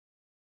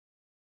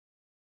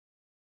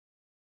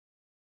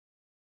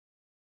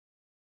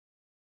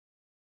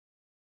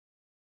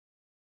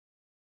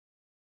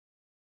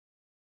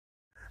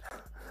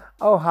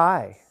Oh,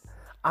 hi.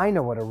 I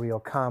know what a real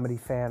comedy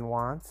fan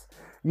wants.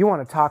 You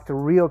want to talk to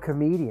real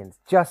comedians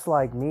just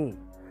like me.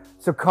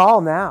 So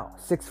call now,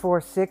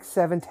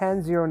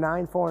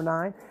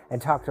 646-710-0949,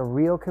 and talk to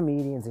real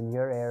comedians in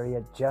your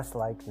area just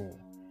like me.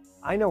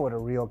 I know what a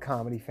real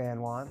comedy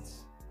fan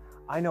wants.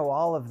 I know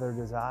all of their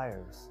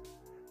desires.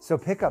 So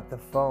pick up the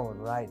phone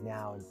right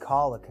now and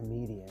call a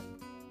comedian.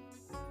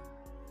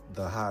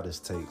 The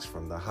hottest takes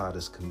from the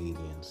hottest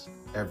comedians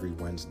every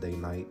Wednesday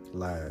night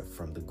live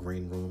from the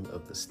green room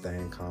of the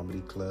Stand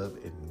Comedy Club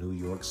in New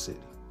York City.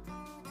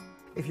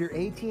 If you're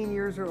 18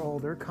 years or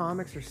older,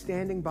 comics are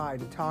standing by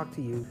to talk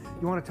to you.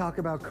 You want to talk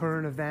about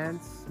current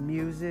events,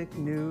 music,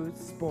 news,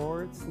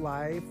 sports,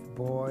 life,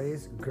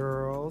 boys,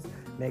 girls,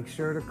 make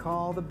sure to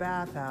call the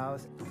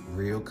Bathhouse.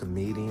 Real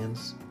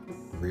comedians,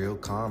 real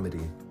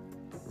comedy,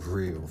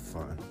 real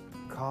fun.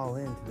 Call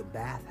in to the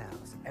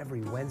Bathhouse every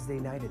Wednesday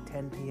night at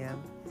 10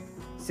 p.m.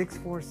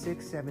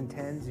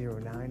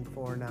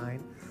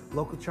 646-710-0949.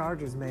 Local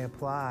charges may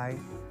apply.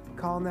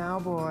 Call now,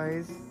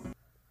 boys. Is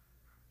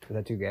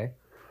that too gay?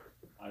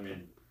 I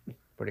mean,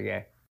 pretty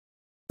gay.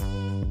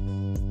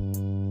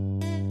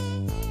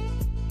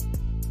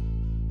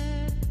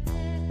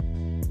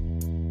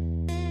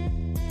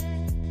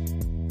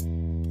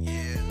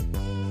 Yeah.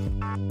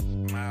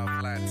 Mild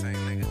flat tank,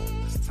 nigga.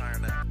 Just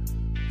turn up.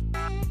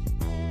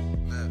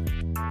 Look.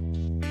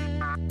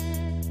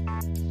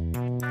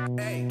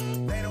 Hey,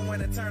 they don't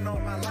wanna turn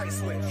on my light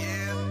switch.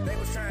 Yeah. They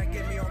was trying to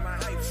get me on my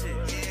hype shit.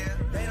 Yeah.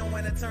 They don't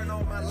wanna turn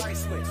on my light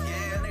switch.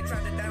 Yeah. And they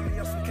tried to down me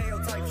up some KO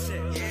type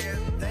shit. Yeah.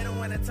 They don't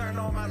wanna turn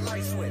on my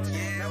light switch.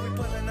 Yeah. Now we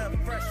pulling up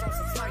fresh on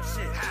some flight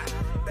shit. Ha.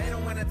 They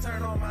don't wanna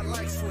turn on my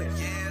light switch.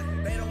 Yeah.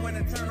 They don't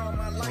wanna turn on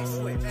my light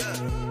switch.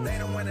 They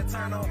don't wanna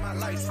turn on my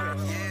light switch.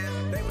 Yeah.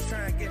 They was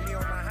trying to get me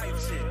on my hype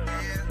shit.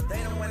 Yeah.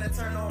 They don't wanna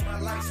turn on my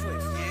light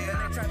switch. Yeah. Then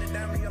they tried to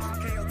down me up some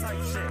KO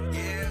type shit.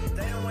 Yeah.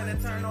 They don't wanna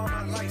turn on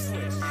my light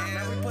switch. Yeah.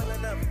 Now we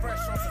pulling up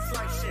fresh on some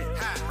flight shit.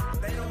 Ha.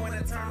 They don't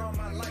wanna turn on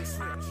my light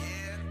switch.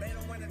 Yeah. They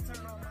don't wanna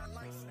turn on my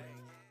light switch.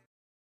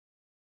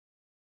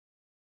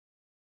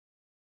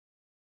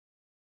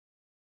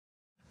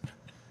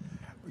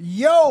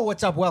 Yo,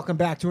 what's up? Welcome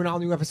back to an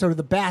all-new episode of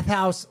the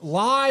Bathhouse,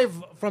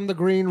 live from the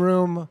green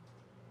room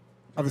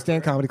of the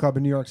Stand Comedy Club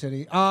in New York City.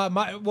 We have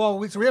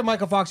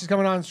Myka Fox. She's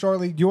coming on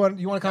shortly. Do you want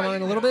to come on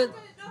in a little bit? No,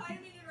 I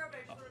didn't mean to interrupt. I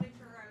just want to make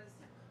sure I was.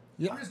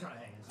 Yeah. I'm just gonna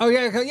hang. Oh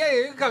yeah. You can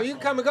come. You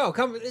can come and go.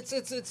 Come.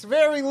 It's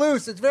very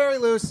loose. It's very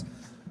loose.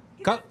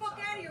 Get Come. the fuck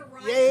out of here,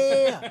 Ryan.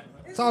 Yeah.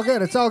 It's all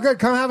good. It's all good.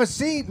 Come have a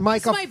seat, Myka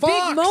This is my Fox.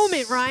 big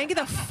moment, Ryan. Get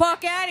the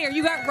fuck out of here.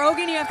 You got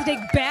Rogan. You have to take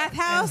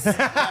Bathhouse. Fuck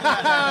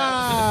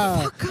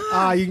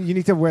off. You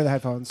need to wear the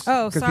headphones.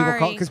 Oh, sorry.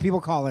 Because people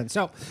call in.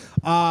 So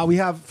we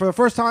have, for the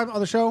first time on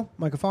the show,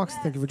 Myka Fox.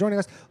 Thank you for joining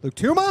us. Luke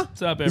Touma.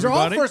 What's up, These are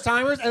all everybody? first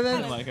timers. And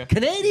then Hi, Myka.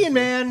 Canadian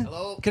man.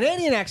 Hello.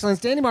 Canadian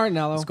excellence, Danny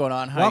Martinello. What's going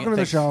on? Hi. Welcome to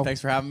the Thanks- show.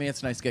 Thanks for having me.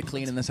 It's nice to get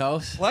clean in this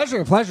house.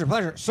 Pleasure.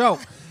 So,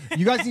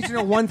 you guys need to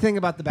know one thing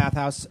about the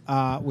Bathhouse,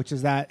 which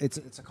is that it's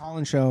a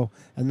call-in show,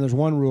 and there's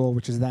one rule,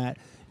 which is that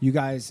you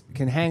guys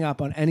can hang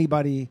up on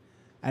anybody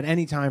at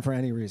any time for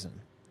any reason.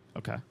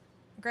 Okay.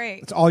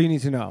 Great. That's all you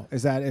need to know,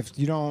 is that if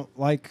you don't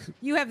like...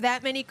 You have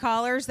that many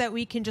callers that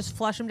we can just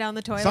flush them down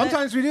the toilet?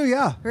 Sometimes we do,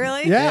 yeah.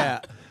 Really? Yeah.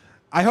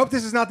 I hope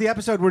this is not the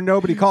episode where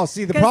nobody calls.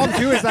 See, the problem,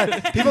 too, is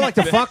that people like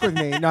to fuck with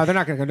me. No, they're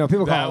not going to go. No,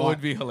 people call That a lot.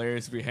 would be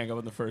hilarious if we hang up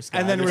on the first guy.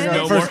 And then we're There's the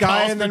no first more guy,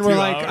 calls and then for we're 2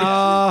 like,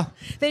 hours.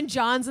 Then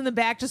John's in the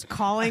back just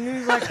calling.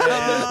 He's like,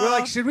 we're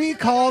like, should we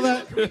call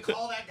that? Can we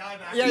call that guy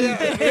back?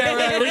 Yeah,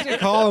 right. We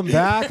should call him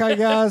back, I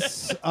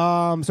guess.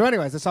 So,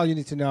 anyways, that's all you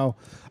need to know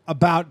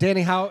about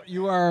Danny. How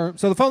you are?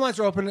 So the phone lines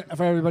are open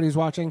for everybody who's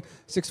watching.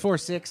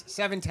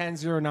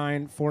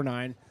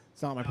 646-710-0949.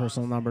 It's not my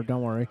personal number.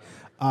 Don't worry.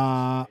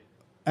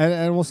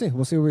 And we'll see.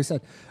 We'll see what we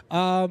said.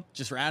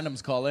 Just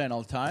randoms call in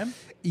all the time.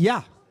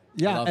 Yeah.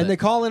 Love And it. they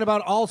call in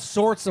about all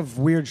sorts of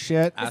weird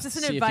shit. is this See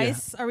an if you-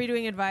 advice? Are we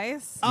doing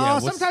advice? Yeah,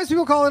 what's- Sometimes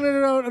people call in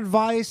about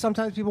advice.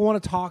 Sometimes people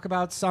want to talk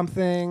about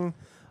something.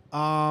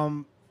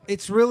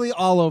 It's really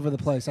all over the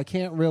place. I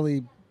can't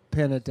really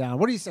pin it down.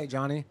 What do you say,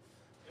 Johnny?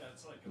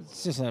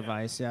 It's just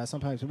advice. Yeah.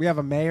 Sometimes we have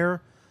a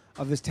mayor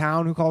of this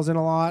town who calls in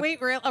a lot. Wait,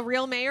 a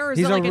real mayor? Or is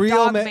He's it like a real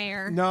dog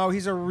mayor? No,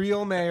 he's a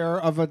real mayor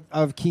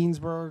of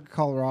Keensburg,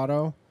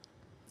 Colorado.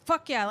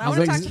 Fuck yeah. I I was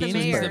want to like, talk to the he's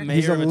mayor. the mayor.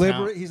 He's a of a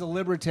town. he's a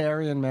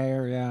libertarian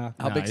mayor. Yeah.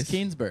 How big's Nice.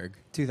 Keensburg?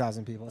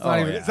 2,000 people. It's Oh, not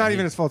even, yeah, it's not I even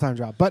mean- his full-time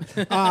job, but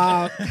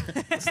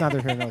it's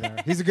neither here nor there.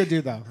 He's a good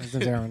dude, though. His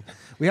name's Aaron.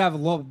 We have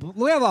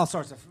all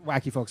sorts of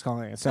wacky folks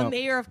calling in. The So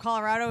mayor of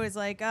Colorado is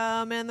like,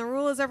 man, the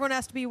rule is everyone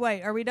has to be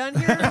white. Are we done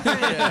here?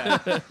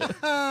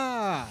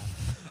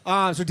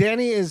 So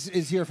Danny is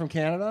here from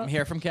Canada. I'm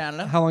here from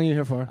Canada. How long are you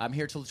here for? I'm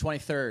here till the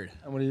 23rd.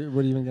 And what are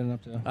you even getting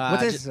up to? What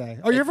day is just- today?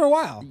 Oh, you're here for a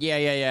while.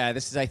 Yeah.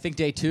 This is, I think,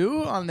 day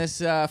 2 on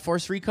this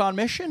Force Recon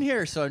mission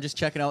here. So I'm just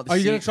checking out the Are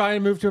you scene. going to try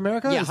and move to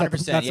America? Yeah, Is that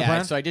 100%. that's the Yeah.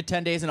 plan? So I did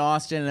 10 days in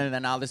Austin, and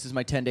then now this is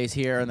my 10 days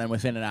here. And then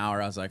within an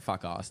hour, I was like,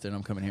 fuck Austin.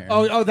 I'm coming here.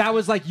 Oh, that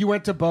was like you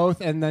went to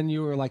both, and then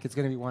you were like, it's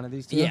going to be one of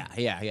these two?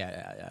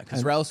 Yeah.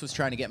 Because Rouse was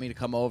trying to get me to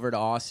come over to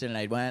Austin, and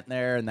I went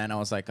there, and then I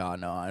was like, oh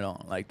no, I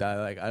don't like that.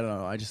 Like, I don't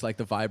know. I just like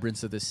the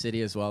vibrance of the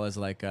city, as well as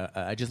like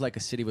I just like a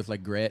city with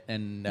like grit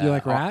and. You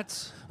like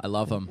rats? I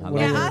love them.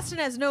 Yeah, Austin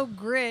has no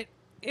grit.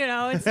 You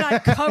know, it's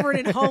not covered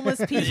in homeless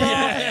people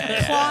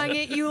clawing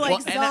at you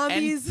like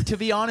zombies. And to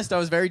be honest, I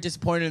was very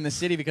disappointed in the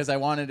city because I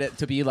wanted it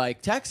to be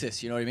like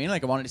Texas. You know what I mean?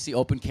 Like I wanted to see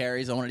open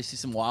carries. I wanted to see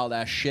some wild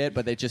ass shit,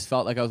 but it just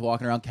felt like I was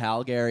walking around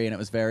Calgary, and it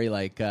was very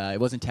like it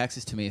wasn't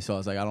Texas to me. So I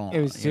was like, I don't.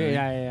 It was you know too,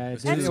 what I mean? yeah.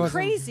 That's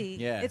crazy.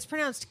 Yeah. It's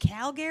pronounced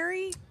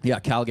Calgary. Yeah,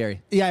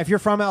 Calgary. Yeah, if you're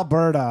from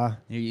Alberta,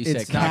 You say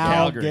it's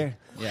Calgary. Calgary.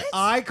 Yeah.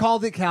 I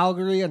called it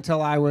Calgary until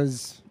I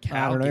was,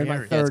 I don't know, in my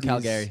 30s. Yeah, it's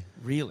Calgary.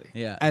 Really?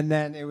 Yeah. And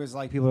then it was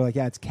like, people are like,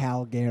 yeah, it's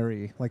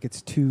Calgary. Like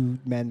it's two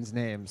men's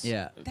names.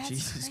 Yeah. That's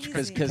Jesus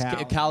crazy. Because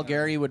Cal-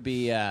 Calgary would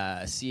be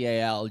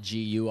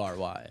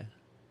Calgury.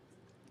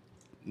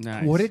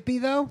 Nice. Would it be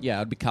though? Yeah,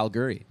 it'd be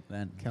Calgary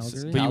then.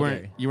 Calgary? But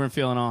Calgary. you weren't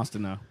feeling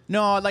Austin though.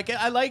 No, like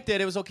I liked it.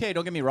 It was okay.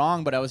 Don't get me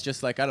wrong, but I was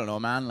just like, I don't know,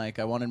 man. Like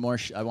I wanted more.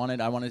 I wanted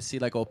to see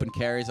like open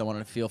carries. I wanted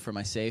to feel for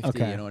my safety.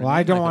 Okay. You know what Well, I mean?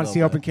 I don't Like, want a to see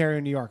little open bit. carry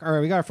in New York. All right,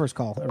 we got our first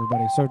call,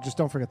 everybody. So just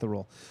don't forget the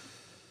rule.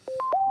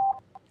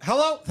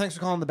 Hello. Thanks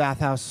for calling the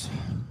bathhouse.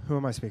 Who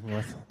am I speaking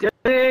with?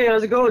 Hey,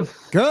 how's it going?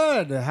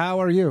 Good.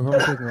 How are you? Who am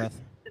I speaking with?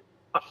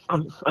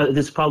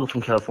 This is Pablo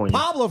from California.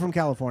 Pablo from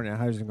California.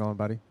 How's it going,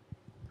 buddy?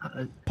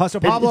 So it's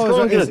Pablo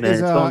going is, good, man.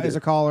 It's going is a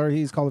good. caller.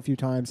 He's called a few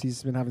times.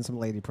 He's been having some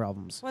lady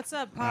problems. What's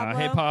up, Pablo?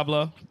 Hey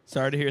Pablo,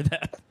 sorry to hear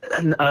that.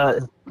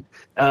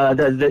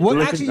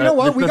 Well, actually, you know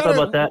what? We got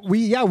about that.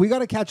 we got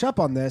to catch up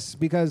on this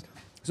because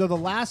the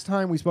last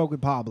time we spoke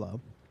with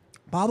Pablo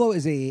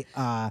is a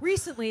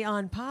Recently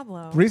on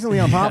Pablo. recently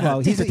on Pablo.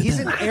 He's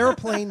an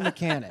airplane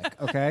mechanic.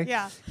 Okay.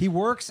 Yeah. He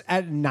works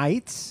at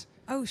nights.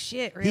 Oh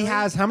shit! Really? He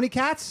has how many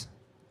cats?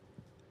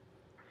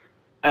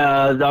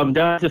 I'm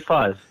down to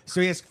 5. So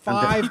he has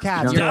 5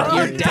 cats. You're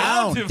currently.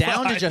 down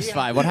to to just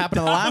 5. What happened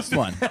to the last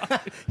one?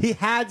 He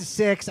had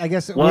 6. I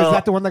guess was Well-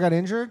 that the one that got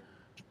injured?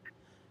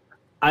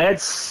 I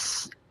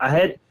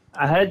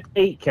had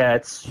 8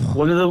 cats.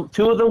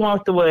 2 of them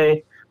walked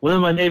away. One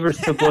of my neighbors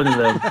took one of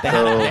them. They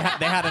So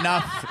had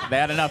enough. They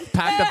had enough.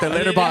 Packed up their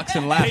litter box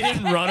and They left.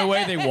 didn't run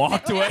away. They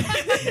walked away.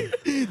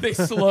 They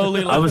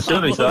slowly left. I'm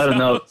assuming so. I don't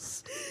know.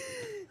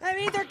 I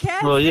mean, they're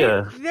cats. Well,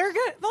 yeah. They're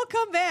good. They'll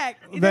come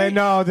back.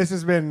 No, this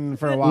has been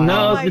for a while.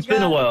 No, Oh my it's been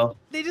a God. while.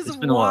 They just It's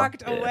been a while.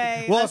 walked Yeah.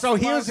 away. Well, That's so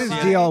here's his slow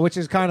deal, goodbye. which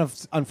is kind of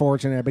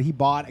unfortunate, but he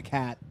bought a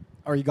cat,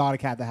 or he got a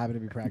cat that happened to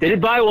be pregnant.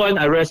 Didn't buy one.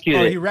 I rescued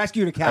Oh, it. he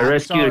rescued a cat. I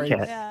rescued a sorry,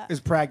 cat. Yeah. Is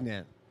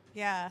pregnant.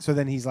 Yeah. So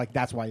then he's like,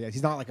 that's why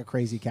he's not like a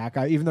crazy cat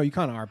guy, even though you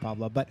kind of are,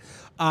 Pablo. But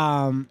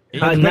I'm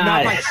not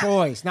not. by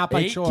choice. Not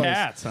by 8 choice.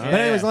 cats, huh? But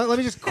anyways, let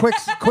me just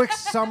quick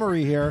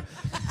summary here.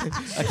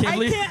 I can't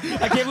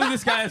believe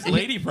this guy has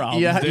lady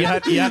problems. You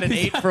had an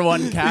 8 for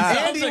 1 cat.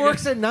 And he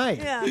works at night.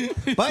 Yeah.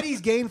 But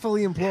he's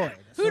gainfully employed.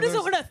 Who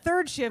doesn't want a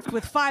third shift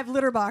with 5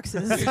 litter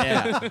boxes?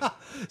 Yeah.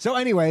 So,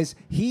 anyways,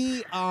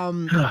 he,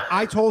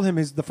 I told him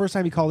the first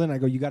time he called in, I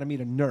go, you got to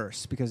meet a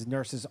nurse because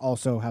nurses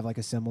also have like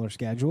a similar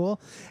schedule.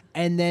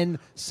 And then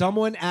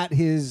someone at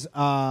his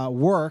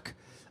work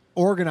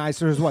organized.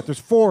 There's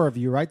 4 of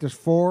you, right? There's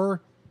 4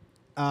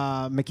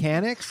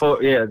 mechanics.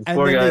 4 And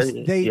guys.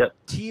 then they Yep.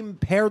 team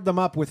paired them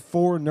up with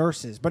 4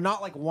 nurses, but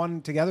not like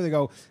one together. They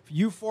go,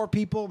 you 4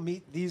 people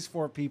meet these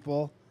 4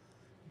 people.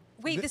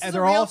 Wait, this And is a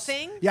they're real all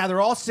thing? Yeah,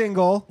 they're all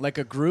single. Like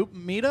a group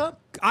meetup?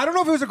 I don't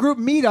know if it was a group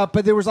meetup,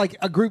 but there was like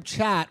a group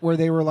chat where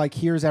they were like,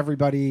 here's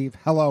everybody.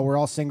 Hello, we're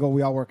all single.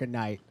 We all work at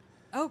night.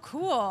 Oh,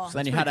 cool. So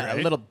then you had a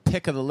little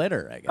pick of the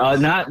litter, I guess.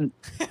 Not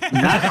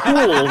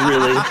cool,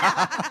 really,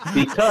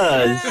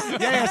 because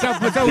Yeah, so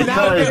now we're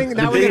getting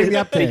the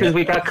update. because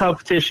we got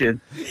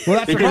competition. Well,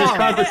 that's the Because it's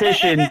problem.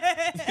 competition,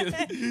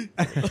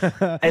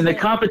 and the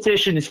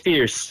competition is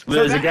fierce.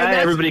 There's a and guy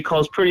that's- everybody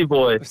calls Pretty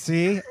Boy.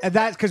 See? And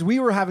that's because we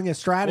were having a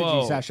strategy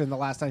Whoa. session the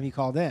last time he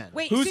called in.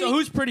 Wait,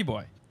 Who's Pretty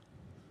Boy?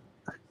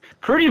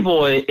 Pretty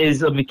Boy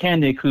is a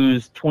mechanic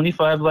who's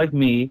 25 like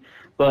me,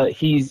 but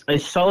he's a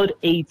solid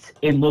 8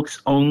 in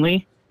looks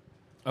only.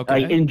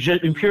 Okay. Like in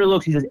pure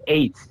looks, he's an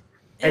 8,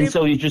 and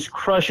so he's just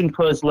crushing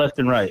puss left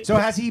and right. So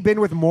has he been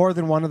with more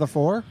than one of the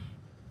 4?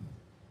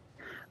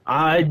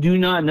 I do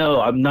not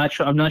know. I'm not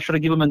sure. I'm not sure to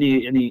give him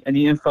any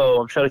info.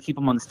 I'm trying to keep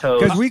him on his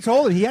toes. Because we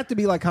told him he had to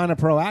be like kind of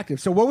proactive.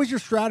 So what was your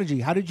strategy?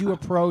 How did you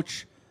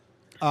approach?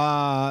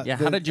 How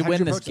did you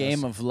win this approach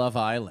game of Love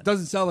Island?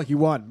 Doesn't sound like you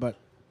won, but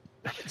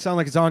it sounds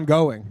like it's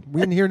ongoing.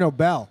 We didn't hear no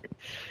bell.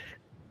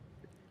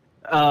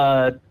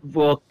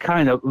 Well,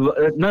 kind of.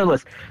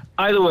 Nonetheless,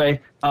 either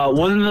way,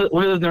 one of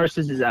the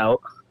nurses is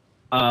out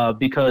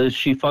because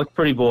she fucked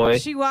Pretty Boy.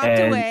 She walked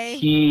and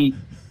away.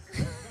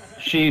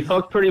 She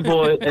fucked Pretty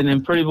Boy, and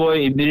then Pretty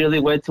Boy immediately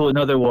went to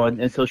another one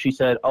until she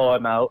said, "Oh,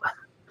 I'm out."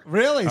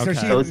 Really? Okay.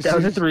 So it's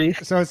down to 3.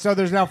 So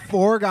there's now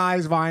 4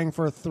 guys vying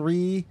for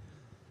 3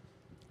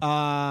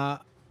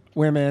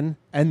 women,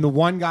 and the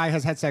one guy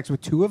has had sex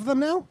with 2 of them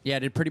now? Yeah,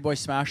 did Pretty Boy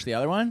smash the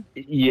other one?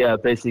 Yeah,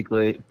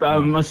 basically.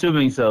 I'm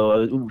assuming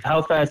so.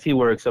 How fast he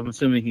works, I'm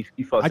assuming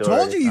he fucked I her told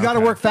already. you got to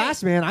Okay. work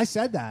fast, man. I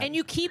said that. And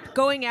you keep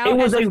going out. It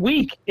was as a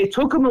week. It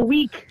took him a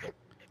week.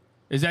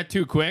 Is that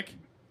too quick?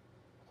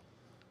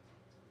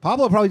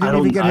 Pablo probably I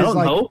didn't even don't- get I his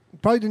don't know.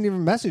 probably didn't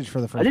even message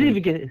for the first I didn't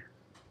week. even get it.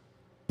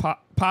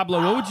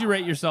 Pablo, what would you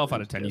rate yourself out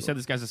of 10? You said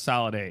this guy's a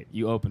solid 8.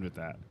 You opened with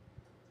that.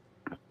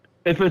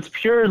 If it's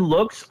pure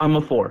looks, I'm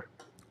a 4.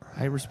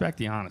 I respect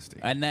the honesty.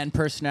 And then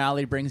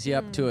personality brings you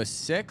up to a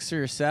 6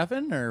 or a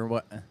 7 or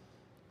what?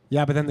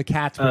 Yeah, but then the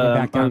cats bring it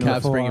back down to a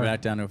Caps 4. bring it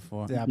back down to a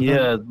 4. Yeah, but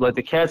Yeah, like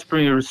the cats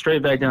bring her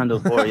straight back down to a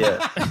 4,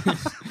 yeah.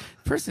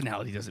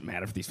 Personality doesn't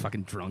matter for these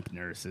fucking drunk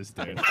nurses,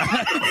 dude.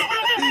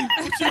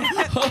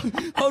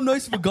 how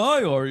nice of a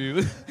guy are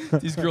you?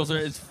 These girls are.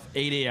 It's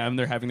 8 a.m.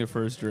 They're having their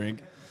first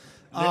drink.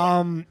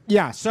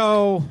 yeah,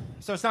 so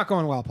it's not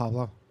going well,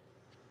 Pablo.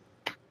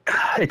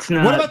 It's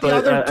not. What about the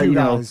but, other 2 you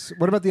know, guys?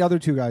 What about the other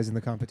 2 guys in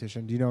the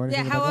competition? Do you know Yeah,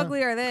 anything how about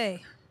ugly are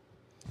they?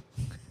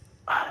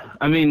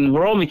 I mean,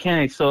 we're all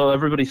mechanics, so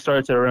everybody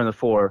starts at around a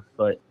 4.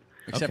 But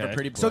Except Okay. for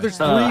Pretty Boy. that? So there's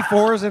 3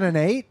 4s and an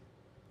 8?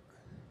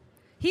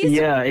 He's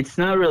yeah, it's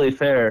not really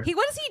fair.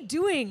 What is he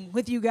doing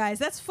with you guys?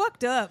 That's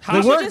fucked up. How He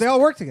They should work. just- They all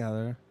work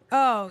together.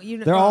 Oh, you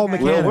know. They're all okay.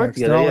 mechanics. work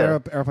They're together,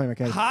 all yeah. airplane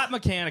mechanics. Hot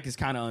mechanic is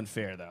kind of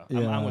unfair, though.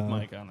 I'm with Yeah.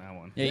 Mike on that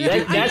one. Yeah, you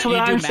do- That's you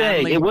what do I'm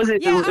saying. manly- It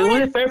wasn't. Yeah, it I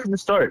wasn't fair from the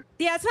start.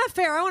 Yeah, it's not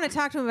fair. I want to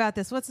talk to him about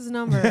this. What's his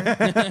number?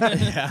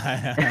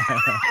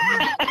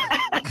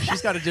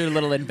 She's got to do a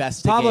little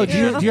investigation. Pablo, do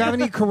you have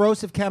any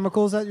corrosive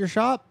chemicals at your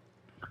shop?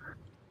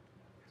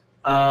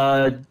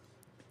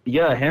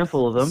 Yeah, a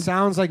handful of them.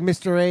 Sounds like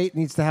Mr. 8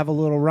 needs to have a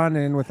little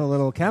run-in with a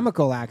little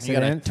chemical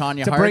accident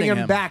Tanya to bring Harding him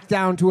him. back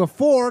down to a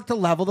 4 to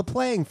level the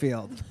playing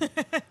field.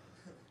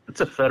 It's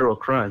a federal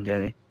crime,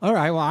 Danny. All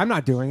right, well, I'm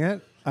not doing it.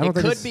 I don't It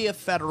think could it's- be a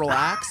federal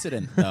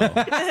accident, though.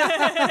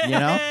 You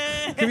know?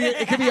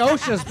 it could be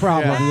OSHA's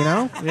problem, you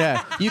know?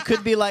 Yeah. You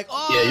could be like,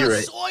 oh, Yeah, you're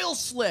right. soil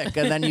slick,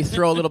 and then you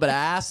throw a little bit of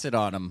acid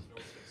on him.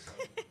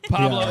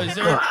 Pablo, is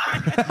there?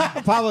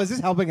 Pablo, is this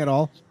helping at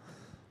all?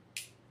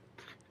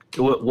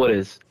 What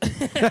is?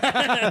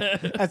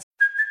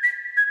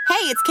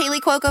 Hey, it's Kaylee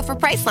Cuoco for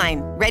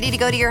Priceline. Ready to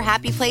go to your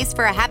happy place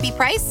for a happy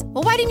price?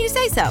 Well, why didn't you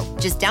say so?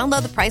 Just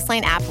download the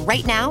Priceline app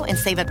right now and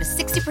save up to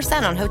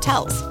 60% on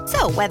hotels.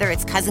 So whether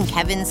it's Cousin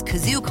Kevin's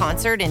Kazoo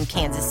concert in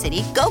Kansas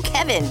City, go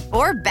Kevin,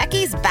 or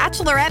Becky's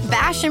Bachelorette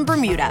Bash in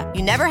Bermuda,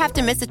 you never have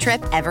to miss a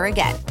trip ever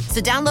again.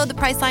 So download the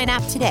Priceline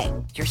app today.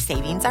 Your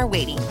savings are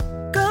waiting.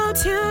 Go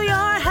to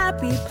your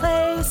happy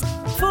place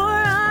for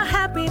a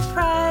happy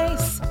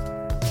price.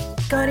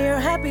 Go to your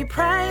happy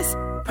price,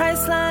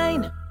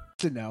 Priceline.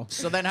 No.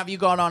 So then have you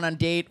gone on a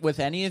date with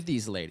any of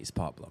these ladies,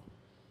 Pablo?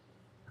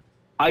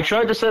 I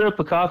tried to set up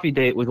a coffee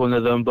date with one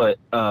of them, but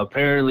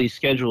apparently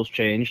schedules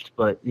changed.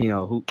 But you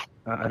know who?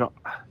 I don't.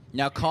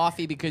 Now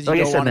coffee because you Like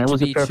I don't said, want man, it it to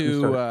wasn't be fair from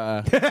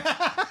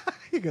the too.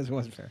 Because it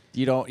wasn't fair.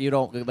 You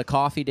don't. The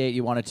coffee date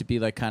you want it to be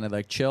like kind of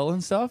like chill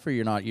and stuff, or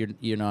you're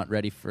not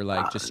ready for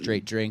like just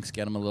straight drinks.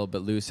 Get them a little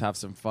bit loose, have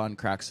some fun,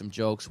 crack some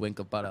jokes, wink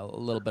about a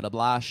little bit of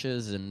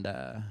blushes, and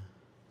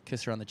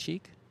kiss her on the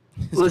cheek.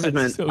 Listen,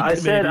 man. so I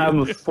said Canadian. I'm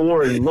a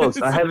 4 in looks.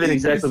 I haven't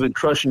exactly been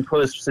crushing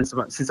puss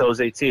since I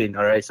was 18.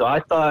 All right, so I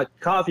thought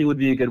coffee would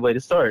be a good way to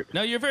start.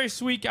 No, you're a very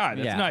sweet guy.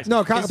 That's Yeah. nice.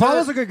 No, Is Pablo's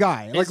there- a good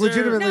guy. Like, is there-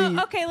 legitimately.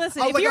 No, okay,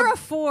 listen. Oh, If like you're a- a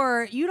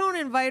 4, you don't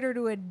invite her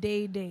to a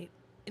day date.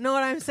 You know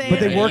what I'm saying? But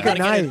they work you at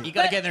gotta get night. you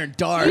gotta get there in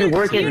dark. You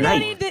work at You know,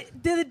 night.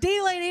 the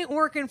daylight ain't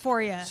working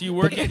for you. So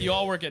you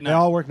all work at night. They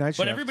all work night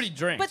But shifts. everybody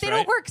drinks. But they right?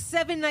 don't work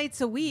 7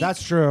 nights a week.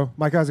 That's true.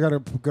 Myka's got a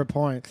good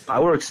point.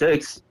 I work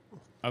 6.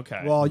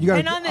 Okay. Well, you got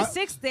and on the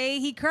 6th day,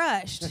 he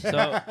crushed. so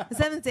The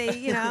 7th day,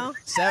 you know.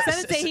 Se-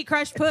 7th day, se- he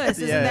crushed puss.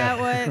 Isn't Yeah. that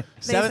what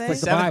Seventh, they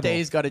say? Bible. seventh day,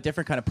 he's got a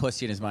different kind of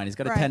pussy in his mind. He's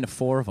got a Right. 10 to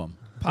 4 of them.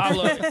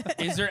 Pablo,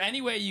 is there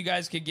any way you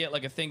guys could get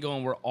like a thing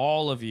going where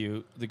all of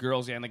you, the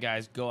girls and the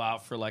guys, go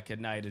out for like a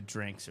night of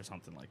drinks or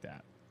something like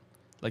that?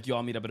 Like you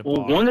all meet up at a Well,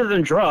 bar. one of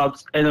them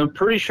drops, and I'm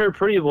pretty sure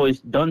Pretty Boy's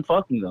done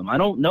fucking them. I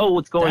don't know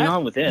what's going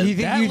on with him. You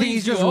think, That you think leaves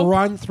he's you just open.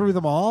 run through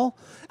them all?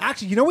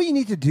 Actually, you know what you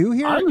need to do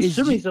here? I'm is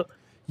assuming you, so.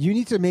 you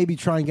need to maybe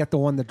try and get the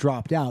one that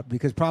dropped out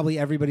because probably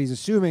everybody's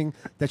assuming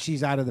that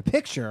she's out of the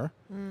picture,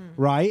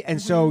 right? And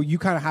so you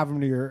kind of have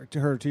them to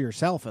her to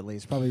yourself at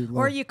least. Probably.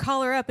 Or you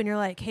call her up and you're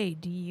like, hey,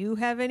 do you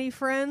have any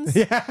friends?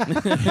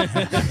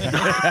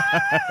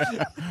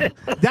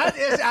 That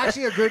is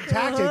actually a good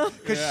tactic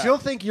because she'll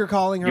think you're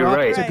calling her You're up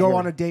right. to go Right.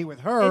 on a date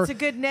with her. It's a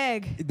good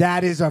neg.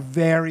 That is a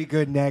very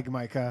good neg,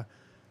 Myka.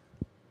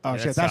 Oh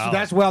shit, that's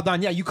that's solid. well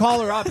done. Yeah, you call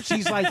her up.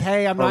 She's like,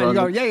 "Hey, I'm not." Hold You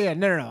go, on. "Yeah,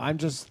 no. I'm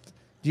just."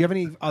 Do you have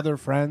any other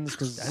friends?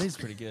 Because That is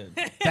pretty good.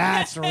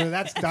 that's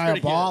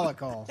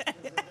diabolical.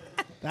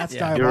 That's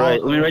Yeah. You're right.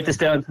 diabolical. Let me write this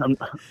down.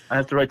 I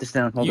have to write this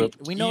down. Hold up.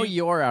 We know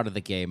you're out of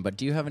the game, but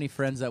do you have any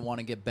friends that want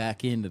to get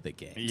back into the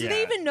game? Do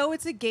they even know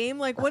it's a game?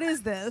 Like, what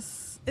is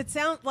this? It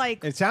sounds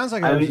like It sounds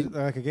like, I a, mean,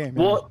 like a game.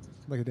 Yeah. Well,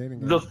 like a dating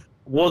game.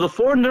 the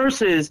 4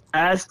 nurses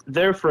asked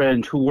their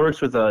friend who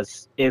works with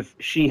us if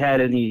she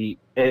knew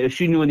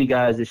any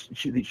guys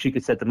that she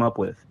could set them up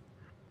with.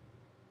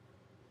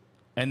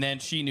 And then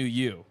she knew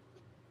you.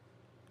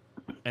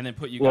 And then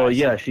put you guys. Well,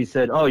 yeah, she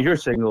said, "Oh, you're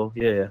single."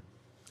 Yeah.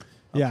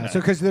 Yeah. Okay. So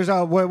because there's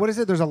a what is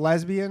it? There's a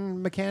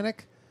lesbian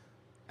mechanic,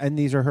 and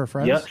these are her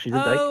friends. Yep, she's a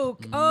dyke.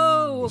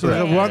 oh, So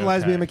there's okay. a one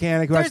lesbian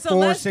mechanic who There's has a 4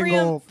 lesbian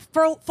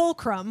single.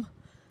 fulcrum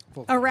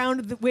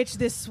around which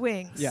this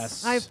swings.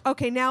 Yes.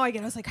 Okay, now I get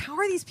it. I was like, how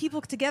are these people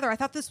together? I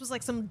thought this was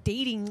like some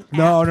dating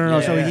No, app. no,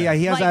 no. So he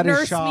has like that at his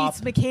nurse shop.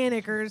 meets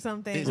mechanic or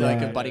something. He's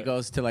like, a buddy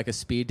goes to like a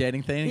speed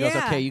dating thing. And he goes,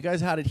 Yeah. okay, you guys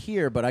had it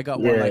here, but I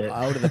got one like Yeah.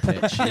 out of the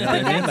pitch. You know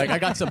what I mean? Like I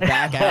got some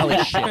back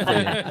alley shit for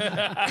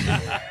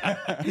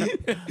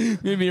you.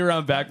 Maybe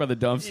around back by the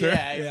dumpster.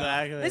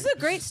 exactly. This is a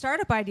great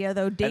startup idea,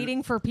 though.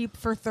 Dating for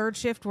third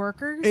shift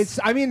workers. It's.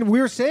 I mean,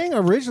 we were saying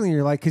originally,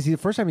 you're like, because the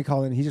first time he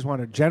called in, he just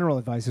wanted general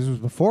advice. This was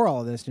before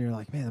all of this, and you're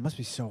like, man, that must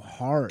be so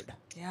hard.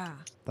 yeah.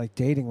 Like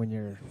dating when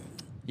you're.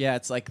 Yeah,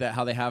 it's like that.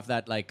 How they have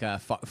that like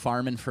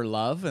farming for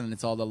love, and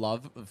it's all the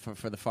love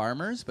for the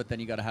farmers. But then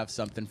you got to have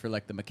something for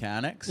like the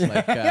mechanics,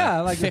 like,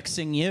 like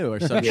fixing you or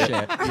some shit. You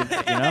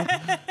know,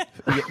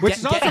 Which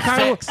is also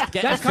kind of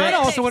Get that's your kind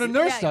of fix. also what a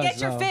nurse does. Get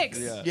your though. fix.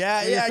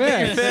 Yeah, your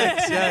get your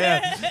fix. fix.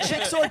 Yeah.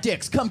 Chicks or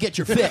dicks, come get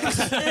your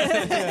fix.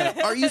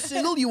 Are you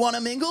single? You want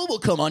to mingle? Well,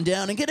 come on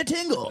down and get a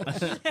tingle.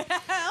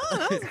 Oh,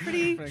 that was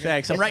pretty.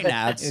 Thanks. I'm writing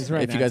ads It's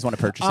right if you now. guys want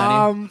to purchase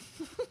any.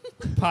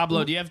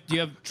 Pablo, do you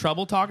have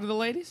trouble talking to the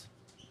ladies?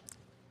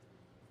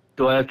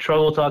 Do I have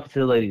trouble talking to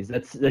the ladies?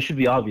 That should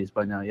be obvious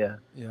by now. Yeah.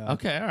 Yeah.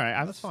 Okay, all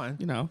right. That's fine.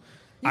 You know.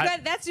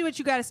 That's what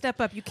you got to step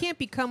up. You can't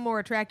become more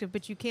attractive,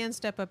 but you can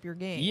step up your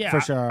game. Yeah,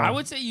 For sure. I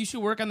would say you should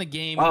work on the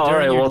game Oh,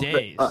 during all your right,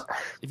 days. well,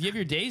 If you have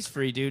your days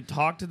free, dude,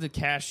 talk to the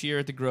cashier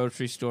at the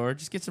grocery store.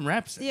 Just get some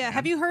reps. in, Yeah. man.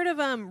 Have you heard of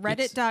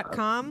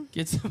Reddit.com?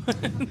 Get some.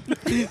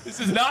 This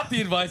is not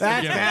the advice I'm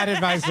That's giving. bad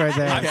advice right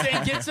I'm there.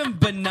 saying get some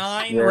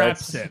benign Yeah,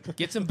 reps in.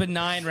 Get some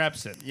benign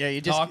reps in. Yeah, you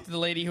just- talk to the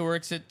lady who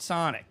works at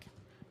Sonic.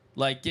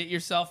 Like, get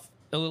yourself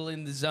a little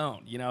in the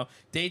zone. You know,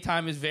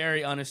 daytime is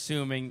very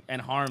unassuming and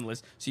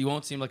harmless, so you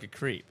won't seem like a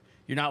creep.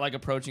 You're not like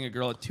approaching a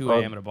girl at 2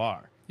 a.m. at a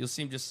bar. You'll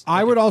seem just. I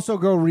like would a- also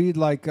go read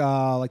like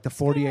the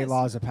 48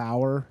 Laws of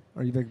Power.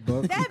 Are you a big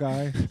book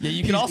guy? Yeah,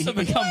 you can also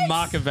become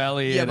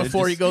Machiavelli. Yeah, and it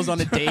before he just- goes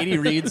on a date, he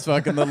reads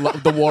fucking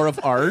the War of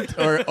Art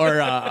or Art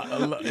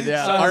of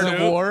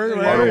War. Art of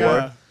whatever.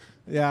 War.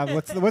 Yeah.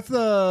 What's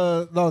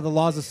the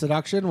Laws of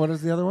Seduction? What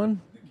is the other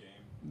one?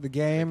 The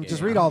game.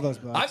 Just read all those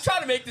books. I'm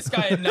trying to make this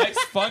guy a nice,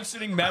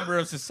 functioning member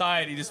of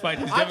society, despite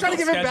his. I'm trying to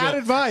give him difficult bad schedule.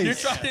 advice. You're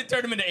trying to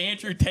turn him into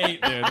Andrew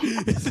Tate,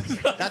 dude.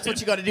 That's what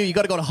you got to do. You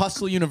got to go to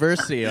Hustle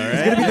University, all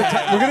right?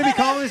 We're gonna be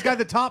calling this guy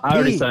the top I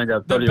already P. signed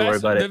up. Don't even worry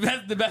about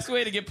it. The best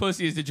way to get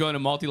pussy is to join a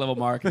multi-level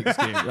marketing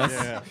scheme.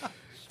 That's-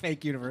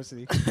 Fake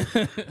university.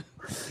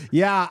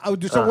 Yeah. Oh,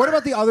 so what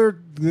about the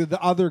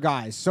other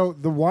guys? So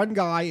the one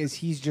guy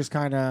he's just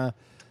kind of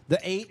the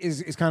 8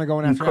 is kind of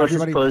going after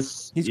crushes everybody.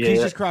 puss. He's Yeah.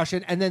 just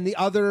crushing, and then the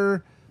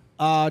other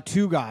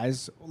 2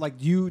 guys, like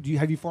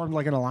have you formed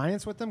like an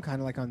alliance with them, kind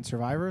of like on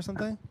Survivor or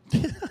something?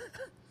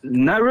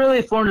 Not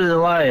really formed an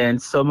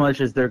alliance so much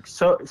as they're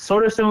sort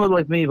of similar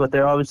like me, but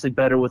they're obviously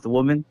better with the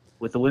women.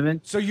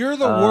 So you're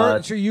the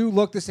worst. So you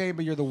look the same,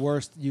 but you're the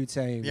worst. You'd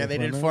say. Yeah, with they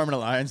didn't women? form an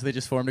alliance. They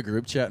just formed a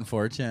group chat in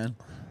 4chan.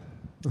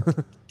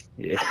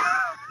 Yeah.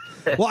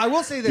 Well, I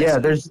will say this. Yeah.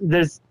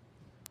 There's.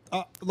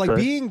 like Sorry.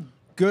 being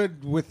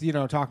good with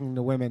talking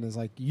to women is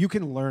like you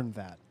can learn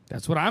that.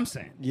 That's what I'm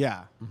saying.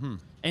 Yeah.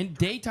 And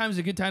daytime's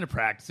a good time to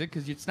practice it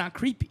because it's not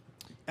creepy.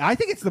 I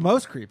think it's the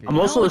most creepy. I'm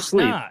also No, it's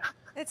asleep. not.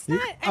 It's not.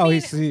 I Oh, mean, he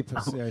sleeps.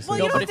 Yeah, he well, sleeps. you No,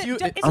 don't but have if to, you-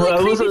 it's I'm only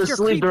creepy also if you're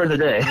asleep during the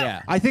day.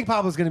 Yeah. I think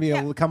Pablo's going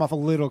to come off a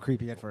little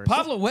creepy at first.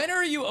 Pablo, when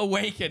are you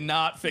awake and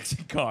not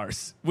fixing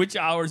cars? Which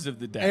hours of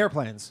the day?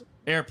 Airplanes.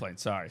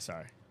 Airplanes. Sorry.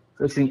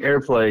 Fixing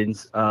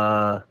airplanes.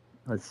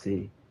 Let's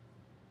see.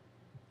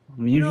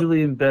 I'm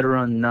usually in bed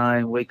around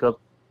 9. Wake up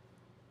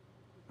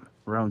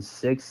around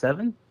 6,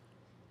 7.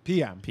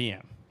 PM.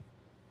 PM.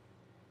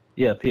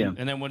 Yeah, PM.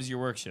 And then when does your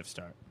work shift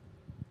start?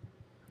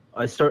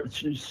 I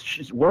start.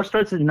 Work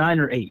starts at 9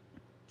 or 8.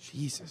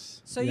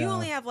 Jesus. So you Yeah.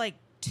 only have like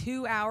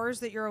 2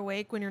 hours that you're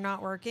awake when you're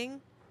not working.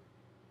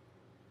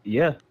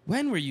 Yeah,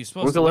 When were you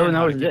supposed Work to learn 11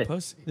 how hours to a get day.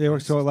 pussy? They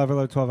work so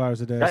 11, 12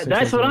 hours a day. that's 6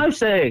 days what a I'm week.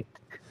 saying.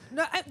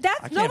 No, I that's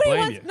can't nobody blame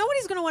wants. you.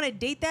 Nobody's gonna want to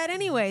date that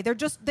anyway. They're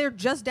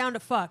just down to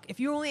fuck. If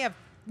you only have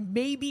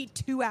maybe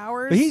 2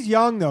 hours. But he's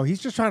young though.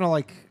 He's just trying to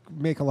like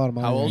make a lot of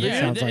money. How old it is he?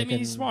 Yeah, sounds I like, mean,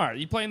 he's and- smart.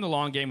 You play in the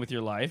long game with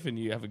your life, and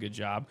you have a good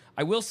job.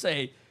 I will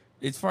say,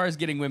 as far as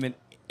getting women,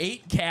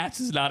 8 cats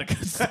is not a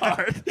good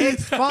start.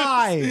 It's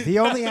 5. He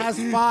only has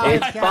 5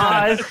 It's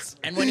cats. 5.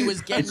 And when he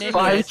was getting It's into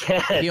 5 it,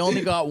 cats. he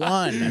only got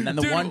 1, and then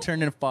the Dude. 1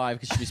 turned into 5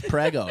 because she was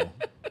preggo.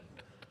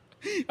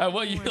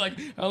 Well, you like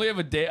I only have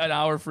an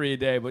hour free a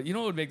day, but you know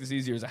what would make this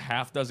easier is a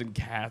half dozen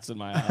cats in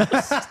my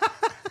house.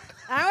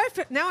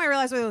 Now I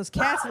realize why those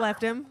cats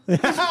left him. You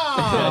don't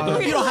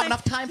have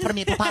enough time for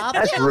me, Pop.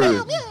 That's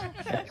rude.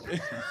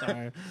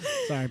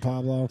 Sorry,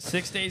 Pablo.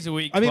 6 days a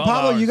week. I mean, 12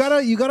 Pablo,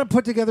 hours. you gotta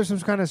put together some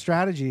kind of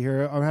strategy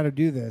here on how to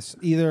do this.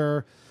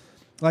 Either,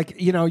 like,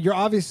 you're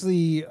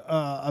obviously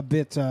a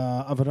bit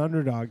of an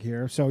underdog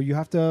here, so you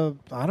have to.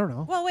 I don't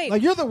know. Well, wait,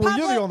 Like you're the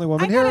Pablo, only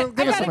woman I here. got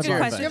Give us some a good advice.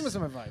 question. Give us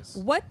some advice.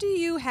 What do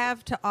you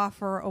have to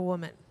offer a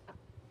woman?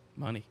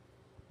 Money.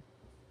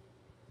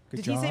 Good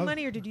Did he say job.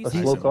 money or did you A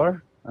say slow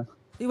car?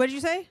 What did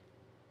you say?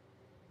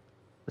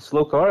 A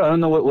slow car? I don't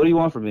know. What do you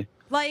want from me?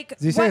 Like,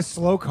 Did he say a what-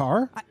 slow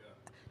car?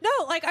 No,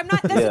 like I'm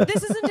not. Yeah.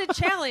 This isn't a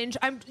challenge.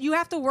 You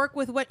have to work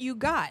with what you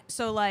got.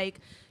 So like,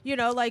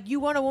 like you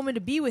want a woman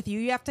to be with you,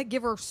 you have to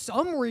give her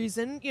some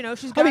reason.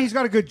 She's got. I mean, he's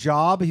got a good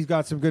job. He's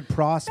got some good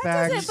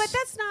prospects. But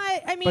that's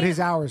not. I mean, But his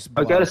hours.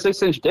 I got a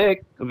 6-inch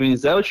dick. I mean,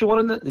 is that what you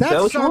want? Is That's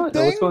that what you want?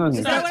 something. What's going on It's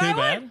here? not what too I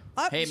bad. want?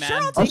 Hey, sure,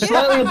 man. I'll I'm take it.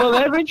 slightly above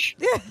average.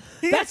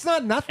 That's not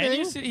And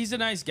nothing. he's a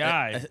nice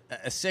guy.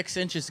 A 6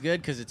 inch is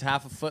good because it's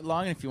half a foot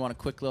long, and if you want a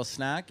quick little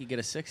snack, you get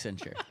a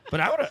 6-incher.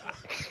 But I would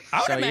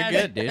So you're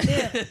imagine.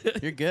 good,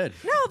 dude. You're good.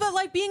 No, but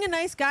like being a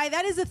nice guy,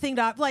 that is a thing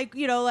to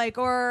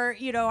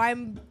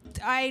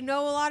I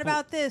know a lot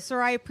about this,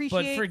 or I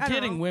appreciate. But for I don't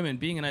getting know. women,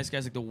 being a nice guy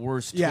is like the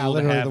worst Yeah, tool to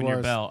literally have the in your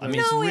worst. belt. I mean,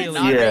 No, it's it's really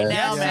not. Yeah. Right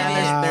now,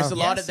 man, there's a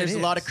lot Yes, of it a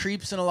lot of is.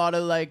 creeps and a lot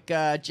of like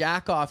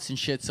jack-offs and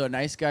shit. So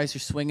nice guys are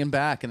swinging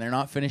back, and they're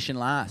not finishing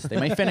last. They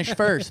may finish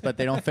first, but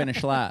they don't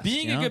finish last.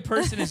 Being you a know? good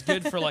person is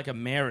good for like a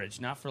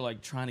marriage, not for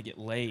like trying to get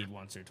laid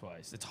once or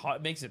twice. It's hard.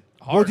 It makes it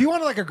hard. Well, do you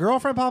want like a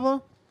girlfriend,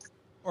 Pablo,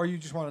 or you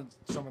just want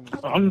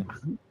someone,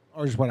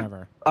 or just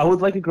whatever? I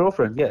would like a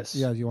girlfriend. Yes.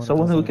 Yeah, you want a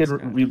someone who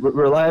girlfriend, can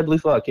reliably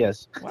fuck.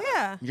 Yes.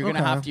 Yeah. You're gonna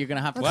Okay.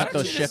 have to Why cut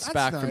don't those you shifts just-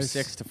 back that's from nice.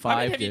 6 to I 5,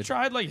 mean, have you dude.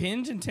 tried like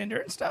Hinge and Tinder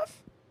and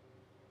stuff?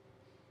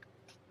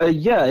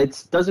 Yeah,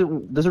 it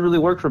doesn't really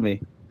work for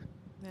me.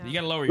 You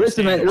gotta lower your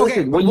Listen, man. standards.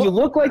 Listen. When you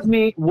look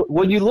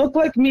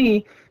like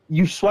me,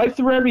 you swipe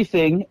through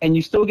everything, and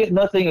you still get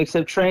nothing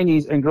except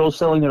trannies and girls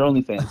selling their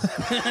OnlyFans.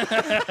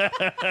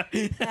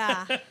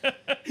 Yeah.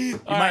 You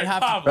might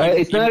have to. Right?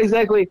 It's not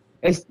exactly.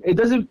 It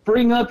doesn't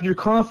bring up your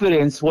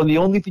confidence when the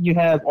only thing you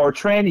have are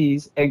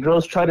trannies and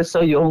girls try to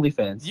sell you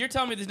OnlyFans. You're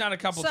telling me there's not a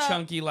couple So-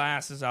 chunky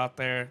lasses out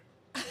there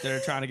that are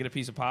trying to get a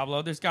piece of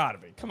Pablo? There's gotta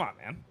be. Come on,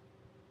 man.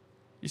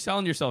 You're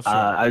selling yourself short.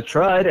 I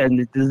tried, and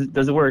it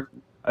doesn't work.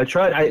 I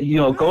tried.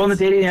 Go on the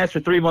dating apps for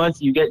 3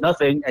 months, you get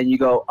nothing, and you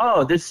go,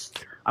 oh,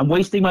 I'm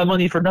wasting my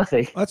money for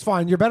nothing. That's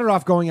fine. You're better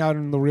off going out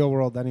in the real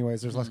world,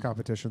 anyways. There's less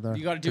competition there.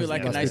 You got to do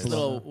like a Less nice people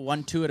little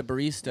out there. 1-2 at a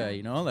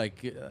barista,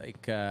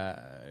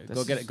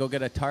 go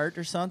get a tart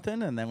or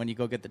something, and then when you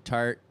go get the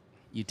tart,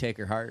 you take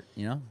her heart,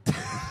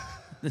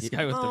 This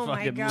guy with Oh the my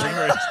fucking God.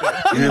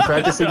 liver. You're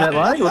practicing that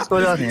line? What's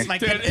going on here?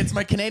 It's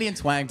my Canadian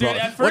twang, bro. Dude,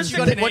 at Once first you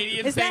the go to-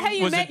 Canadian Is that thing how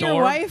you was met your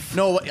adorable. wife?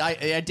 No,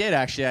 I did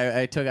actually.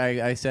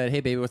 I said,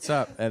 "Hey, baby, what's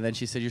up?" And then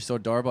she said, "You're so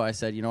adorable." I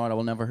said, "You know what? I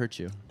will never hurt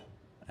you."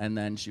 And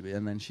then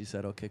she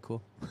said, "Okay,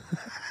 cool."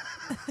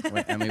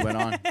 And we went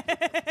on.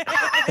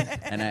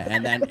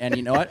 And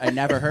you know what? I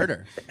never hurt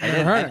her.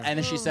 And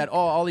then she said, "Oh,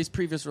 all these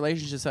previous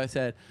relationships." I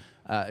said,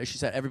 "She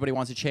said everybody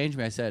wants to change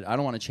me." I said, "I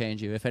don't want to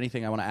change you. If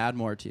anything, I want to add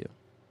more to you."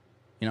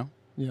 You know.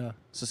 Yeah.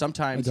 So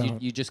sometimes I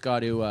don't. you just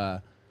got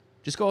to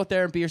just go out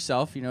there and be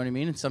yourself. You know what I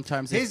mean? And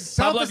sometimes His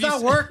self Pablo, is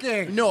not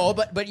working. no,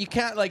 but you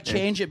can't like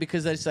change it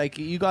because it's like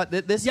you got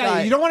this Yeah,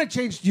 guy. you don't want to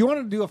change. You want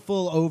to do a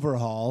full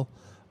overhaul,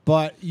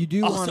 but you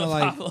do want Also, to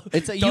like. Pablo,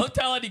 It's a- don't you-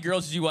 tell any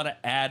girls you want to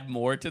add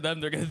more to them.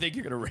 They're gonna think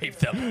you're gonna rape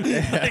them.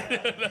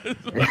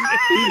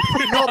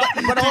 No, but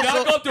Do not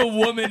also, go up to a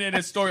woman in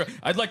a store.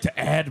 I'd like to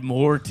add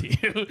more to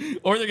you,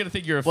 or they're gonna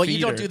think you're a well, feeder.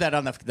 you don't do that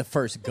on the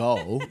first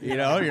go. You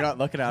know, you're not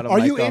looking at them. Are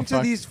like, you oh, into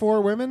fuck. these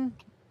 4 women?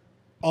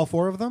 All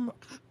 4 of them?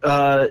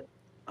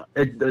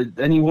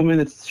 Any woman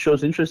that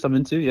shows interest, I'm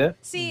into. Yeah.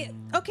 See,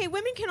 okay,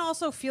 women can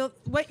also feel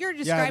what you're that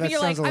describing. You're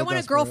like, sounds a I little want a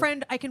desperate.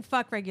 girlfriend I can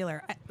fuck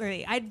regular.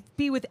 I'd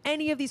be with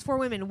any of these 4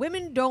 women.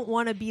 Women don't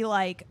want to be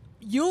like,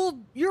 you're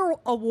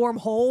a warm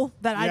hole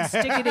that I'd Yeah.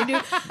 stick it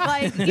into.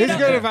 Like, you This is know,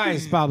 good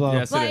advice, Pablo.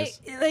 Yes, it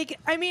is. like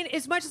I mean,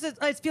 as much as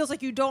it feels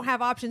like you don't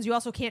have options, you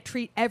also can't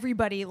treat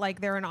everybody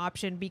like they're an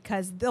option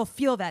because they'll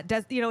feel that.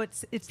 It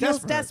feels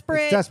Desperate.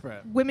 desperate. It's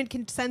desperate. Women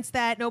can sense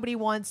that. Nobody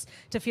wants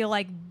to feel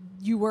like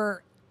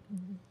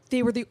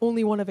they were the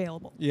only one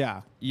available.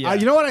 Yeah. Yeah.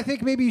 You know what I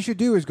think maybe you should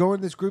do is go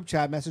in this group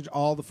chat, message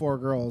all the 4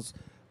 girls,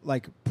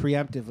 like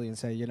preemptively, and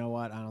say, you know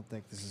what, I don't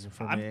think this is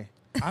for me.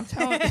 I'm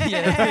telling you.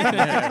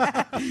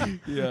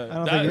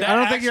 Yeah. I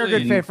don't think you're a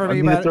good fit for I'm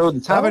me, gonna but throw the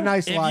have a towel.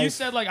 nice If life. you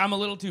said like I'm a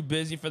little too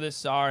busy for this,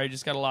 sorry,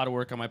 just got a lot of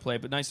work on my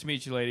plate, but nice to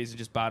meet you, ladies, and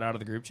just bowed out of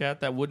the group chat,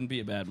 that wouldn't be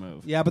a bad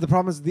move. Yeah, but the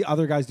problem is the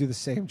other guys do the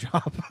same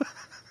job.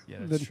 Yeah,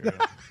 that's true.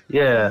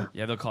 Yeah.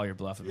 Yeah, they'll call your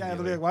bluff. Yeah,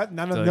 they'll immediately. be like,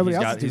 what? So Nobody he's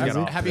else got- is he's doing got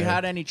it. off Have you there.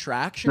 had any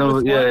traction No,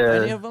 with yeah,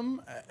 yeah. any of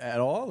them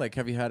at all? Like,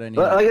 have you had any?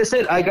 But like I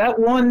said, I got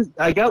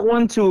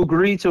one to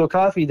agree to a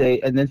coffee date,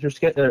 and then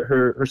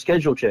her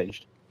schedule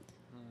changed.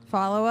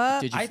 Follow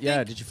up. Did you? I Yeah.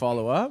 think- Did you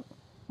follow up?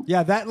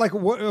 Yeah, that like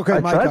what? Okay, I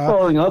Myka, tried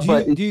following up,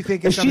 but do you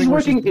think if it's she's something where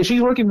working, if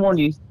she's working more,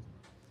 needs.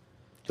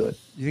 Good.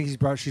 You think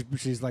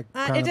she's like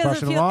kind It of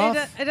brushing him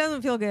off? it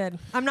doesn't feel good.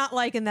 I'm not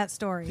liking that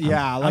story.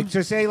 Yeah, like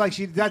to say like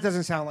that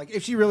doesn't sound like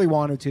if she really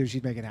wanted to,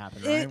 she'd make it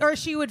happen. Right? Or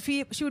she would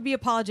be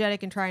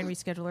apologetic and try and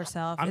reschedule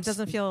herself. It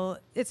doesn't feel.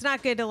 It's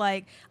not good to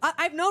like.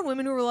 I've known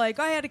women who were like,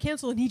 I had to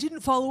cancel and he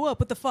didn't follow up.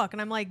 What the fuck?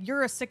 And I'm like,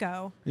 you're a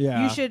sicko.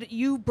 Yeah.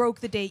 You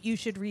broke the date. You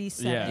should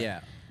reset. Yeah.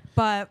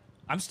 But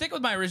I'm sticking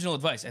with my original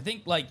advice. I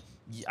think, like,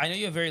 I know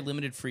you have very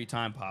limited free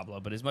time,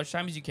 Pablo, but as much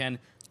time as you can,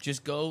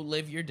 just go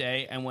live your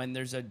day. And when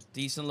there's a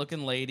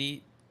decent-looking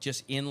lady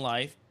just in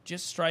life,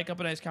 just strike up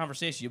a nice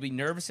conversation. You'll be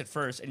nervous at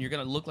first, and you're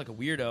gonna look like a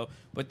weirdo,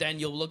 but then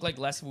you'll look like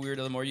less of a weirdo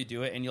the more you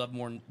do it, and you'll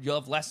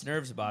have less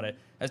nerves about it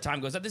as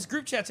time goes on. This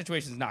group chat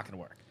situation is not gonna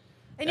work.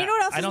 And you know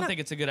what else? I don't think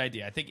it's a good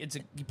idea. I think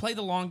you play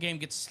the long game,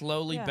 get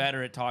slowly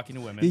better at talking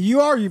to women.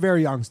 You're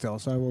very young still,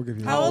 so I will give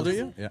you. How that. old are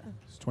you? Yeah.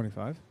 It's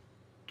 25.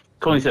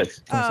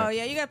 26. Oh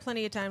yeah, you got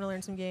plenty of time to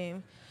learn some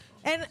game.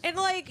 And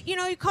like, you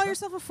call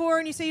yourself a 4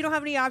 and you say you don't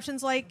have any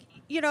options. Like,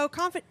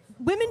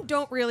 women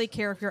don't really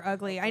care if you're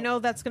ugly. I know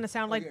that's going to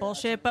sound like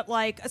bullshit, but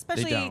like,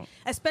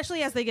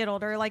 especially as they get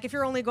older, like if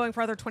you're only going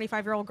for other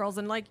 25-year-old girls,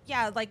 and like,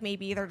 yeah, like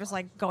maybe they're just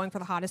like going for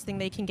the hottest thing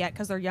they can get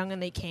because they're young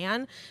and they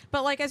can.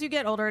 But like, as you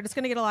get older, it's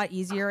going to get a lot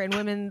easier, and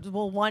women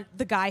will want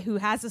the guy who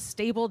has a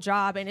stable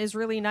job and is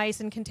really nice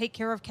and can take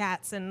care of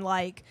cats and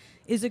like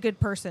is a good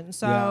person.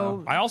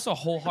 So I also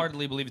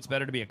wholeheartedly believe it's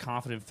better to be a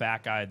confident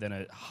fat guy than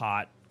a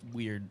hot,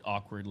 weird,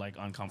 awkward, like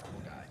uncomfortable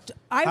guy.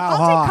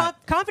 I'll say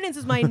confidence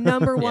is my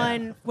number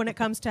one when it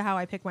comes to how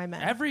I pick my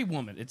men. Every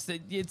woman, it's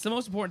the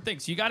most important thing.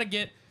 So you got to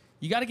get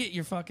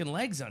your fucking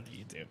legs under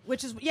you, dude.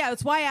 Which is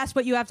it's why I asked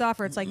what you have to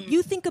offer. It's like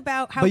you think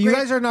about how. But you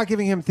great- guys are not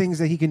giving him things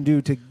that he can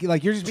do to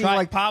like. You're just being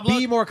like, Pablo.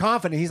 be more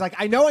confident. He's like,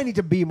 I know I need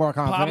to be more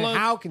confident. Pablo,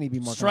 How can he be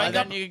more strike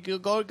confident? Then you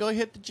go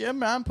hit the gym,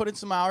 man. Put in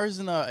some hours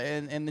in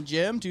the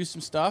gym, do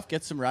some stuff,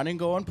 get some running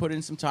going, put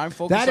in some time.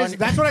 Focus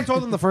That's what I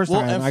told him the first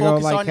time. And I go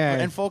focus like, on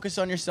hey. and focus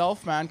on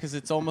yourself, man, because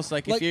it's almost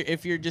like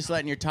if you're just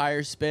letting your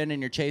tires spin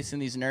and you're chasing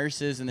these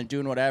nurses and they're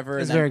doing whatever,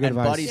 That's and very good and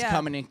advice. buddies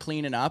coming and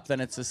cleaning up,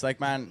 then it's just like,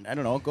 man, I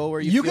don't know, go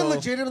where you You feel. can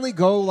legitimately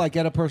go like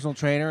get a personal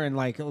trainer and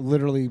like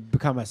literally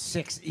become a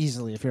 6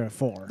 easily if you're a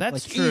 4.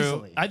 That's like, true.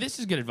 Easily. This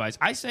is good advice.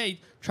 I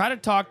say try to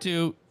talk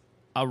to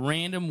a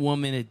random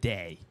woman a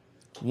day.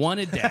 One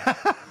a day.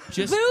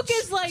 Just Luke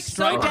is like so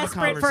strike up a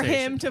desperate for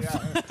him to. This is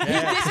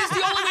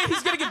the only way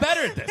he's gonna get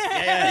better at this.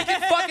 He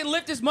can fucking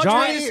lift as much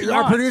weight as he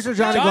Our wants. producer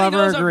Johnny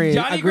Glover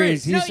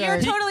agrees. He No,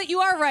 said, you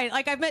are right.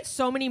 Like I've met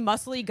so many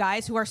muscly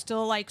guys who are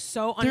still like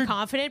so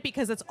unconfident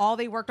because it's all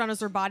they worked on is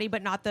their body,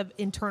 but not the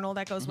internal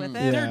that goes with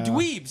it. They're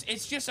dweebs.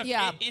 It's just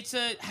it's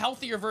a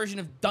healthier version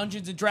of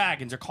Dungeons and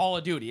Dragons or Call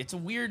of Duty. It's a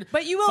weird.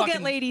 But you will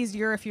get ladies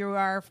if you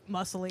are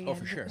muscly. Oh,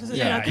 for sure.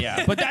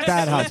 Yeah. But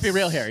let's be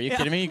real here. Are you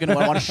kidding me? You're gonna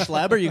want a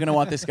schleb, or you're gonna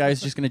want this guy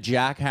who's just gonna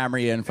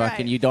jackhammer you and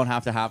fucking. You don't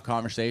have to have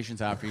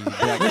conversations after you. Be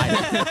like,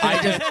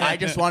 I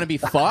just want to be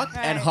fucked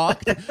and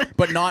hucked,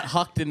 but not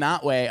hucked in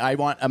that way. I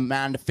want a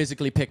man to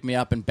physically pick me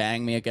up and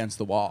bang me against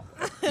the wall.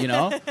 You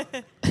know.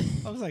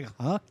 I was like,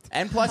 huh?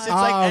 And plus, it's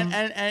like,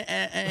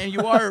 and you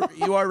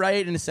are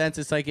right in a sense.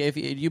 It's like if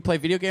you play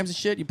video games and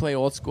shit, you play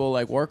old school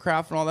like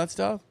Warcraft and all that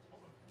stuff.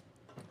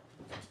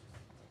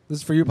 This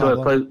is for you,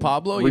 Pablo.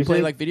 Pablo, you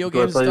play like video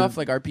games and stuff,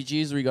 like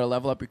RPGs where you gotta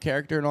level up your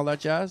character and all that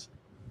jazz.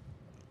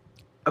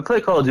 I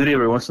play Call of Duty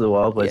every once in a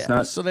while, but it's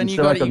not. So then you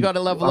got to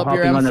level up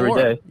your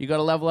M4. You got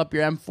to level up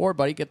your M4,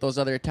 buddy. Get those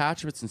other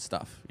attachments and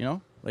stuff. You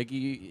know, like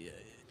you.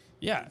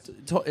 Yeah,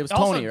 it was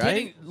also Tony,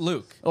 right?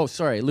 Luke. Oh,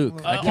 sorry,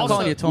 Luke. I keep also-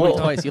 calling you Tony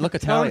twice. You look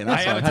Italian.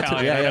 That's I am why.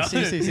 Italian, Yeah. I know.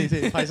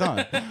 See,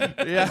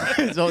 Paisan.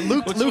 Yeah. So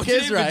Luke What's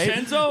is your name, right.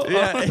 Vincenzo?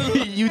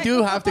 Yeah. You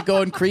do have to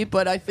go and creep,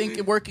 but I think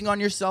working on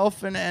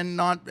yourself and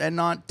not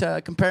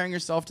comparing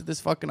yourself to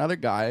this fucking other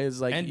guy is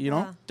like, And you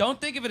know.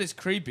 don't think of it as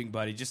creeping,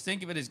 buddy. Just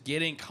think of it as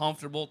getting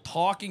comfortable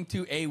talking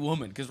to a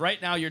woman. Because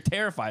right now you're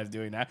terrified of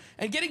doing that.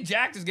 And getting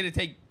jacked is going to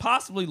take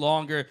possibly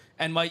longer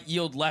and might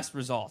yield less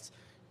results.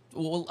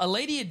 Well, a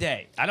lady a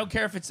day. I don't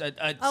care if it's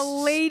a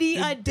lady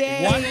a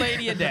day. One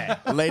lady a day.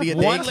 A lady a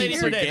day. One lady keeps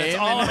per her day. That's game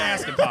all in. I'm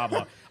asking,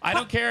 Pablo. I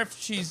don't care if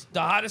she's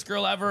the hottest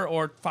girl ever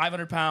or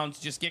 500 pounds.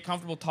 Just get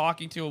comfortable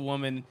talking to a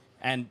woman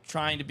and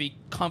trying to be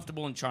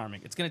comfortable and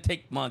charming. It's going to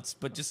take months,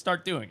 but just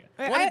start doing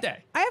it. One a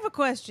day. I have a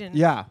question.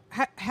 Yeah.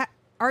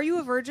 Are you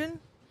a virgin?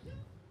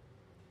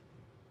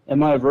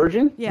 Am I a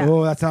virgin? Yeah.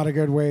 Oh, that's not a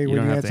good way when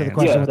don't you have answer to the answer.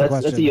 question Yeah, with the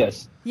that's question. a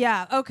yes.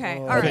 Yeah. Okay.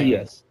 All That's right. a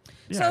yes.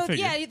 Yeah, I So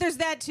figured. there's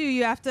that too.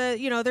 You have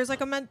to, there's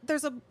like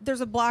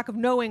there's a block of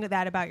knowing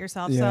that about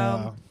yourself. Yeah.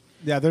 So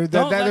Yeah,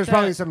 Don't let there's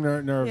probably that- some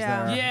nerves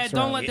Yeah. there. Yeah, That's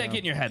don't right. let that get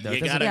in your head, though. You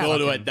It gotta doesn't go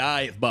to a fucking-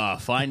 dive bar,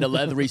 find a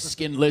leathery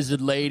skinned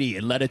lizard lady,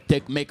 and let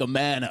it make a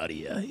man out of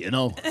you. You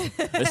know,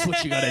 that's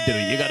what you gotta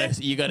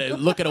do. You gotta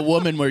look at a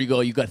woman where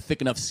you got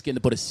thick enough skin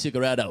to put a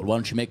cigarette out. Why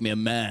don't you make me a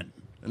man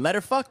and let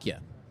her fuck you,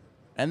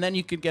 and then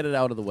you could get it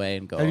out of the way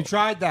and go. Have you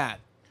tried that?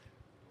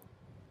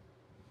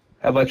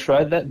 Have I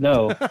tried that?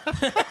 No.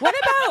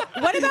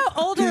 what about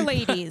older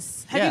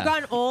ladies? Have Yeah. you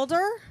gone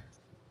older?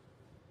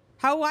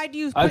 How wide do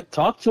you? I've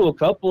talked to a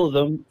couple of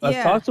them.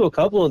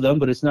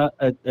 But it's not.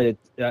 It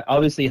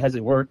obviously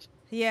hasn't worked.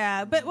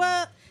 Yeah, but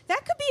well, that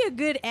could be a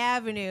good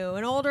avenue.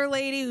 An older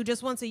lady who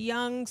just wants a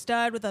young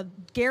stud with a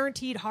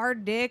guaranteed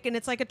hard dick, and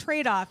it's like a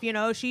trade-off. You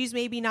know, she's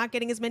maybe not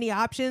getting as many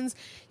options.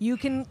 She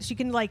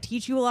can like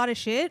teach you a lot of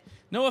shit.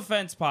 No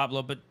offense,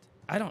 Pablo, but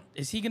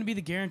is he going to be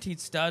the guaranteed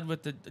stud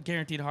with the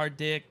guaranteed hard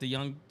dick, the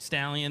young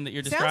stallion that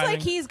you're describing? Sounds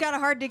like he's got a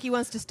hard dick he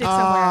wants to stick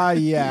somewhere.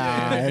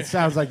 Yeah. It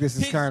sounds like this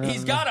is kind of...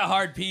 He's got a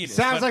hard penis.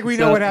 Sounds like we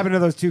know what happened to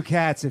those two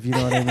cats, if you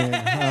know what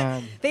I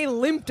mean. They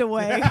limped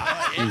away.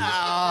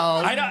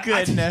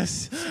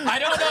 Goodness. I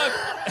don't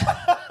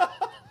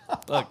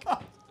know. Look,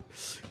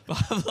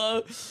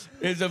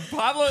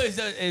 Pablo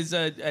is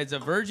a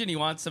virgin. He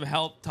wants some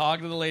help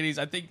talking to the ladies.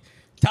 I think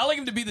telling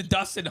him to be the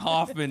Dustin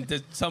Hoffman to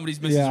somebody's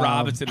Mrs.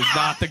 Robinson is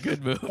not the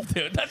good move,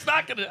 dude. That's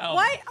not going to help.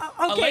 Why?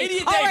 Okay. A lady a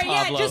day, all right,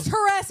 Pablo. Yeah, just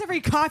harass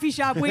every coffee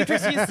shop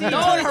waitress you see.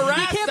 Don't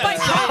harass You can't them. buy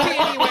coffee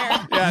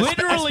anywhere. Yeah,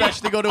 Literally.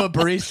 especially go to a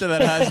barista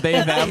that has they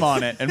them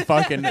on it and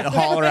fucking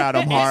holler at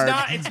them hard.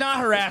 It's not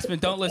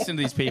harassment. Don't listen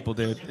to these people,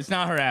 dude. It's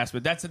not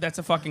harassment. That's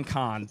a fucking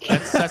con.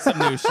 That's some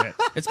new shit.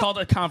 It's called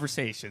a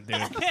conversation, dude.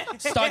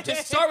 Start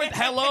with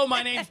hello.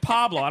 My name's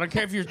Pablo. I don't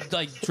care if you're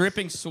like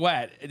dripping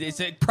sweat.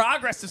 It's a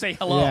progress to say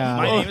hello.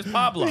 Yeah. My name is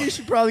Pablo. You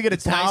should probably get a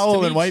It's nice towel to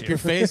and meet wipe you. your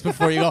face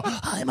before you go,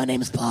 hi, my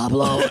name is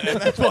Pablo. And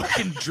then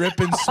fucking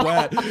dripping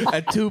sweat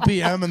at 2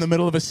 p.m. in the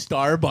middle of a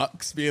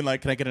Starbucks being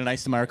like, can I get a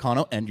nice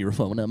Americano and your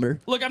phone number?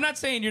 Look, I'm not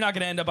saying you're not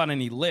going to end up on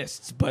any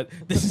lists, but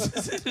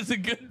this is a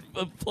good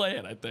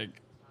plan, I think.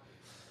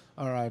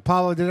 All right.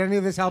 Paulo, did any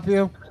of this help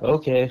you?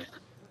 Okay.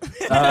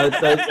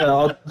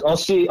 I'll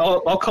see.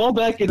 I'll call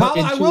back in Paulo,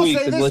 2 I will weeks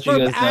say and this, let you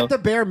guys know. at the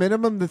bare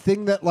minimum, the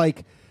thing that,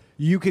 like,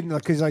 you can,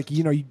 because, like,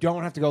 you know, you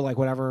don't have to go, like,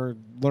 whatever,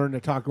 learn to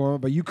talk to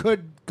women, but you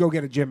could go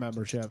get a gym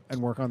membership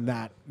and work on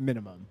that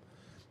minimum.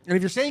 And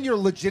if you're saying you're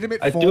legitimate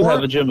I do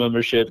have a gym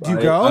membership. Do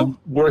you go? I'm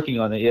working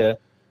on it. Yeah.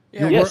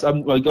 Yeah, Yes,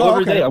 I'm like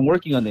every day. I'm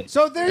working on it.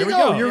 So there you we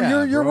go. go. You're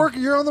Yeah, bro.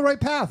 working. You're on the right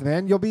path,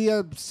 man. You'll be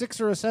a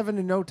 6 or a 7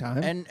 in no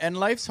time. And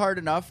life's hard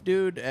enough,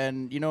 dude.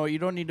 And, you know, you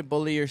don't need to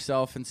bully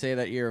yourself and say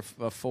that you're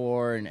a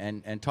 4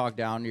 and talk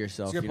down to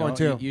yourself. That's a good you point,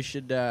 know? too. You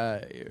should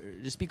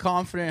just be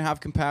confident, have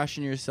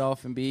compassion in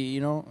yourself, and be,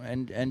 you know,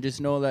 and just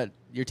know that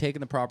you're taking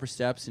the proper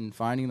steps in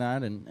finding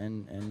that,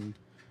 and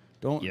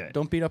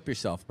don't beat up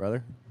yourself,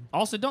 brother.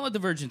 Also, don't let the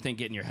virgin thing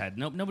get in your head.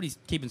 Nobody's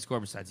keeping score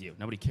besides you.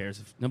 Nobody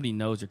cares. Nobody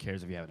knows or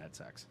cares if you haven't had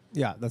sex.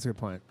 Yeah, that's a good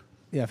point.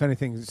 Yeah, if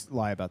anything, just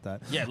lie about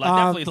that. Yeah,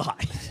 definitely lie.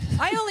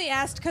 I only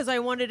asked because I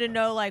wanted to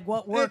know like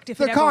what worked if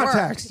the it ever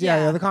context. worked.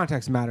 Yeah, the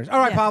context matters. All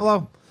right, Yeah.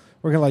 Pablo,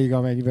 we're gonna let you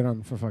go, man. You've been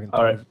on for fucking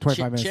All right.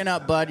 25 minutes. Chin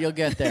up, bud. You'll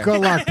get there. Good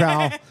luck,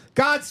 pal.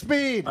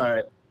 Godspeed. All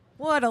right.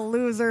 What a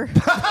loser.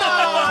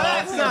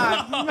 That's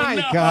not my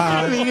I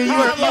God. mean,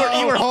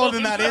 you were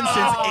holding that in since 8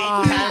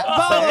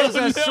 Pablo's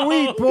a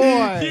sweet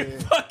boy. You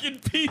fucking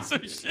piece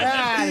of shit.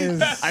 That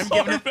is.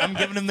 I'm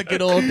giving him the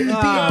good old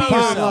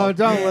Pablo,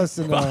 don't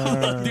listen to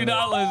her. Do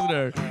not listen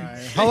to her.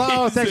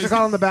 Hello, thanks for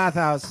calling the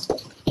bathhouse.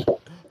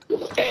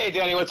 Hey,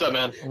 Danny, what's up,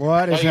 man?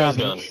 What is How you guys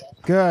happening? doing?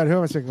 Good. Who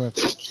am I speaking with?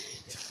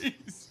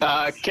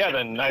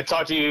 Kevin, I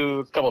talked to you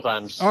a couple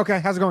times. Okay,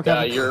 how's it going,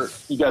 Kevin?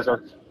 You guys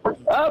are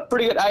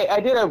pretty good. I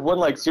did have one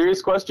like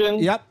serious question.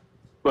 Yep.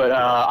 But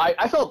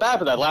I felt bad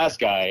for that last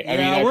guy. I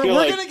mean, I we're feel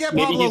like gonna get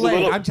maybe Pablo he's a late.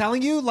 little. I'm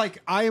telling you, like,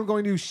 I am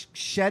going to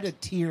shed a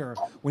tear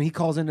when he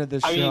calls into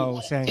this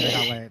show saying I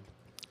got laid.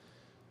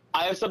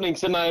 I have something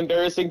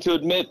semi-embarrassing to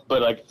admit,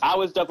 but like I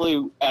was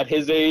definitely at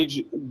his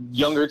age,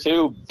 younger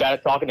too, bad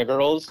at talking to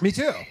girls. Me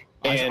too.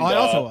 And, I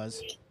also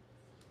was.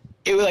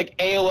 It was like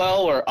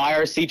AOL or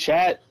IRC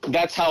chat.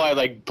 That's how I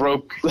like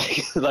broke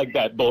like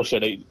that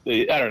bullshit. I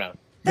don't know.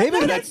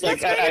 Maybe that's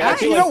like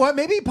actually, you know what?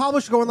 Maybe Pablo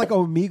should go on like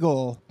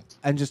Omegle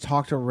and just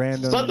talk to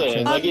random.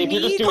 Something like if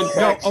you're just doing Omegle?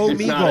 text, No,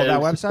 it's Omegle, not that as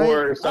website?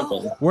 or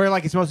something. Where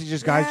like it's mostly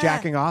just guys Yeah.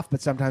 jacking off,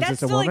 but sometimes That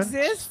it's a still woman.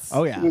 exists?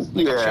 Oh yeah,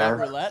 Yeah. Chat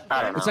roulette?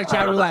 I don't know. it's like I chat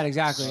don't know. roulette,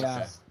 exactly.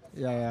 Yeah,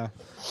 yeah.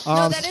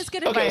 No, that is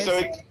good Okay, advice.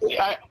 so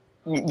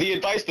the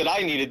advice that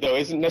I needed though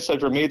isn't necessarily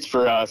for me; it's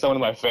for someone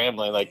in my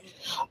family. Like,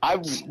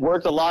 I've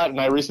worked a lot,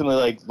 and I recently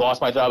like lost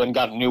my job and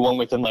got a new one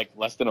within like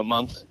less than a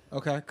month.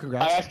 Okay, I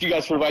congrats. asked you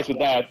guys for advice with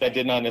that. That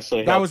did not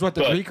necessarily. That help, was what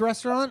the but- Greek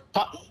restaurant.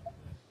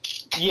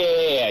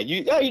 Yeah,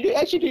 you do,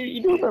 actually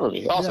you do remember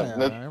me. Awesome. Yeah,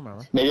 That- I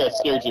remember. Maybe I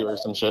scared you or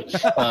some shit.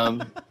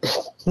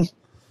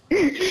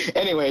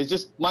 Anyways,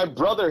 just my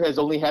brother has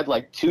only had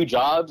like 2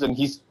 jobs, and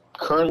he's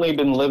currently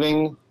been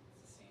living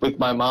with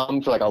my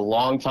mom for like a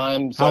long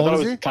time. So How I thought old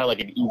it is was he? kind of like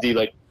an easy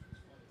like.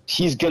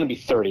 He's gonna be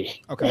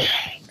 30. Okay.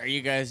 Are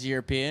you guys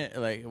European?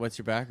 Like, what's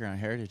your background,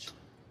 heritage?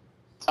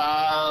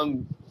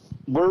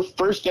 We're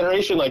first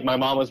generation. Like my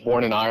mom was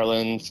born in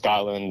Ireland,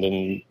 Scotland,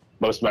 and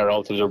most of my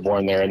relatives are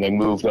born there, and they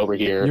moved over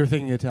here. You're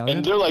thinking Italian?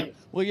 And they're like,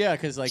 Well, yeah,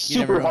 because like you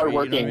Super never know,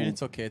 hardworking. You know what I mean?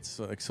 It's okay. It's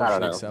like I don't socially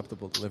know.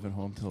 acceptable to live at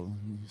home till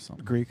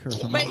something. Greek or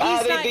something. But he's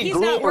not, they he's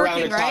grew not up around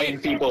working, Italian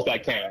right? people, if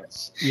that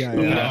counts. Yeah,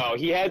 No,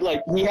 he had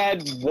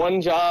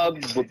one job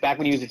back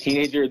when he was a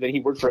teenager. Then he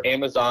worked for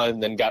Amazon,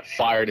 and then got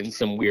fired in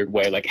some weird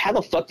way. Like, how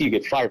the fuck do you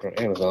get fired from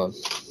Amazon?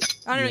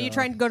 I don't know. You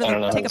trying to go to I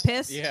don't know. take a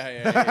piss?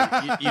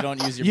 Yeah. You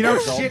don't use your You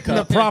don't adult shit in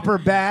the cup. proper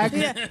bag.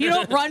 Yeah, you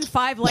don't run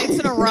 5 lights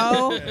in a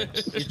row.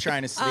 You're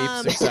trying to sleep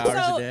 6 hours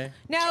a day.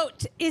 Now,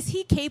 is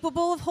he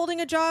capable of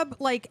holding a job?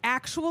 Like,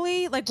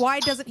 actually? Like,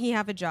 why doesn't he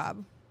have a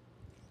job?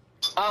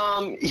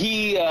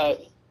 He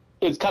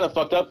it's kind of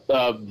fucked up.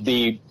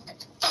 The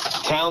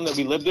town that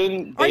we lived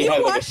in, Are they you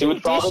had like a washing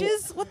sewage problem.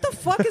 dishes? What the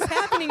fuck is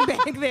happening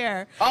back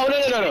there? Oh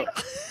no.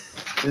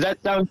 Does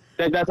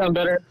that sound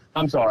better?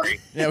 I'm sorry.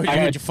 Yeah,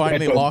 would you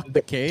finally lock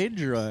the cage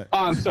or what?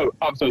 I'm so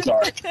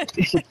sorry.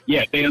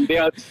 Yeah, they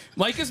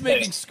Myka's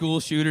making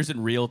school shooters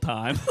in real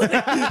time.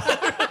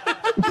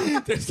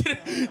 there's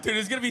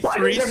gonna be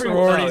 3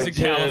 sororities in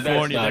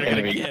California that are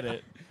gonna get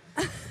it.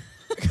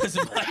 Because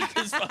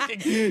Myka's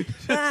fucking.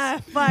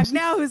 Fuck.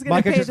 Now who's gonna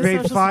Micah pay just the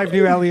made social 5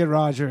 new Elliot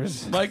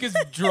Rogers. Myka's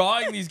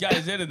drawing these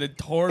guys in and then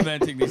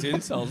tormenting these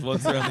incels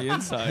once they're on the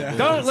inside.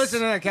 Don't listen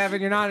to that, Kevin.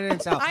 You're not an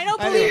incel. I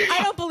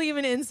don't believe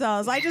in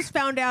incels. I just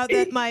found out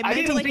that my I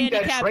didn't mentally think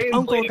that handicapped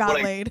uncle translated, got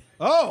but laid.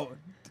 Oh,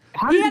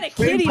 He had a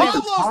kitty.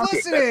 Pablo's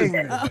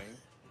listening.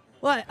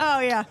 What? Oh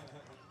yeah.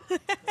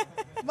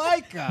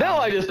 Micah. No,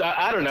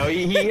 I don't know.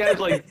 He has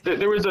like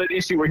there was an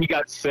issue where he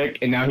got sick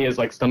and now he has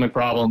like stomach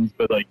problems,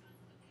 but like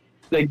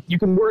you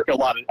can work a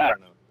lot of, I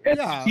don't know.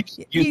 Yeah. He keeps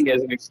using it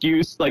as an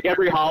excuse. Like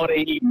every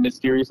holiday he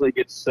mysteriously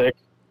gets sick.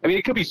 I mean,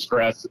 it could be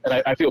stress,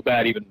 and I feel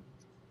bad even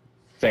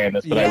saying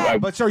this, but Yeah,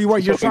 but so you're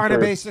hoping trying to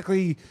for-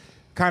 basically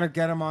kind of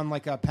get him on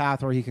like a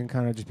path where he can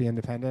kind of just be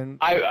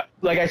independent.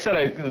 Like I said,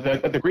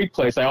 at the Greek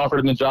place, I offered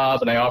him a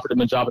job, and I offered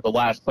him a job at the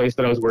last place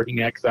that I was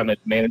working at because I'm at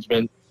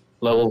management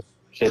level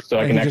shit, so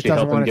I And can he just actually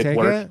help doesn't him want to get take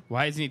work. it?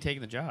 Why isn't he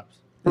taking the jobs?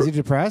 Is he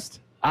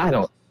depressed? I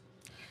don't.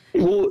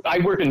 Well, I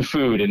work in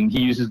food, and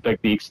he uses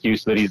like the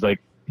excuse that he's like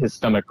his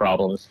stomach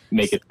problems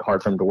make it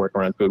hard for him to work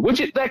around food,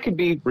 that could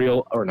be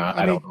real or not.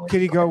 I don't know. Could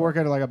he go work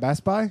at like a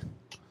Best Buy?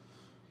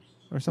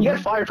 Or He something?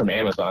 got fired from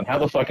Amazon. How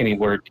the fuck can he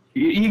work?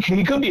 He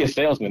could be a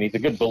salesman. He's a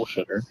good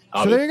bullshitter.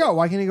 So there you go.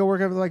 Why can't he go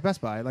work at like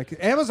Best Buy? Like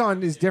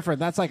Amazon is different.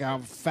 That's like a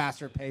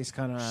faster pace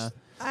kind of.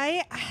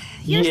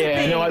 Here's the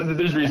thing. No,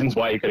 there's reasons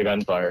why he could have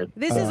gotten fired.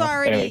 This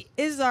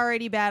is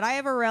already bad. I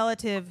have a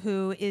relative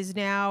who is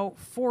now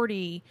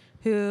 40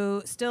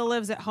 who still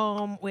lives at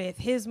home with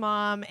his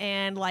mom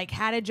and like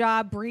had a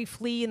job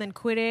briefly and then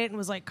quit it and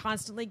was like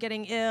constantly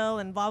getting ill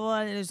and blah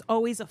blah, and there's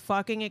always a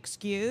fucking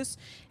excuse.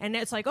 And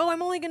it's like, oh,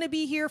 I'm only going to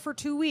be here for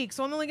 2 weeks.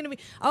 So I'm only going to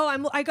be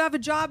I got a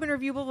job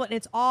interview, blah, blah, and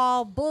it's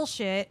all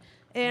bullshit,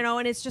 you know,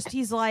 and it's just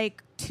he's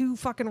like too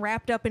fucking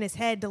wrapped up in his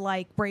head to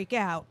like break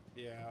out.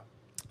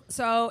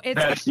 So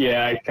it's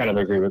I kind of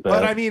agree with that.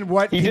 But I mean,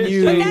 what he can did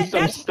you? say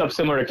some stuff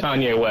similar to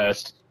Kanye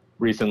West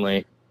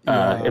recently.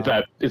 If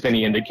that is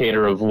any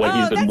indicator of what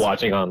he's been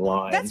watching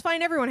online. That's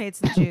fine. Everyone hates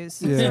the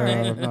Jews. Yeah,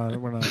 It's all right.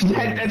 we're not.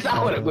 That's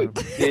not what it was.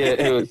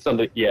 It was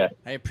something. Yeah.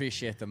 I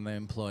appreciate them. They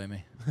employ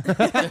me.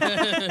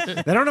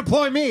 They don't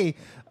employ me.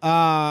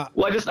 Well,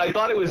 I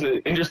thought it was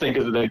interesting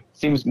because it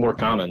seems more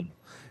common.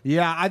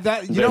 Yeah, you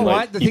Than, know like,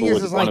 what? The thing people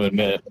is would want to like,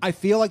 admit. I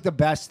feel like the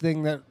best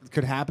thing that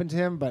could happen to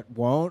him, but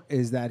won't,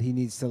 is that he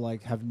needs to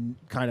like have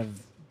kind of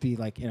be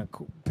like in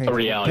a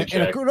reality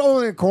check.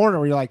 only a corner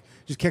where you're like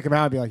just kick him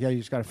out and be like, yeah, you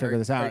just got to figure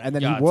this out, and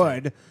then he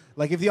would.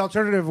 Like if the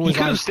alternative was He could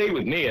like, have stayed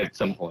with me at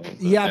some point.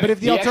 Yeah, but if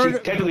the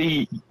alternative,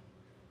 technically,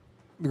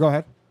 go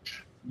ahead.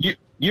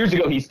 Years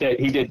ago, he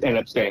did end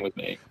up staying with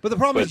me. But the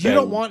problem is you then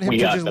don't want him we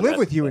to got just to live that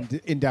with you point.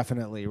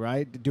 indefinitely,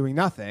 right? Doing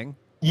nothing.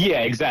 Yeah,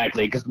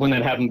 exactly. Because when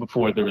that happened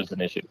before, there was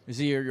an issue. Is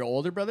he your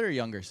older brother or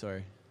younger?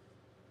 Sorry.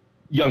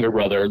 Younger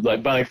brother,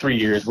 like by like 3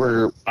 years.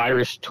 We're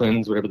Irish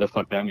twins, whatever the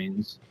fuck that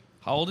means.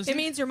 How old is he? It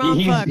means your mom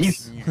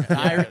fucks.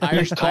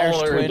 Irish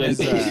taller twin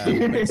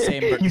than is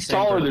same. he's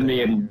taller than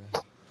me, and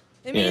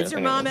It means your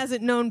anyway. mom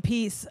hasn't known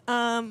peace.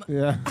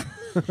 Yeah.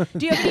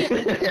 Do you have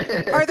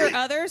any, are there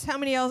others? How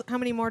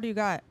many more do you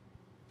got?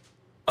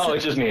 Oh,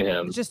 it's just me and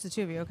him. It's just the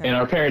two of you. Okay. And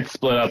our parents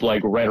split up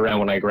like right around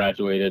when I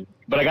graduated.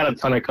 But I got a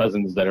ton of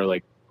cousins that are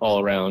like all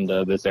around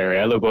this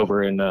area. I live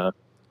over in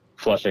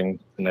Flushing,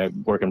 and I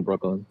work in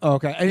Brooklyn.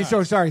 Okay. And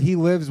so sorry, he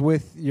lives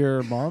with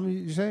your mom.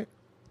 You say?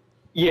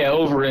 Yeah,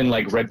 over in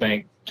like Red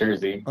Bank,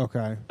 Jersey.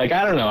 Okay. Like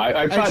I don't know.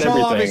 I've tried And so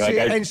everything. obviously,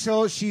 Like and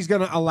so she's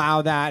gonna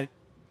allow that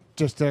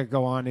just to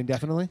go on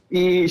indefinitely.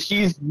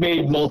 she's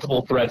made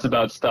multiple threats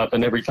about stuff,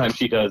 and every time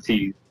she does,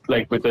 he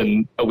like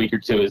within a week or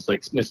two is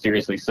like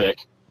mysteriously sick.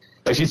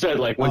 Like she said,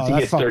 like once he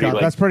that's gets fucked 30, up.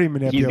 like That's pretty he's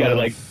manipulative. got to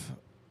like.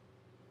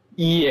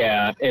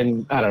 Yeah,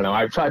 and I don't know.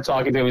 I've tried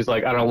talking to him. He's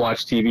like, I don't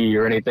watch TV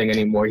or anything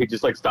anymore. He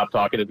just like stopped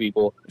talking to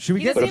people. Should we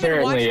He get? doesn't But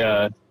even watch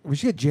apparently, We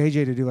should get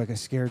JJ to do like a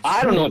scared.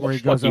 I don't know streak what where the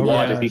he goes fuck he over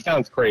watches. there. He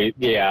sounds crazy.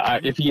 Yeah,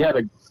 if he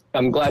had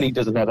I'm glad he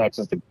doesn't have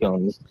access to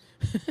guns.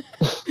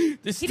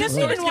 This He doesn't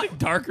story's even wa- getting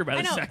darker by I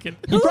the know. second.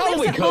 Who probably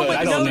lives at home could. with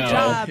I don't no know.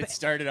 job? It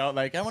started out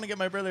like, I want to get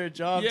my brother a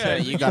job. Yeah.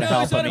 You got to No,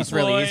 help he's him. He's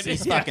really unemployed.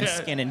 he's Yeah. fucking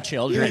skinning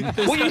children.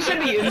 Well, you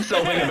said the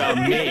insult thing about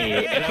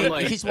me, and I'm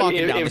like, He's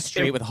walking down the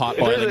street with hot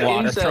boiling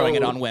water, throwing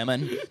it on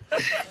women.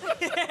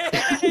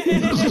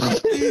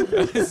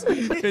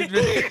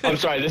 I'm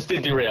sorry, this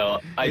did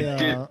derail. I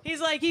did.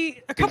 He's like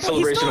he In stole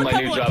celebration a of my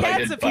couple new of job, I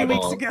cats did a few buy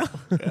weeks bong.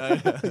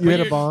 ago. You hit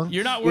a bong?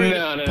 You're not worried.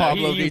 No.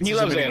 Pablo He needs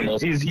loves to-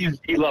 animals.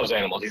 He loves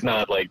animals. He's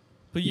not like.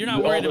 But you're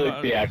not worried all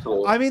about the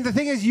actual. I mean, the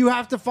thing is, you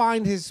have to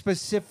find his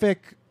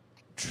specific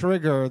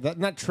trigger. That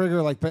not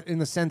trigger, like, but in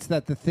the sense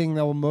that the thing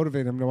that will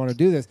motivate him to want to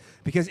do this,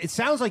 because it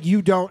sounds like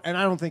you don't, and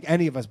I don't think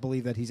any of us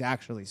believe that he's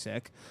actually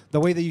sick. The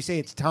way that you say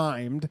it's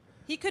timed.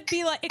 He could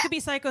be like, it could be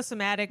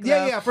psychosomatic. Yeah,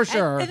 though. yeah, for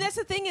sure. And that's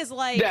the thing is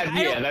like,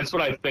 That's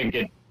what I think.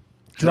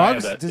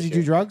 Drugs? Does he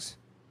do drugs?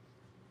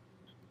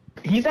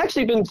 He's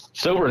actually been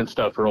sober and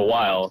stuff for a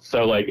while.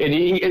 So like,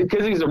 and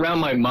because he's around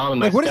my mom and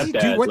my Like, what does he do?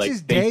 stepdad, What's like,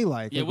 his day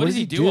like? Yeah, Like, what does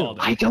he do all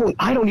day?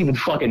 I don't even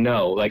fucking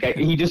know. Like,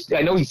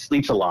 I know he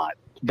sleeps a lot.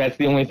 That's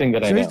the only thing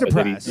that I So know. he's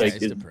depressed. That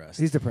He's depressed.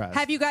 He's depressed.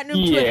 have you gotten him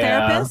to a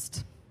Yeah.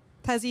 therapist?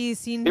 Has he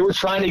seen? They were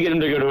trying to get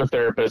him to go to a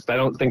therapist. I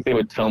don't think they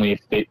would tell me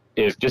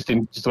if just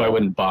so I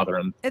wouldn't bother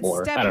him It's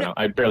more. I don't know.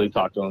 I barely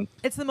talk to him.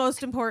 It's the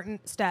most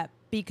important step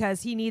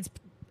because he needs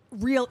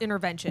real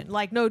intervention.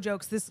 Like no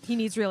jokes, he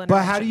needs real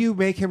intervention. But how do you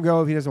make him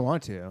go if he doesn't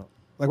want to?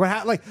 Like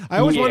what? Like I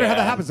always wonder how that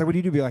Yeah. happens. Like what do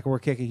you do? Be like, we're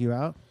kicking you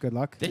out. Good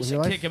luck. They with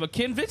your should life? kick him.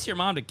 Convince your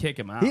mom to kick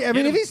him out. I mean, Get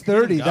if him- he's get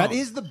him 30, that going.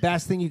 is the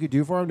best thing you could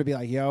do for him to be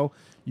like, yo,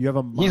 you have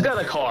a month. He's got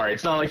a car.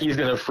 It's not like he's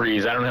gonna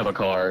freeze. I don't have a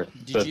car.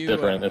 So it's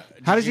different.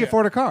 How does he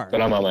afford a car?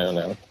 But I'm on my own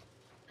now.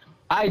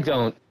 I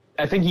don't.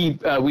 I think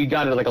we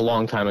got it like a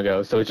long time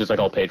ago, so it's just like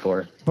all paid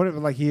for. But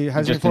like he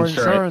has Just for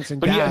insurance and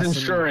but gas. he has and-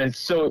 insurance,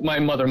 so my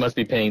mother must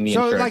be paying the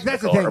So insurance. like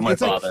that's for the car, or thing. my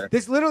It's like father.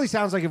 this literally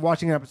sounds like you're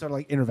watching an episode of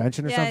like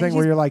Intervention or Yeah, something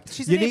where you're like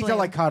she's you need to enabling.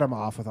 like cut him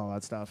off with all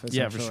that stuff.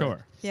 Yeah, for essentially.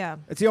 sure. Yeah.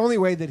 It's the only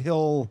way that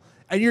he'll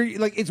and you're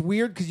like it's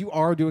weird because you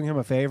are doing him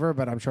a favor,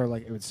 but I'm sure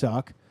like it would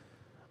suck.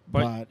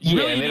 But Yeah,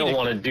 really and they need don't to-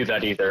 want to do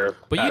that either.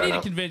 But I you don't need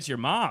know. to convince your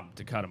mom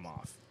to cut him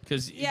off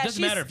because Yeah, it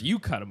doesn't she's- matter if you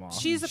cut him off.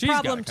 She's a She's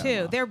gotta problem cut him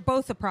too. off. They're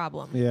both a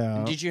problem.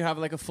 yeah. Did you have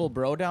like a full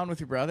bro down with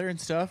your brother and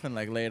stuff, and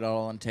like lay it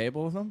all on the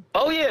table with him?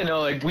 Oh yeah,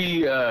 no, like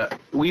we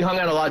hung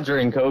out a lot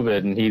during COVID,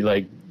 and he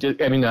like,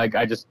 I mean, like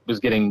I just was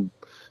getting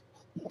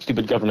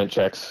stupid government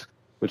checks,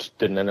 which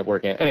didn't end up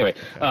working. Anyway,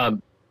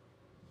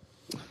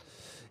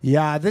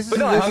 Yeah, this is. but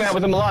no, I this hung is- out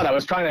with him a lot. I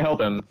was trying to help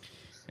him.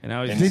 And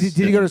now he's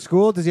Did he go to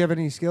school? Does he have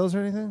any skills or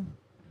anything?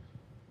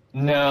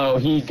 No,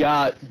 he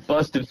got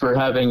busted for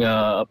having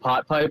a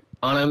pot pipe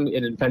on him.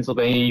 And in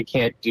Pennsylvania, you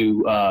can't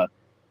do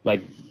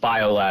like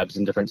biolabs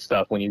and different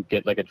stuff when you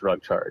get like a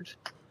drug charge.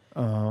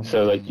 Oh.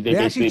 So like They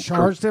actually basically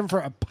charged him for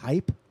a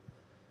pipe.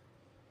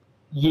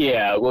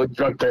 Yeah, well,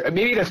 drug therapy.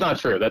 Maybe that's not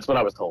true. That's what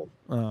I was told.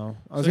 Oh,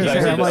 I was So gonna he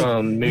say, said, I'm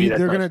like, maybe that's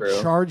they're not gonna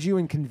true. charge you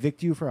and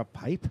convict you for a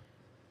pipe.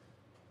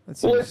 That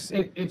Well,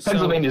 seems-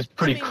 Pennsylvania is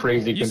pretty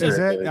crazy. You compared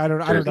said- to I don't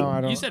know, Jersey.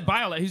 I don't- You said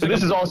bio. He's So like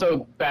this a, is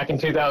also back in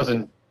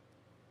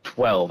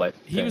 2012. I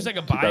think, he was like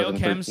a biochem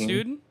 2013.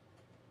 student.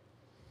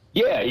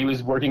 Yeah, he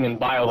was working in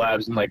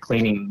biolabs and like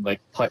cleaning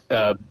like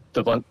the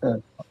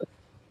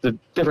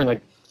different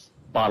like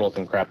bottles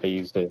and crap they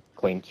use to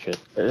clean shit.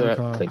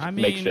 I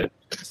Make mean, shit.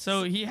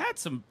 so he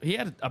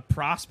had a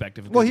prospect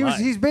of a well, good life.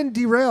 he's been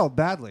derailed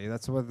badly.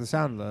 That's what the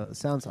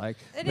sounds like.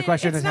 The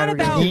question it's is how not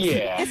do we about.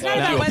 get Yeah, It's not I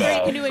about feel whether he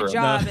bad can do for a him.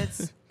 job.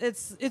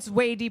 It's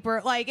way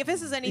deeper. Like if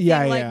this is anything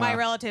Yeah, like yeah. my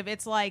relative,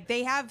 it's like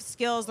they have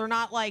skills. They're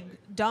not like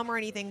dumb or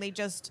anything. They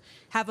just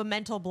have a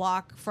mental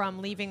block from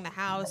leaving the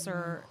house,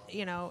 or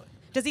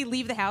Does he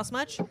leave the house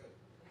much?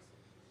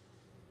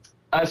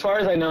 As far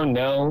as I know,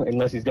 no,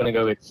 unless he's gonna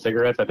go get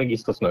cigarettes. I think he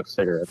still smokes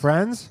cigarettes.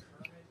 friends?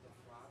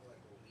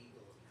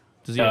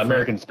 Does he have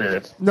American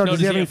Spirits. No, No,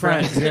 does he have any have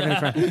friends? friends? Does he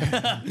have any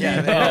friends?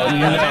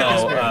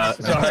 Yeah. Oh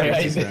no,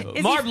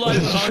 sorry. Marv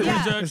likes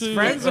Yeah. Is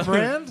friends a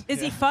brand? Is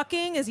he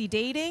fucking? Is he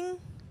dating?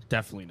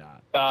 Definitely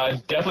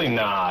not. Definitely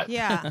not.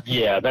 Yeah.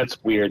 Yeah,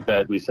 that's weird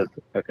that we said.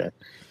 Okay.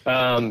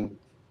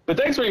 But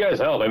thanks for you guys'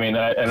 help. I mean,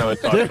 I know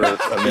it talked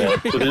for a minute,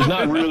 so there's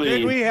not really.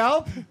 Did we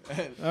help?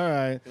 All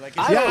right.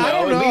 I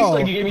don't know. At least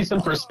like you gave me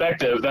some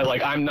perspective that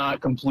like I'm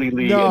not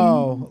completely.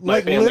 No, and my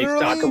like family's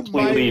literally, not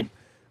completely.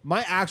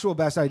 my actual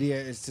best idea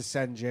is to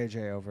send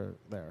JJ over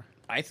there.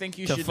 I think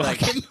you To should fuck like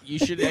him? you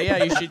should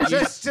yeah you should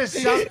Just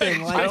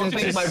something like I don't to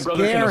think my just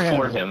brother can scare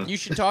afford him. him. you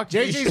should talk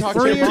you should JJ's talk to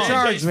free your of mom.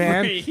 charge, JJ's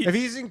man. free. If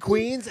he's in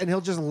Queens and he'll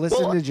just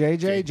listen Well, to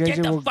JJ, get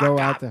JJ the will fuck go out.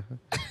 out there.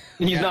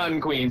 He's not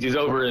in Queens. He's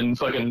over in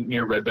fucking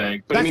near Red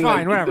Bank. But I That's mean,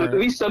 fine, like, whatever.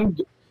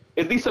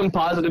 At least some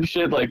positive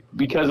shit. Like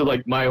because of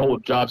like my whole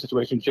job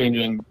situation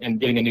changing and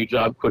getting a new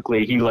job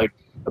quickly, he like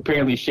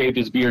apparently shaved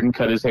his beard and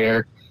cut his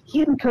hair. He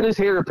hadn't cut his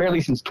hair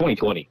apparently since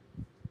 2020.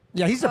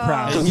 Yeah, he's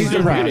depressed. So He's he's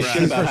doing depressed. good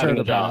shit He's about for sure having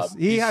a depressed. job.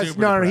 He He's has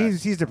super no.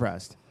 depressed. He's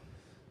depressed.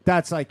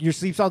 That's like your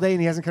sleeps all day and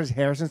he hasn't cut his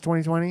hair since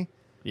 2020.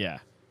 Yeah.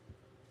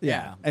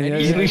 Yeah. And And you-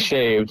 He's you- at least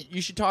shaved.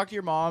 You should talk to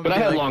your mom. But I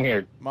and be had like, long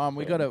hair. Mom,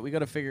 we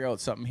gotta figure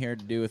out something here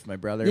to do with my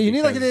brother. Yeah, you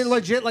need like because an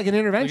legit like an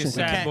intervention. Like a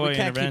sad thing. boy we can't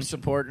keep intervention.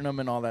 supporting him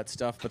and all that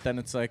stuff. But then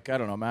it's like I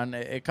don't know, man.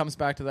 It comes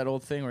back to that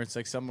old thing where it's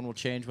like someone will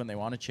change when they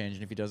want to change,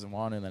 and if he doesn't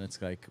want to, then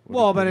it's like.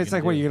 Well, but are you it's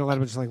like, gonna what do? you're gonna let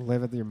him just like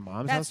live at your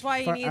mom's house That's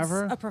why he needs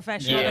forever? a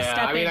professional to Yeah,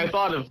 step I mean,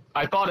 in.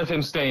 I thought of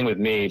him staying with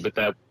me, but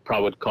that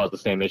probably would cause the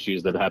same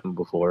issues that happened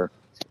before.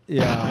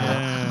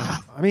 Yeah.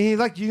 I mean,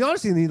 you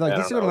honestly need I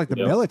needs to go don't to like the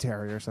know.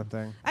 military or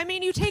something. I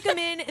mean, you take him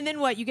in, and then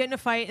what? You get in a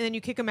fight, and then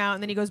you kick him out,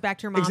 and then he goes back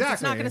to your mom. So it's not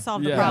Exactly. going to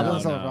solve the Yeah, problem.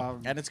 That's not a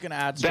problem. And it's gonna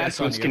add stress That's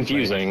on what's your plate.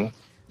 confusing.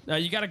 No,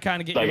 you got to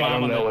kind of get Like, your I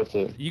mom don't on know the.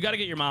 what to. You got to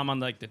get your mom on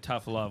like the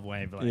tough love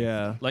wavelength.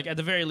 Yeah. Like at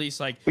the very least,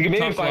 like We can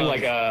maybe tough find love.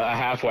 like a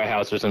halfway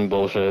house or some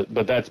bullshit,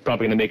 but that's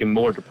probably gonna make him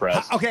more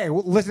depressed. Okay,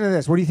 well, listen to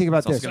this. What do you think about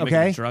It's also this? gonna make him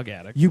a Okay, drug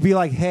addict. you be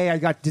like, hey,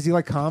 does he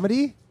like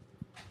comedy?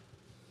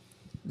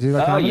 Does he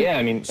like comedy? Yeah,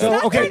 I mean,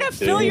 So, okay. Trying to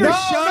fill your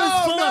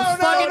shows full of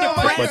fucking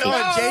depression.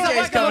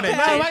 JJ's coming in.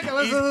 Micah,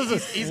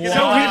 listen. He's So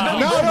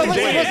gonna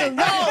listen.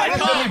 No,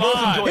 Come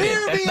on.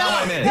 Hear me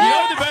out. You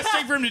know the best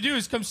thing for him to do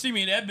is come see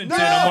me in Edmonton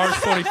on March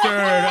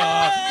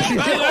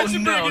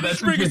 23rd.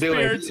 Let's bring that's the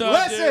what you're doing. spirits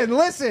up, dude.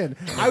 Listen.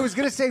 I was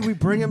gonna say we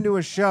bring him to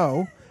a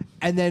show,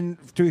 and then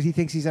he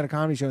thinks he's at a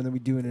comedy show, and then we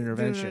do an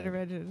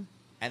intervention.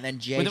 And then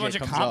With a JJ bunch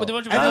of comes with a out.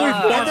 bunch of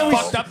And then we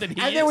more fucked up than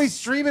he and then we is.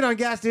 stream it on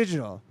Gas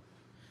Digital.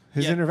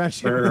 His Yeah.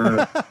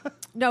 intervention.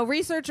 No,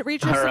 research some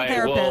All right,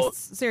 therapists. well-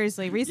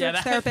 Seriously, research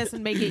that- therapists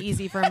and make it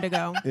easy for him to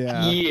go.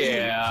 Yeah.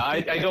 Yeah,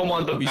 I don't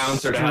want the We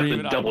bouncer to have stream to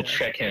it on double there.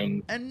 check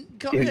him. And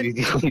come He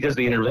get, does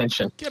the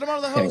intervention. get him out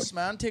of the house,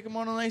 man. Take him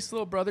on a nice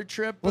little brother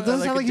trip. Well, it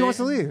doesn't sound a like he wants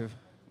to day. leave.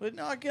 But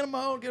no, get him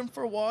out, get him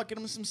for a walk, get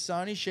him some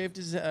sun. He shaved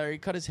his, he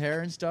cut his hair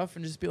and stuff,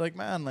 and just be like,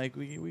 man, like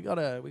we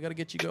gotta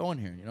get you going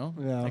here, you know?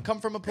 Yeah. And come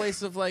from a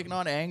place of like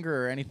not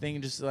anger or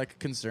anything, just like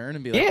concern,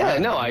 and be like, Yeah,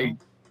 man, no,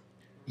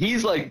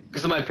 he's like,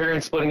 because of my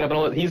parents splitting up and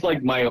all that, he's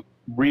like my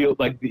real,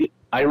 like,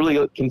 I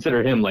really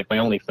consider him like my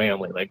only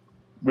family, like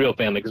real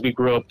family, because we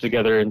grew up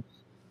together and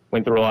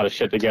went through a lot of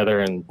shit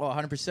together, and Well,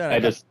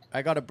 100%. I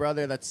I got a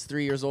brother that's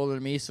 3 years older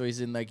than me, so he's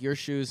in like your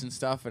shoes and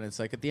stuff. And it's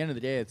like at the end of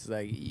the day, it's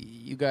like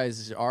you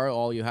guys are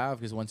all you have,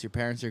 because once your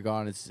parents are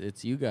gone,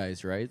 it's you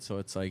guys, right? So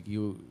it's like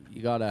you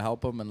gotta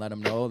help them and let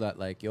them know that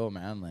like, yo,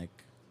 man, like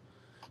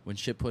when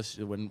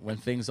when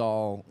things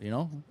all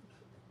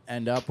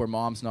end up where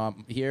mom's not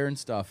here and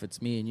stuff,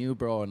 it's me and you,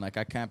 bro, and like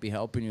I can't be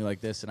helping you like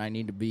this, and I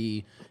need to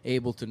be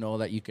able to know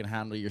that you can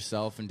handle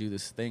yourself and do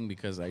this thing,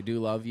 because I do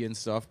love you and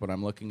stuff, but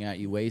I'm looking at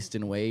you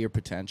wasting away your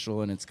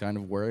potential, and it's kind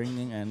of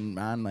worrying. And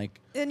man, like,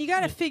 And you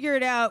got to figure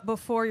it out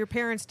before your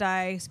parents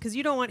die, because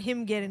you don't want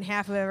him getting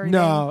half of everything.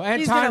 No, and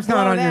He's time's gonna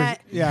not blow on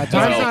that. your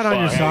time's Oh, not on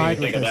your fuck, I side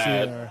didn't with think this of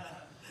that. either.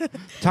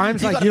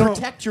 Time's you like gotta you don't.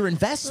 protect your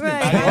investment.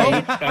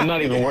 Right. I'm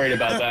not even worried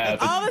about that.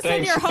 but All of a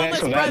sudden, thanks- your thanks homeless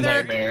for that brother.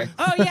 nightmare.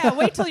 Oh yeah,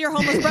 wait till your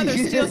homeless brother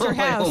steals your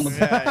house.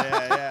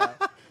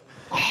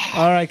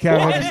 All right, Kevin.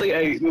 Well, honestly,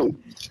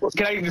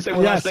 can I just say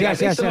one last thing? I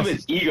think some of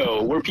it's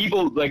ego, where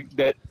people like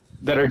that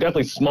are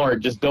definitely smart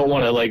just don't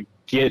want to like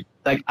get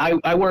like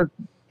I work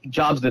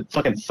jobs that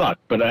fucking suck,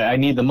 but I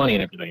need the money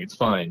and everything. It's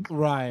fine.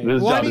 Right.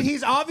 This Well, I job mean, is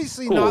he's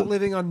obviously cool. not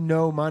living on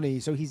no money,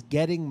 so he's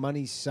getting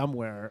money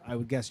somewhere. I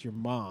would guess your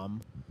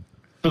mom.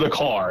 For the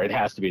car, it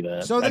has to be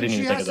that. So I then didn't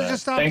she even has think to of that.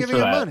 just stop Thanks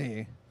giving for him that.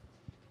 money.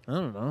 I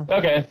don't know.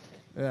 Okay.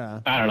 Yeah.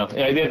 I don't know.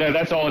 Yeah,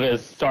 that's all it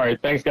is. Sorry.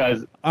 Thanks,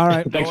 guys. All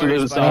right. Thanks No for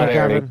worries, the bud. All right,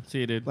 solidarity. Kevin. See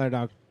you, dude. Later,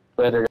 dog.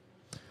 Later.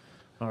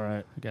 All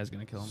right. The guy's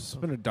gonna kill It's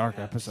himself. been a dark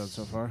episode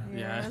so far.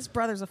 Yeah, his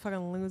brother's a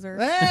fucking loser.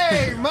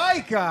 Hey,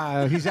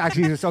 Myka! He's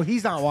actually so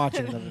he's not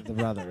watching the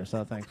brother.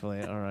 So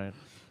thankfully, all right.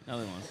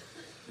 Another one.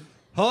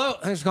 Hello,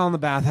 thanks for calling the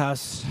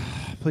bathhouse.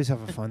 Please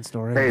have a fun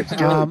story. Hey, it's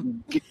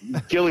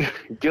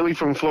Gilly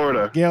from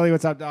Florida. Gilly,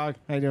 what's up, dog?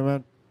 How you doing,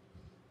 man?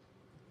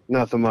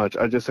 Nothing much.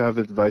 I just have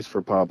advice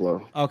for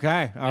Pablo.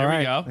 Okay, all There we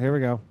right. go. Here we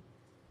go.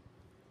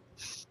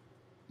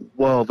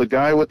 Well, the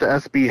guy with the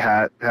SB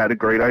hat had a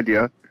great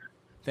idea,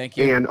 Thank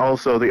you. and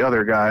also the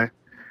other guy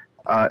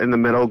in the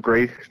middle,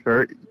 gray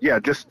shirt. Yeah,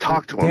 just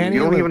talk to him. Danny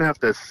You don't and even have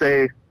to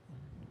say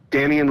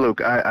Danny and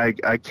Luke.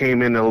 I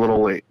came in a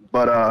little late,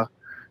 but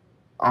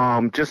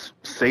just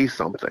say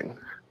something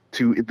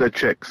to the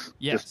chicks.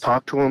 Yes. Just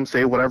talk to them.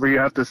 Say whatever you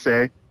have to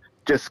say.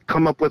 Just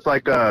come up with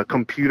like a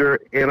computer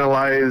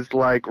analyzed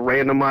like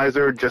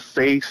randomizer. Just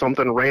say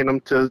something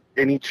random to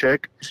any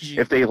chick.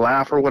 If they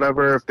laugh or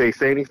whatever, if they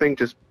say anything,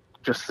 just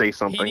say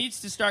something. He needs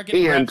to start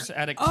getting And- reps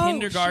at a Oh,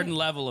 kindergarten shit.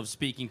 level of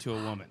speaking to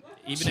a woman.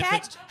 Even if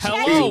Chat- it's, chat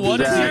hello,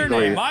 what is your Exactly.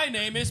 name? My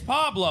name is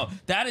Pablo.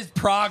 That is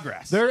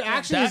progress. There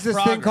actually That's is this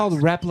thing progress.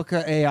 called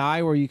replica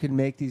AI where you can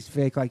make these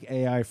fake like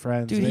AI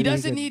friends. Dude, he Maybe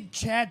doesn't could- need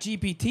Chat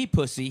GPT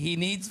pussy. He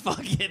needs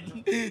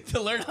fucking to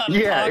learn how to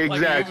Yeah, talk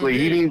exactly.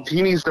 Like a human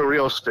He needs the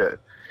real shit.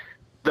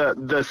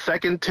 The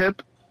second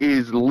tip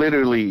is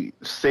literally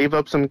save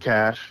up some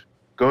cash,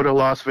 go to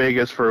Las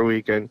Vegas for a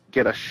weekend,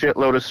 get a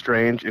shitload of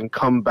strange, and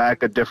come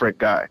back a different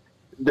guy.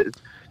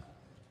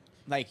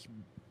 Like,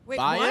 Wait,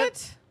 buy what?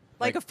 it?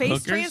 Like a Like face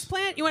hookers?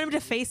 transplant? You want him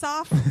to face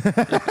off?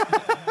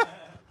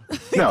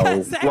 No,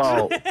 That's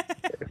well,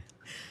 actually-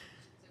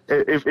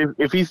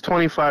 if he's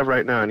 25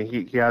 right now and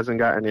he hasn't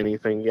gotten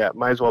anything yet,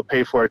 might as well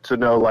pay for it to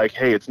know like,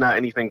 hey, it's not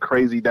anything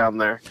crazy down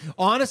there.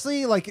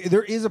 Honestly, like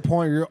there is a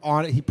point where you're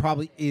on it. He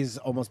probably is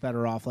almost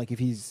better off, like if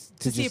he's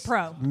To see a just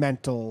pro.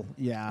 mental,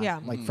 yeah,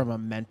 Mm. like from a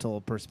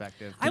mental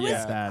perspective. I was,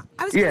 Get that.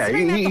 I was Yeah,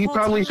 considering that the he whole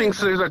probably time.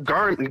 thinks there's a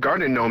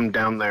garden gnome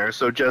down there,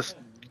 so just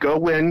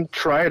go in,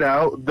 try it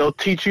out. They'll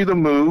teach you the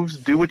moves,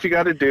 do what you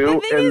got to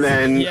do, and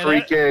then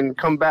freaking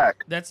come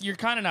back. You're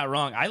kind of not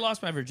wrong. I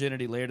lost my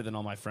virginity later than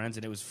all my friends,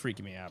 and it was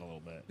freaking me out a little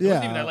bit. It Yeah.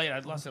 wasn't even that late. I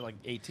lost it at like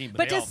 18, but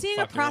they does all seeing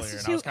a fucked earlier, and I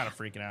prostitute- was kind of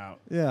freaking out.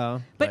 Yeah.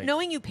 But Like-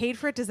 knowing you paid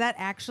for it, does that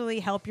actually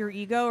help your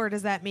ego, or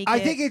does that make I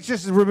it? think it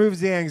just removes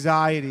the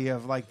anxiety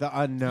of like the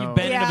unknown. You've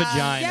been in a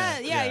vagina.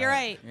 Yeah, you're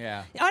right.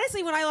 Yeah.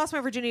 Honestly, when I lost my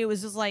virginity, it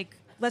was just like,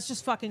 let's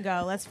just fucking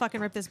go. Let's fucking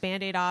rip this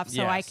Band-Aid off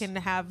so I Yes. can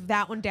have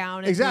that one down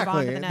and Exactly. move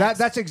on to the next.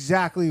 That's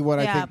exactly what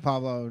I Yeah. think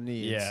Pablo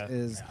needs. Yeah.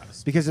 Is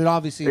because it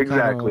obviously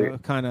Exactly.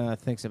 kind of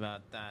thinks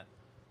about that.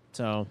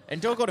 So And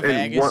don't go to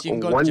And Vegas. You can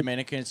go to one-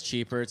 Dominican. It's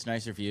cheaper. It's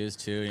nicer views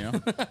too. You know.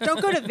 Don't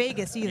go to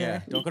Vegas either. Yeah.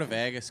 Don't go to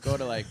Vegas. Go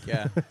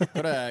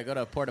to go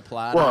to Puerto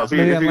Plata. Well, if you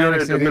Maybe go to Atlantic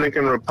the City.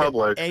 Dominican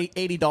Republic,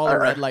 $80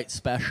 red light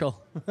special.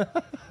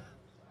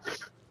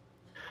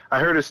 I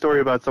heard a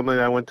story about somebody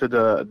that went to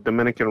the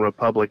Dominican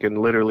Republic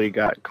and literally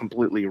got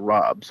completely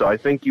robbed. So I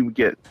think you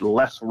get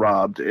less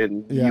robbed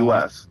in Yeah.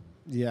 U.S.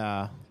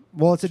 yeah.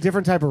 Well, it's a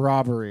different type of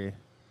robbery.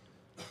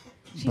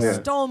 She Yeah.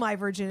 stole my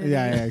virginity.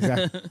 Yeah,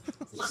 exactly.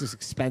 It's just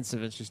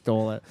expensive, and she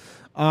stole it.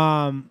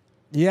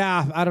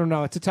 Yeah, I don't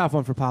know. It's a tough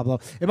one for Pablo.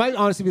 It might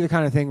honestly be the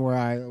kind of thing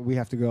where we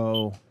have to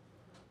go.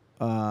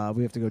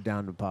 We have to go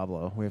down to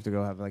Pablo. We have to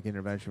go have like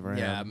intervention for him.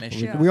 Yeah,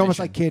 mission. We almost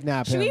like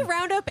kidnap Should him. we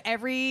round up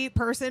every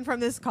person from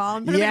this call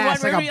and put them in Yeah, one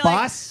it's like room a and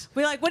bus.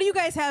 Be like, what do you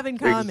guys have in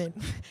common?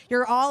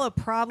 You're all a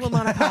problem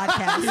on a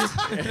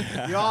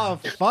podcast. You all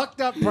have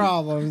fucked up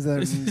problems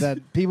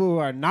that people who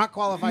are not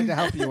qualified to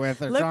help you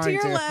with are Look trying to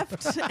your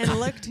left and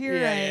look to your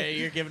Yeah, right.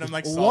 you're giving them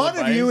like One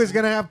of you is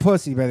gonna have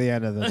pussy by the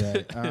end of the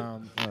day.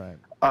 All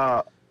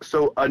right.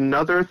 So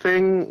another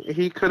thing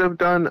he could have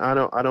done. I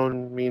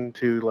don't mean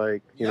to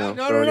like No,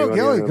 throw no, anybody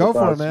Gilly, under go the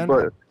for it, bus,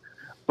 man.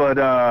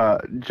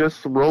 But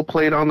just role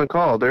played on the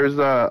call. There's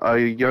a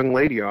young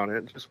lady on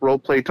it. Just role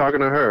play talking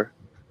to her.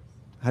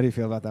 How do you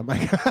feel about that,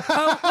 Mike?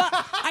 Oh,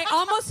 well, I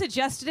almost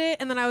suggested it,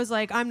 and then I was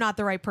like, I'm not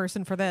the right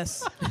person for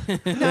this.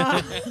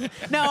 No,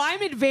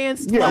 I'm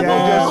advanced level.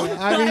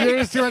 I mean, you're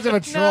just too much of a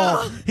troll.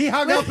 No. He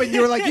hung up, and you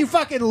were like, "You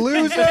fucking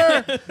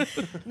loser."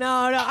 No,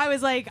 I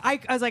was like, I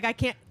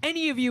can't.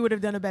 Any of you would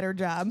have done a better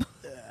job.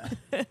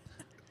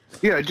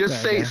 Yeah,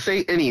 just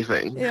say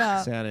anything.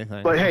 Yeah. Say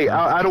anything. But hey,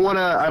 I don't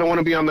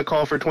wanna be on the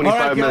call for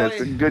 25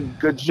 minutes. Gilly.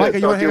 Good shit. Micah,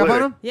 you want Talk to to hang up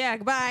later. on him? Yeah.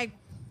 Goodbye.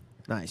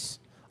 Nice.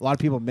 A lot of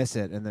people miss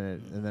it, and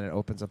then it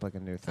opens up like a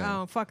new thing.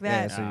 Oh, fuck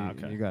Yeah, that.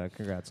 so you got it.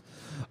 Congrats.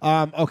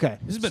 Okay.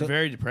 This has been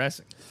very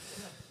depressing.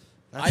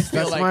 I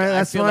feel That's like my, I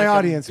that's feel my like I'm-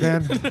 audience,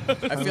 man.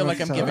 I feel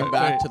like I'm giving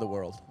back to the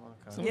world.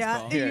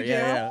 Yeah. Yeah, you do.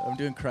 yeah. I'm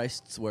doing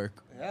Christ's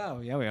work. Yeah,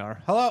 we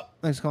are. Hello.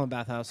 Thanks for calling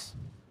Bathhouse.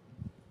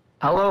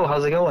 Hello,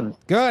 how's it going?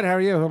 Good. How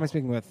are you? Who am I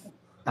speaking with?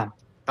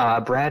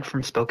 Brad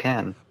from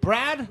Spokane.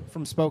 Brad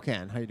from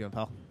Spokane. How you doing,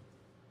 pal?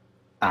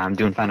 I'm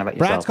doing fine. How about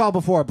yourself? Brad's called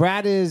before.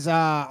 Brad is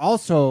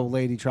also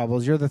Lady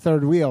Troubles. You're the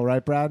third wheel,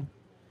 right, Brad?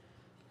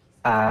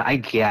 I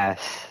guess.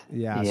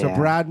 Yeah. So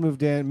Brad moved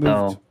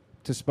to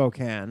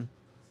Spokane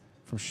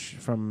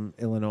from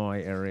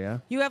Illinois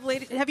area. You have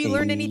have you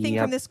learned anything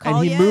from this call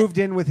and he yet? moved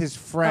in with his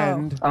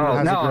friend. who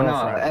has a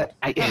girlfriend.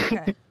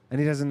 Okay. And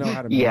he doesn't know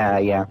how to.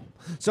 Yeah.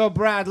 So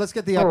Brad, let's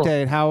get the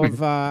update. How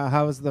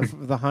has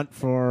the hunt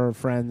for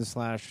friends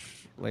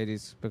 /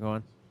 ladies been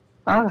going?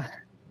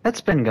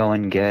 That's been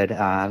going good.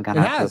 I've gone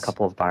It out to a has.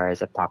 couple of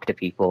bars. I've talked to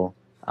people.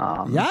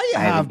 Yeah, you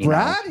have,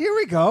 Brad. Here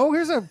we go.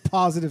 Here's a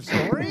positive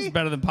story. It's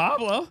better than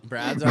Pablo.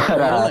 Brad's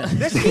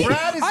This is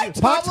Brad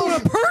is Pablo a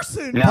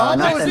person. No, Pablo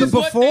nothing. is This the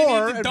is what they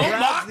before. need to- and Don't Brad's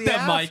mock the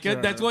them, Micah.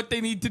 after. That's what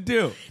they need to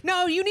do.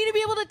 No, you need to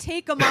be able to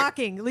take a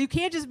mocking. You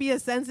can't just be a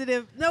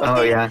sensitive. No,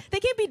 Oh, yeah. they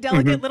can't be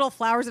delicate little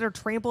flowers that are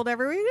trampled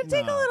everywhere. You can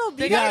take a little.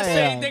 They you gotta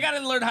gotta- they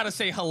gotta learn how to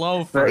say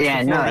hello first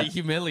yeah, before no. they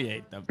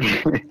humiliate them.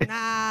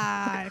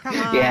 Nah, come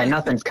on. Yeah,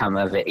 nothing's come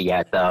of it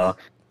yet, though.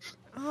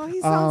 Oh,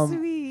 he's so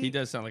sweet. He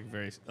does sound like a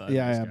very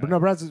Yeah. But no,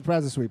 Brad's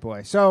a sweet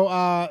boy.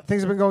 So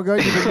things have been going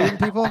good. You've been meeting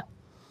people.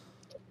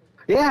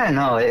 Yeah,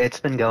 no, it's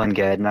been going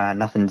good.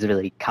 Nothing's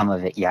really come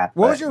of it yet.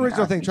 What but, was your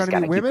original thing? you Trying just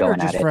to meet gotta keep women or going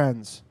at just it.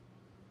 friends?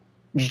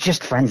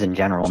 Just friends in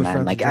general, Just man.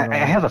 friends in Like general.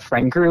 I have a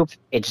friend group.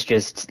 It's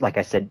just like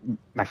I said,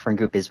 my friend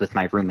group is with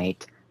my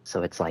roommate,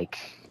 so it's like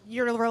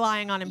You're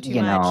relying on him too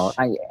you know, much.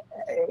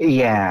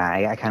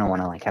 I kind of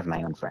want to like have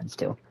my own friends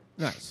too.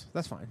 Nice.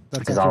 That's fine. That's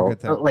Because actually a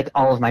good thing.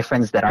 all of my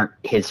friends that aren't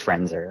his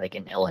friends are like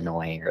in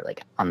Illinois or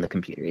like on the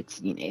computer. It's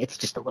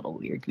just a little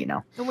weird, you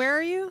know. And where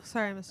are you?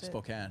 Sorry, I missed it.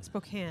 Spokane.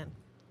 Spokane.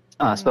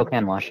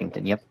 Spokane,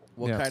 Washington. Yep.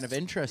 What kind of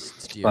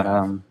interests do you But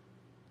have?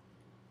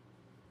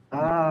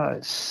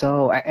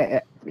 so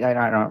I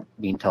don't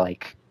mean to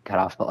like cut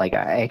off, but like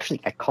I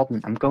called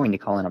in. I'm going to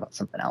call in about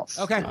something else.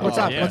 Okay. What's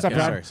up? yeah, What's up,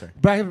 yeah. Brad? Sorry.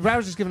 Brad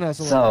was just giving us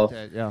a little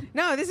update. Yeah.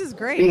 No, this is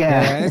great.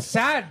 Yeah. It's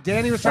sad.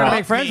 Danny was trying to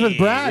make friends with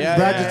Brad. Yeah,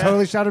 Brad yeah, just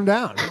totally shut him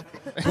down.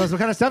 He goes, what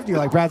kind of stuff do you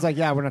like? Brad's like,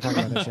 yeah, we're not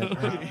talking about this shit.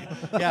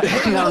 Yeah.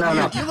 No.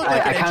 You look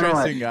like I an kinda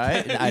interesting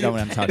guy. I don't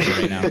want to talk to you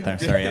right now. I'm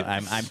sorry.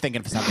 I'm thinking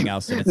of something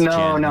else. And it's No,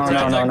 Jan. no,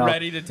 Brad's no.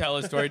 ready to tell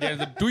a story. Dan's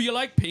like, do you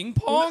like ping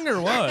pong or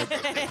what?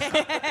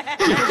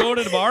 You ever go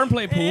to the bar and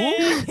play pool?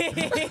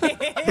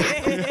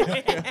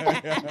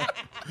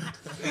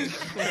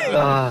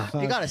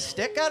 You got a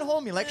stick at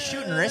home? You like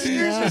shooting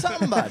wristers or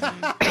something, bud?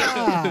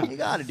 You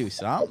got to do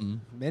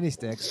something. Mini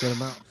sticks, get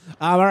them out.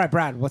 All right,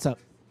 Brad, what's up?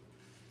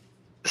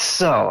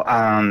 So,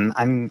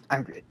 I'm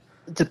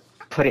to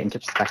put it into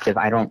perspective,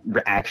 I don't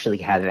actually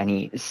have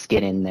any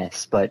skin in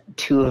this, but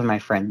two of my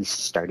friends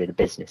started a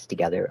business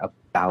together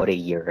about a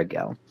year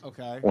ago.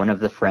 Okay. One of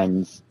the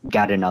friends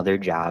got another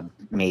job,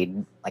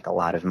 made like a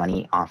lot of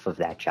money off of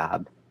that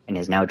job, and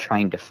is now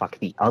trying to fuck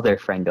the other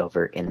friend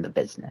over in the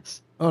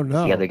business. Oh,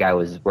 no. The other guy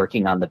was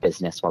working on the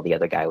business while the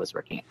other guy was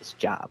working at his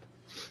job.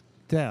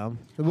 Damn.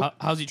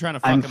 How's he trying to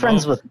fuck I'm him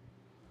friends over? with,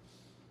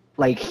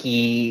 like,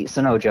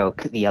 so no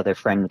joke, the other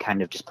friend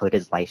kind of just put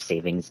his life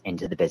savings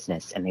into the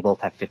business, and they both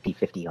have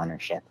 50-50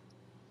 ownership.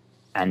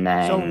 And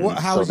then,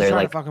 How is he they're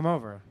trying like, to fuck him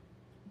over?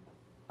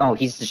 oh,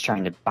 he's just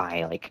trying to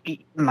buy,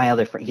 like, my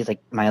other friend, he's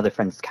like, my other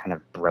friend's kind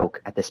of broke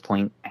at this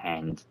point,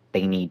 and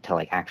they need to,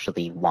 like,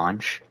 actually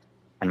launch.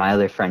 And my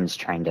other friend's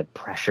trying to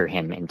pressure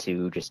him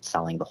into just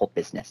selling the whole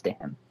business to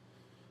him.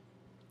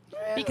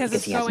 Because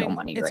he has no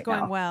money it's right going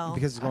now. well.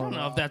 Because it's I don't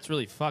know if that's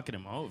really fucking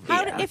him over.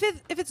 If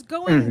it's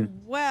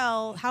going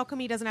well, how come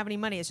he doesn't have any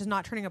money? It's just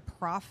not turning a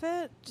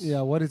profit.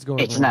 Yeah, what is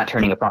going on? It's not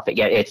turning a profit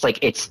yet. It's like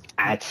it's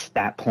at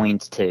that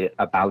point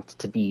about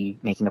to be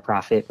making a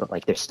profit, but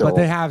like there's still But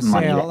they have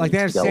money sales, that like they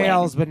have needs to go in.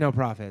 sales, but no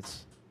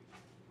profits.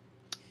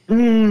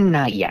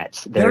 Not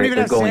yet. They don't even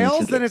have going to sales.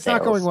 get Then it's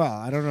not sales. going well.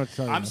 I don't know what to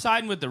tell you. I'm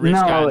siding with the rich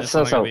No, guy. In this so-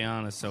 one, I gotta so- be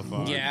honest so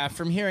far. Yeah,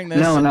 from hearing this.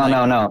 No, and, no, like,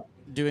 no, no.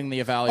 Doing the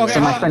evaluation. So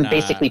my friend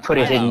basically put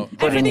it I'm in, out.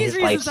 put in his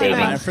life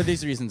savings. For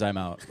these reasons, I'm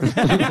out. you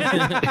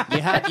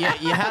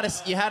had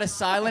a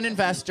silent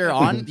investor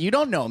on. You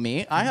don't know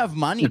me. I have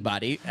money,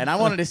 buddy, and I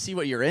wanted to see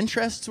what your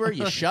interests were.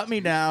 You shut me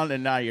down,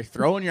 and now you're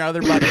throwing your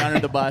other buddy under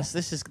the bus.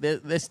 This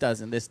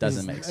doesn't make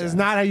sense. It's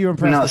not how you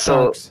impress No, the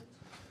so- folks.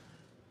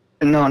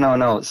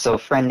 No. So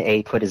friend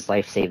A put his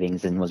life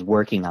savings and was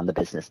working on the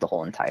business the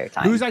whole entire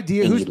time. Whose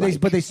idea? And he,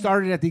 But they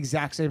started at the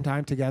exact same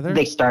time together.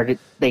 They started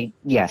So they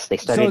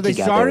together.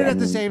 started at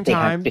and the same they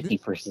time. had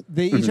 50%.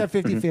 They each have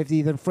Mhm,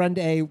 50-50. Then friend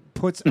A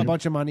puts a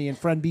bunch of money in.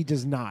 Friend B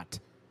does not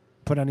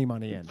put any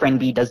money in. Friend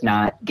B does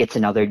not, gets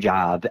another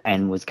job,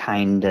 and was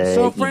kind of.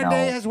 So friend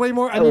A has way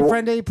more. I mean, Oh.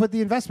 friend A put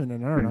the investment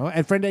in. I don't know.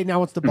 And friend A now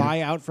wants to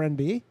buy out friend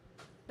B.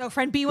 No,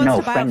 friend B wants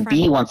to buy friend out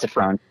B wants a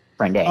friend A.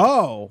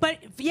 Oh. But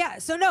yeah,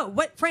 so no,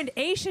 what friend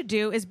A should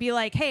do is be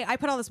like, "Hey, I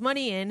put all this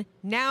money in.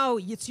 Now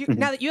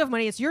now that you have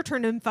money, it's your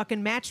turn to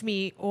fucking match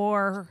me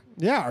or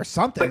or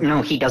something." But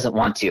no, he doesn't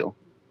want to.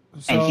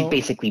 And he's So-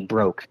 basically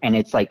broke, and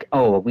it's like,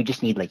 oh, we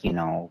just need like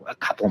a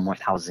couple more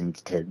thousand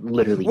to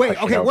literally. Wait. push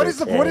it Okay. What over is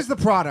the to- what is the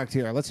product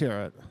here? Let's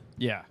hear it.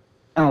 Yeah.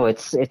 Oh,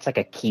 it's like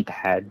a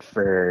keypad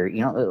for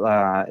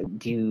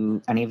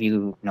do any of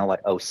you know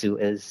what Osu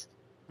is?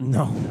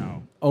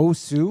 No.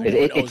 Osu.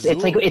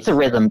 It's a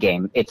rhythm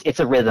game. It's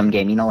a rhythm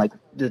game. Like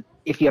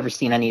if you ever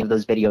seen any of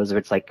those videos where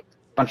it's like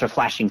a bunch of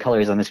flashing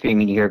colors on the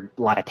screen and you hear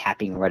a lot of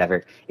tapping or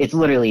whatever. It's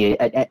literally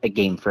a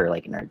game for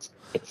like nerds.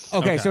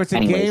 Okay, so it's a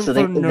Anyways, game so for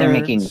they're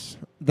making nerds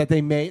that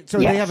they made. So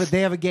Yes.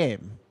 they have a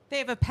game. they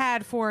have a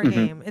pad for a Mhm.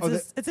 game.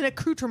 It's an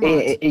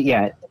accoutrement.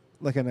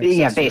 Like an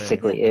yeah, accessory.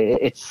 basically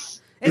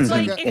it's. It's mhm.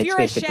 like if It's you're a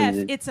basically- chef,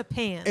 it's a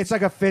pan. It's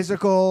like a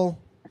physical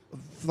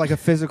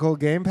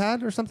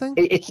gamepad or something.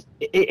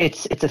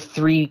 It's a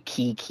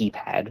 3-key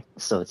keypad,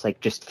 so it's like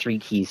just 3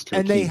 keys to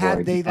And a they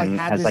keyboard, had and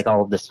had has this like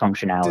all of this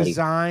functionality.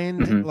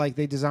 designed, Mhm. like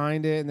they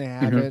designed it and they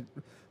had Mhm. it,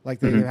 like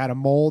they Mhm. had a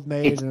mold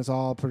made It's- and it's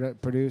all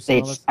produced.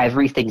 And all It's this.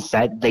 everything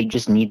set. They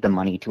just need the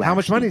money to How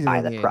much actually money do buy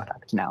they the need?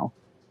 product now.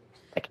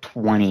 Like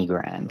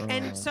 $20,000.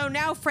 And so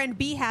now friend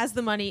B has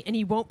the money and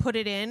he won't put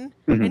it in,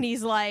 Mhm. and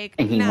he's like,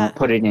 And he nah. won't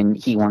put it in.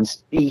 He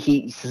wants.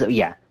 So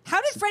yeah. How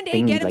did friend They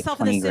A need, get like,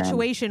 himself in a 20 grand.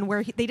 situation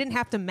where they didn't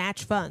have to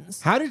match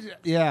funds? How did?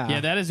 Yeah. Yeah,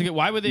 that is a good.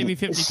 Why would they be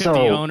 50-50 So-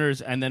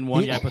 owners and then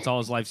one guy puts all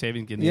his life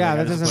savings in the Yeah,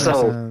 other that guy doesn't puts- make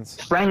So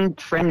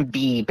sense. friend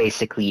B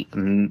basically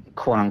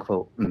quote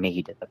unquote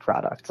made the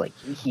product. Like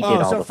he did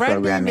Oh, all so the friend B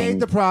programming. made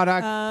the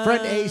product.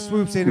 Friend A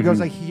swoops in and goes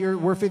Mhm. like, "Here,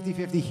 we're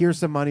 50-50. Here's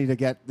some money to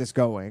get this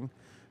going."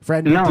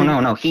 Friend B No.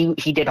 did-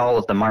 He did all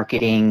of the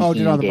marketing. Oh, he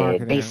did all the did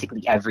marketing.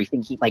 basically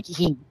everything. He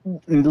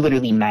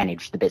literally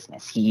managed the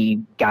business.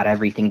 He got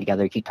everything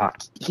together. He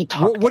talked.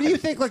 What do you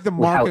think like the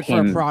without market for a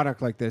him.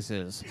 product like this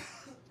is?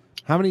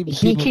 How many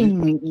He people?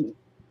 can.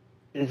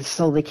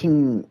 So they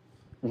can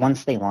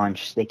once they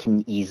launch, they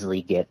can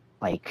easily get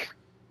like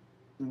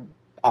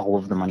all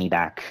of the money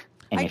back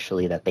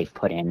initially that they've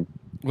put in.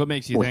 What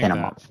makes you within think a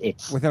that? month?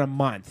 It's within a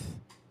month.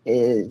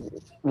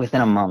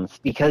 Within a month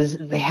because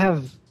they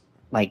have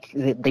like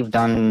they've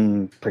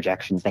done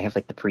projections. They have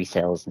like the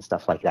pre-sales and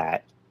stuff like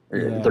that.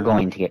 Yeah. They're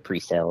going to get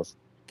pre-sales.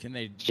 Can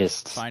they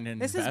just find an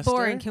This investor? is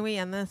boring. Can we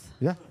end this?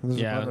 Yeah.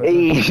 Yeah.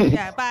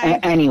 Yeah, bye.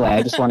 Anyway,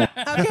 I just want to.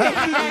 Oh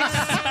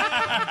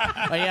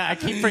yeah, I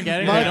keep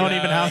forgetting they don't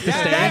even have to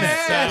stay in it.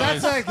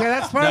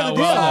 That's part of the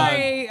deal. well done.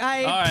 Sorry,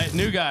 All right,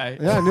 new guy.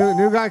 Yeah,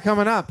 new guy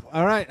coming up.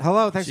 All right,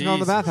 hello. Thanks for calling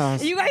the Jesus.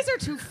 bathhouse. You guys are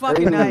too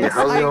fucking nice.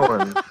 How's it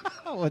going?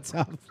 What's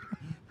up?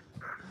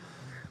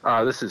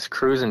 This is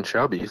Cruising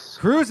Chubbies.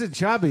 Cruising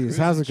Chubbies.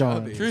 How's it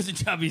going? Cruising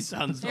Chubbies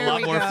sounds a There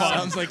lot we more go. fun.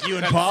 Sounds like you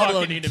and That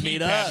Pablo fucking need to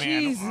meet keypad, up.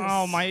 man. Jesus.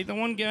 Oh my! The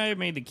one guy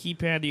made the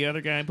keypad. The other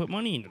guy put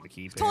money into the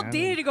keypad. Told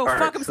Danny to go All fuck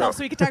right, himself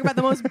so we could talk about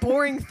the most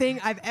boring thing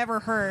I've ever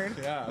heard.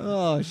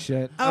 Oh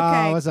shit.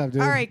 Okay. What's up,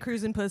 dude? All right,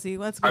 cruising pussy.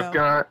 Let's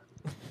go.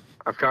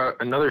 I've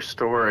got another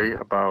story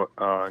about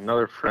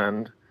another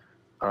friend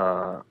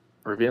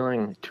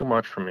revealing too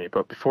much from me.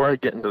 But before I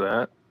get into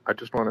that, I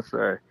just want to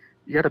say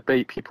you got to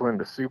bait people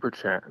into super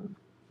chat and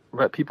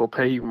let people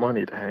pay you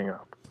money to hang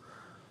up.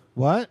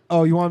 What?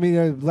 Oh, you want me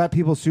to let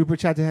people super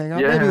chat to hang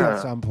up? Maybe Yeah.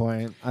 at some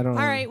point. I don't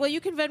know. All right. Well,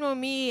 you can Venmo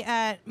me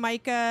at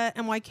Myka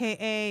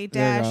MYKA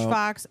There you go.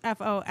 Fox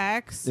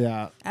FOX.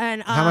 Yeah.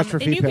 And How much for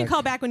and you feedback? can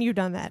call back when you've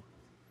done that.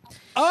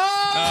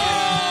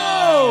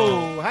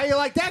 Oh! How you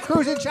like that,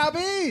 Cruising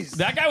Chubbies?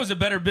 That guy was a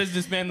better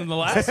businessman than the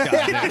last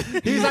guy.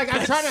 He's like,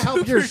 I'm trying to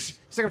help your. He's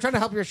like, I'm trying to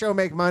help your show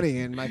make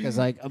money, and Micah's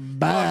like,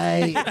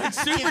 bye. That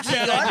super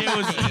chat idea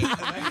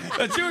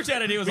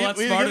was a lot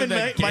We've smarter given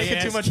than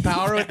Myka too much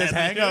power with this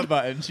hang up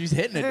button. She's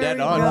hitting it There dead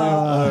we on. go.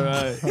 All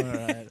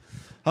right.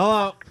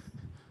 Hello.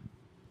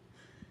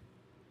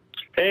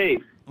 Hey,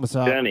 What's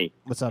up? Danny.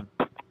 What's up?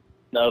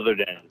 Another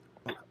Danny.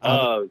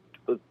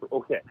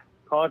 Okay.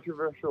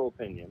 Controversial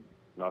opinion.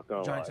 Not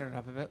gonna Try lie. to turn it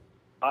up a bit.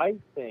 I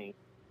think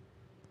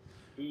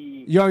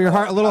he. Yo, you're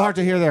a little hard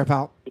to hear there,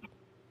 pal.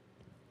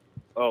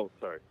 Oh,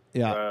 sorry.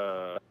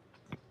 Yeah.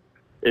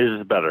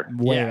 Is better.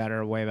 Way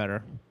better. Way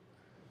better.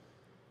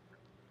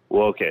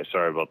 Well, okay.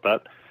 Sorry about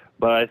that.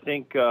 But I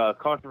think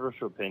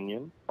controversial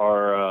opinion.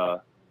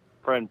 Our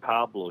friend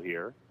Pablo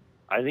here.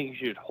 I think you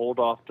should hold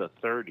off to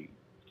 30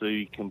 so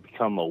you can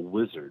become a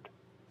wizard.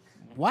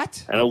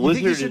 What? And a You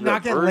wizard think he should is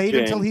not a get laid virgin.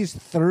 until he's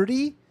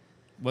 30?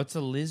 What's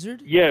a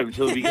lizard? Yeah,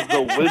 so he becomes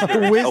a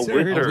wizard.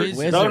 Wizard. A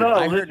wizard. No, a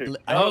I heard lizard.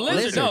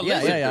 lizard. No, Yeah,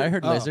 lizard. I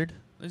heard Oh. lizard.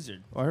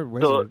 Lizard. I heard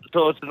wizard.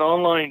 So it's an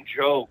online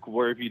joke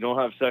where if you don't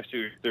have sex till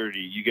you're 30,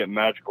 you get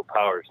magical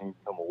powers and you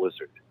become a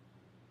wizard.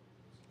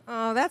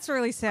 Oh, that's a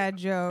really sad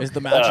joke. Is the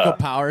magical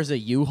powers a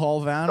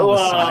U-Haul van on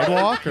the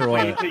sidewalk or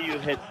Wait what? till you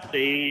hit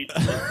stage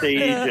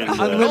and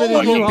Unlimited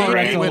fucking U-Haul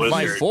brain rentals. With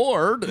my wizard.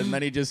 Ford, and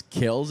then he just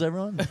kills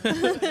everyone.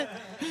 The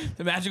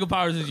magical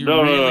powers is you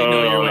No, really no,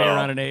 know no, your way no.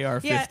 around an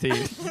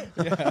AR-15.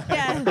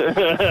 Yeah.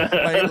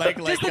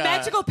 Does the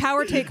magical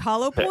power take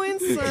hollow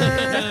points?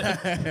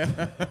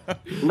 Or?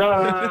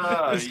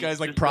 No. This guy's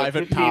like Just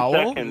Private 15 Powell.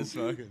 seconds.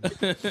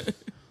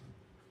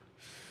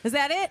 Is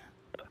that it?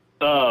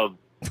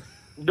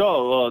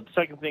 No, the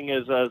second thing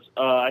is,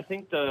 I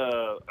think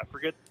I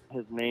forget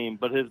his name,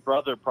 but his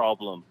brother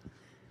problem.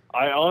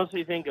 I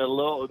honestly think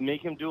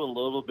make him do a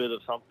little bit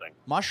of something.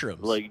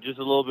 Mushrooms. Like, just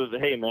a little bit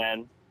of, hey,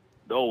 man.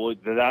 Oh,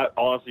 that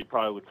honestly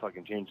probably would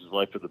fucking change his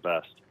life for the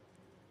best.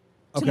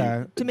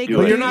 Okay. To make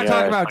But it you're not Yeah,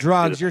 talking about I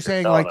drugs. could You're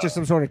saying tell like that. just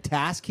some sort of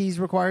task he's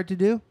required to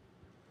do?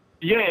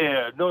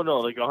 Yeah. No,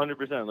 like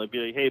 100%. Like, be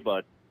like, hey,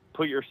 bud,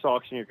 put your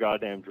socks in your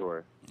goddamn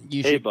drawer.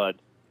 You Hey, should- bud.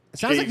 It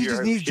sounds like he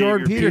just needs shave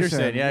Jordan your Peterson.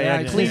 Peterson. Yeah,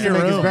 He clean needs to your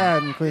make his room.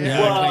 bed and clean his Yeah.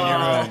 room.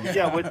 Well,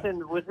 yeah,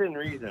 within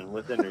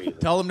reason.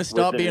 Tell him to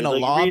stop being a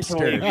lobster.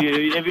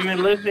 Recently, if you've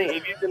been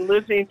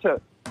listening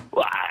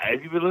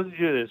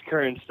to this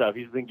current stuff,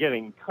 he's been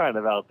getting kind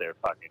of out there,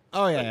 fucking.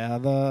 Oh yeah.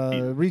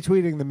 The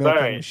retweeting the milk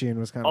Right. machine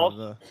was kind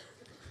Also- of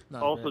the.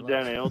 Also,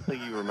 Danny, I don't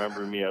think you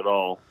remember me at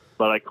all,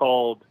 but I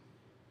called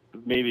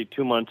maybe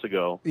 2 months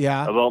ago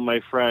Yeah. about my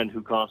friend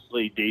who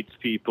constantly dates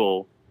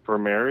people for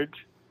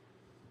marriage.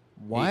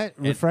 What?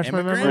 An Refresh my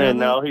immigrant? memory. on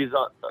And that? now he's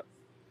on.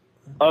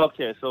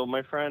 Okay, so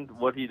my friend,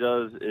 what he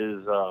does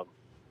is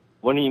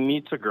when he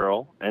meets a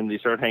girl and they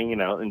start hanging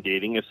out and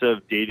dating, instead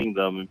of dating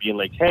them and being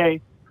like,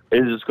 hey,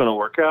 is this going to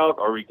work out?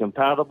 Are we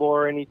compatible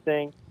or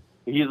anything?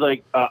 He's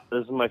like,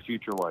 this is my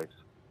future wife.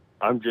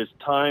 I'm just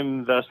time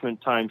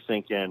investment, time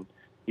sink in.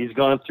 He's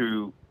gone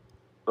through,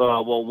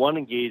 one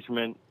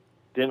engagement,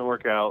 didn't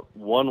work out,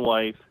 one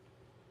wife,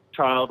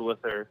 child with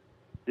her,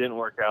 didn't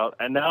work out,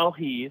 and now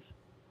he's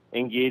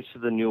engaged to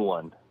the new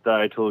one that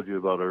I told you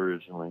about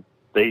originally.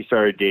 They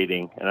started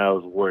dating, and I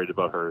was worried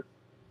about her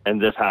and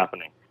this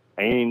happening.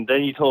 And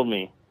then you told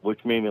me,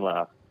 which made me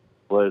laugh,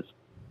 was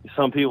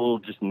some people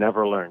just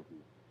never learn.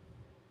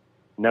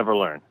 Never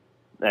learn.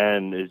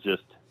 And it's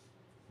just,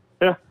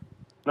 yeah,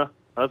 no,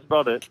 that's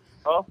about it.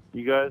 Oh,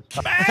 you guys.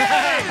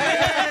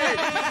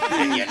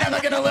 You're never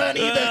gonna learn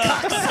either,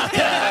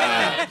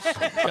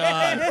 cocksucker.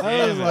 God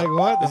I was damn it. like,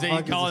 what the Is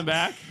fuck he calling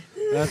back?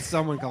 That's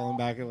someone calling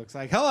back. It looks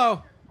like.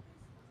 Hello.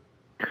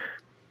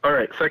 All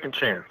right, second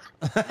chance.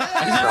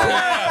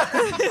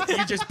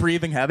 You just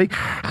breathing heavy.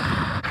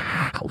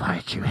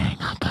 Why'd you hang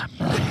up on me?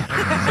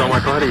 So my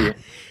buddy,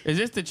 Is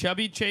this the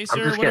Chubby Chaser? I'm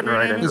just or whatever getting right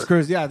your name into This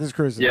cruise. Yeah, this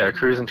cruise. yeah,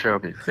 Cruising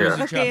Chubbies.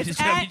 Yeah. Okay, it's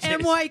Chubby at Chaser.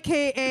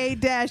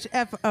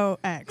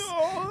 MYKA-FOX.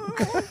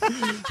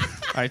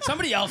 All right,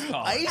 somebody else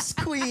call. Ice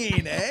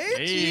Queen, eh?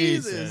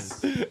 Jesus.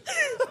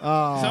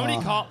 Somebody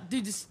call.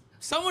 Dude, does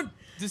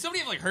somebody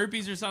have like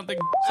herpes or something?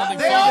 Something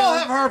They all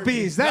have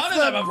herpes. That's None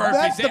the of them have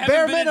herpes. that's They the haven't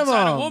bare been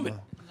inside a minimum. woman.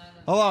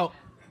 Hello.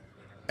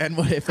 And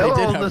what if Hello,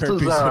 they did have this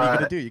herpes? is, What are you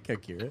gonna do? You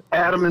can't cure it.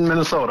 Adam in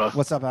Minnesota.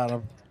 What's up,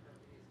 Adam?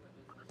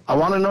 I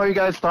want to know you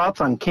guys'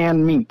 thoughts on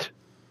canned meat.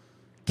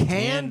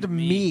 Canned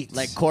meat.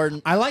 Like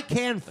corn. I like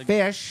canned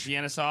fish.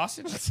 Vienna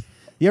sausage.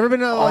 You ever been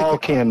to All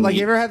canned like meat.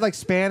 you ever had like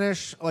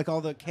Spanish, like all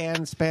the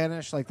canned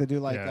Spanish, like they do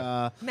like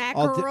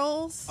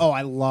Mackerels. Oh,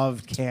 I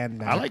love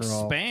canned I like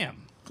mackerel. spam.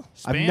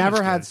 I've Spam never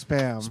is had good.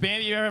 spam.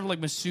 Spam, you ever have like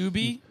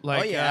masubi?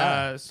 Like,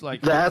 it's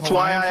like That's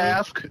why I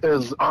Hawaiian food? ask.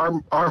 Is our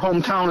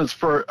hometown is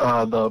for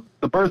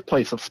the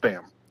birthplace of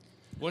spam.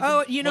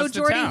 Oh, you know what's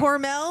the Jordy town?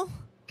 Hormel?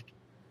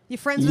 You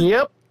friends with?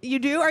 Yep. You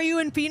do? Are you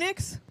in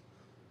Phoenix?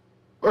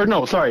 Or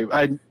no, sorry,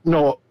 I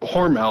know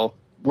Hormel.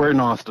 We're in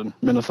Austin,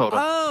 Minnesota.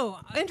 Oh,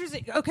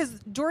 interesting. Oh, because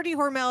Jordy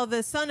Hormel,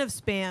 the son of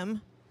Spam,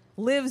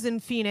 lives in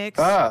Phoenix.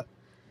 Ah.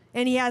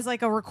 And he has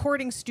like a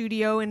recording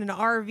studio in an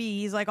RV.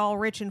 He's like all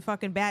rich and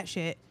fucking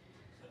batshit.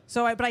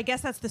 So, but I guess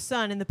that's the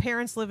son, and the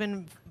parents live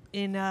in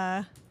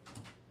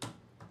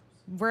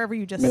wherever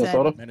you just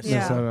Minnesota? said.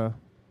 Minnesota.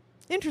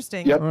 Yeah.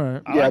 Interesting. Yep.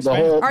 Yeah,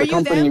 the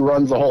company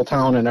runs the whole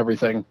town and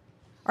everything.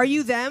 Are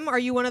you them? Are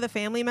you one of the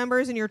family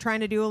members, and you're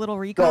trying to do a little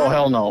recon? Oh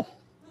hell no.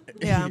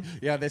 Yeah.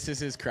 Yeah, this is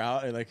his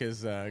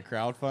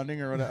crowdfunding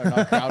or whatever.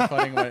 Not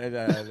crowdfunding,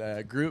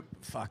 but group.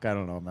 Fuck, I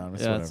don't know, man.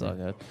 It's Yeah, it's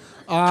whatever.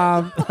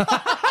 all good.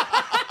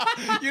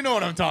 You know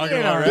what I'm talking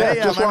You know, about, Yeah, right?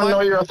 just want to know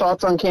your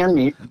thoughts on canned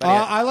meat.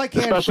 I like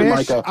canned Especially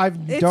fish. Myka. I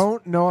It's-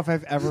 don't know if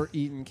I've ever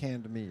eaten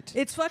canned meat.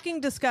 It's fucking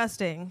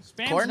disgusting.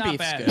 Spam's Corned not beef's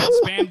bad. good.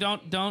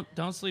 Spam,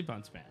 don't sleep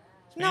on spam.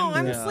 No,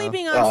 I'm Yeah.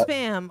 sleeping on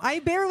Spam. I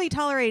barely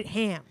tolerate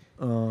ham.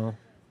 Oh.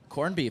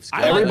 Corned beef's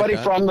good. Everybody I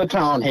like from the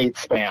town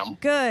hates spam.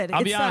 Good.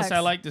 I'll It be honest, sucks. I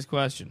like this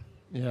question.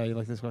 Yeah, you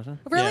like this question?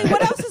 Really? Yeah.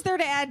 What else is there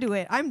to add to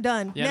it? I'm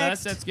done. Yeah, no,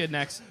 Next. that's good.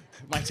 Next.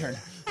 My turn.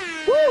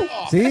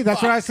 See,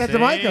 that's what I said to See?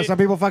 Myka. Some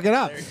people fuck it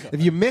up.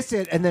 If you miss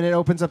it, and then it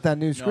opens up that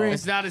new screen.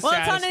 It's not as Well,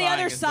 it's on the satisfying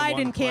other as the side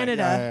one in play.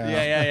 Canada.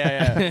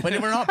 Yeah. But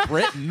we're not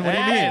Britain. What do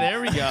you Hey, mean?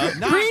 there we go.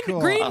 Green, cool.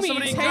 green Oh, somebody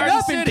means in hang Garden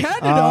up in City.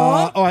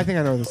 Canada. I think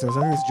I know what this is.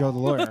 I think it's Joe the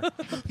lawyer.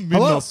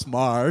 Hello.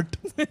 Smart.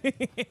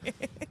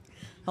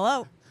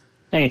 Hello.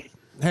 Hey.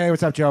 Hey,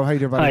 what's up, Joe? How you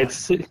doing, buddy? Hi,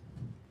 it's doing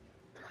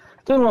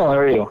well. How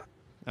are you?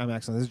 I'm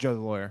excellent. This is Joe the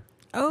lawyer.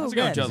 Oh, How's it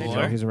going, good. Joe the Hey,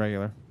 lawyer? he's a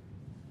regular.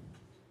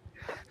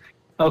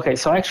 Okay,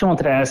 so I actually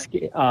wanted to ask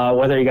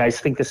whether you guys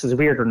think this is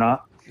weird or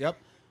not. Yep.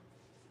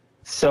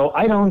 So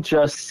I don't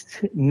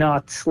just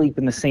not sleep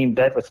in the same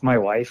bed with my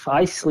wife.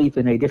 I sleep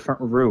in a different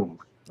room.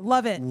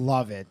 Love it.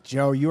 Love it.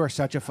 Joe, you are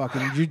such a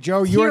fucking...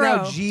 Joe, you are now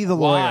Hero. G the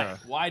Why? lawyer.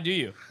 Why do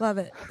you? Love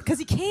it. Because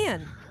he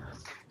can.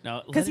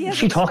 No, 'Cause he has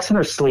She talks in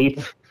her sleep,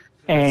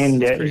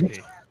 and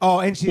Oh,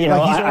 and she's You like,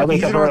 know, he's, I wake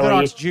he's up an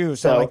Orthodox early, Jew,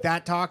 so so- like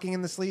that talking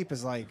in the sleep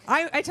is like...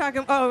 I talk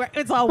him. Oh,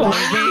 it's all no,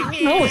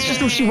 it's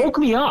just she woke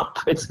me up.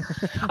 It's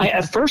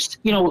at first,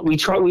 when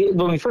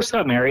we first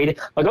got married,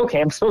 like, okay,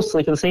 I'm supposed to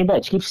sleep in the same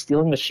bed. She keeps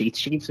stealing the sheets.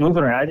 She keeps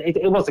moving around.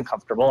 It wasn't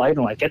comfortable. I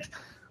didn't like it.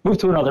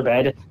 Moved to another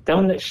bed.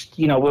 Then,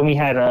 when we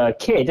had a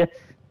kid,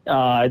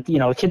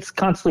 the kid's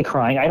constantly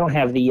crying. I don't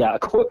have the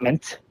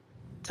equipment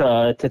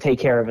to take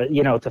care of it,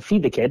 to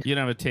feed the kid. You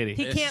don't have a titty.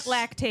 He can't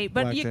lactate,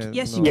 but Lactate,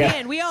 yes, no. you Yeah.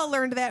 can. We all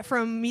learned that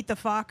from Meet the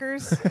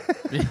Fockers.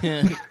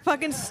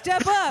 Fucking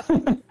step up.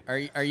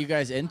 Are you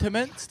guys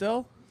intimate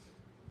still?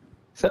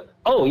 So,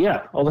 oh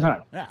yeah, all the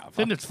time. Yeah, I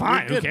think it's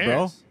fine. You're Who good, cares?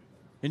 bro.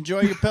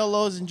 Enjoy your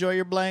pillows. Enjoy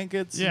your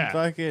blankets. Yeah.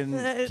 And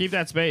fucking. Keep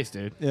that space,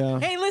 dude. Yeah.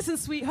 Hey, listen,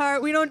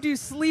 sweetheart, we don't do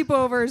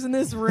sleepovers in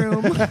this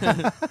room.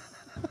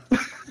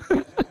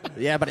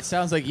 Yeah, but it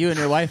sounds like you and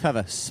your wife have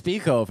a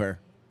speakover.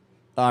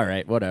 All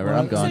right, whatever.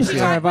 I'm gone. So she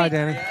All right, talked bye, me-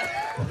 Danny.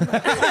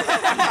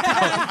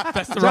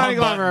 That's the Johnny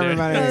wrong Glover, button, dude.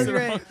 everybody.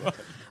 That was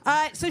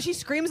great. So she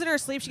screams in her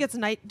sleep. She gets a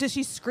night. Does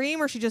she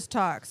scream or she just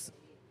talks?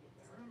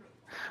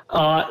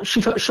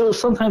 She'll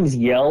sometimes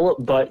yell,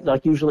 but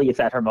like usually it's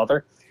at her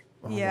mother.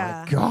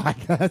 Yeah. God,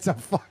 that's a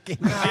fucking...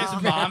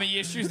 There's mommy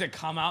issues that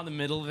come out in the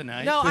middle of the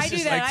night. No, This I do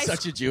is that. like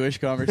such a Jewish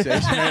conversation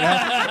right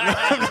now.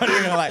 I'm not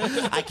even gonna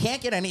lie. I can't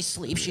get any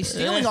sleep. She's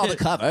stealing all the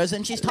covers,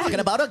 and she's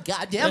talking about a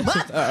goddamn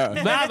butt.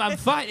 Mom, I'm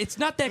fine. It's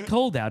not that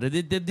cold out.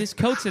 This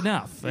coat's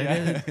enough.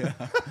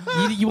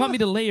 You want me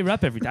to lay her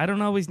up every day? I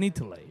don't always need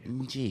to lay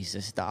her.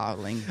 Jesus,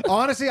 darling.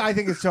 Honestly, I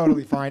think it's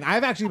totally fine.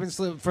 I've actually been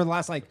sleeping for the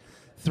last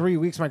 3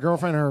 weeks. My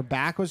girlfriend, her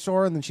back was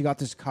sore, and then she got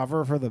this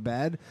cover for the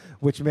bed,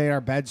 which made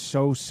our bed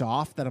so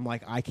soft that I'm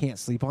like, I can't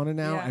sleep on it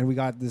now. Yeah. And we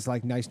got this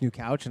nice new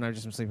couch, and I've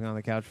just been sleeping on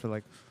the couch for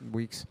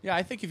weeks. Yeah,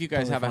 I think if you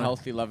guys Totally have a fine.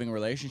 healthy, loving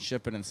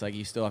relationship and it's like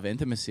you still have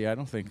intimacy, I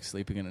don't think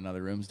sleeping in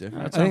another room's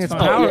different. I think it's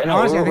fine. power. Yeah, no,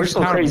 honestly, I think we're it's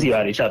still power crazy move.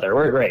 about each other.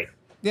 We're great.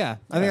 Yeah,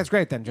 I think that's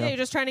great then, Joe. Yeah, you're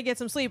just trying to get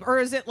some sleep, or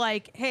is it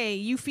like, hey,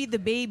 you feed the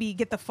baby,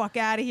 get the fuck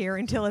out of here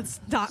until it's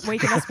not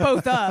waking us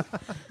both up?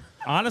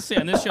 Honestly,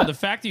 on this show, the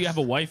fact that you have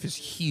a wife is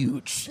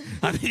huge.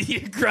 I mean,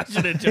 you're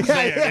crushing it just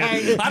there,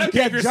 dude. I don't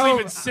care if you're Joe-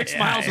 sleeping 6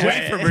 miles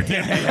away from her, dude.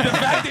 The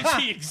fact that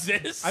she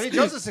exists. I mean,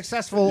 Joe's a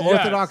successul Yes.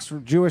 Orthodox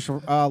Jewish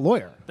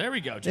lawyer. There we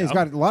go, Joe. Yeah, he's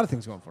got a lot of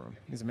things going for him.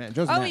 He's a man.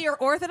 Joe's a Oh, man. you're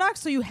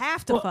Orthodox, so you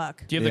have to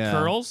fuck. Do you have Yeah. the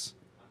curls?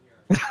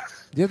 Do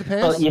you have the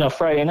pass? Well,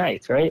 Friday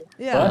nights, right?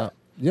 Yeah. What?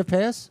 Do you have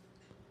pass?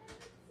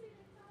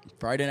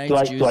 Friday night Do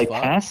I Jews fuck.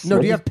 pass? No,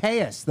 What do you have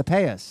payas? The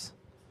payas.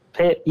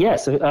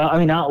 Yes, I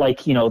mean not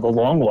like the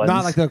long ones,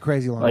 Not like the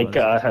crazy long like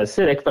ones.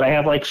 Hasidic, but I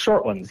have like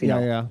short ones. You know?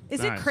 Yeah.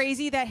 Is it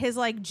crazy that his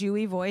like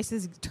Jewy voice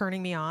is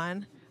turning me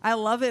on? I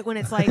love it when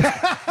it's like, is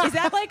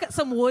that like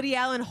some Woody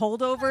Allen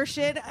holdover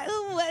shit? I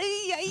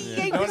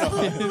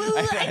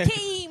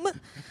came.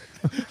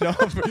 No,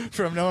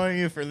 from knowing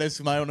you for this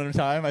amount of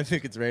time, I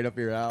think it's right up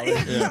your alley.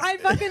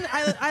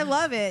 I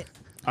love it.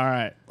 All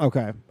right.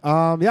 Okay.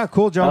 Yeah.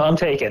 Cool, Joe. I'm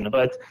taken,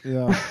 but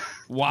yeah.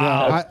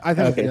 Wow. Yeah, I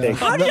think. Okay, yeah. thanks.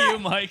 How did you,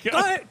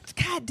 Micah.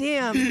 God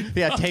damn.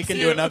 Yeah, taken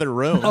to another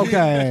room.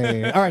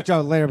 Okay. All right,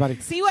 Joe. Later, buddy.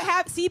 See what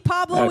happens. See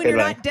Pablo when Okay, you're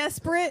bye. not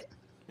desperate.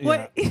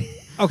 What?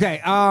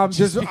 Okay.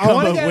 Just I become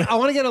want a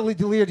to get a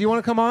Leah. Do you want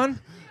to come on?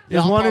 Yeah,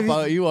 Does I'll one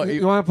pop of you, out.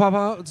 You want to pop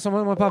out?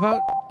 Someone want to pop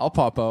out? I'll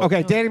pop out.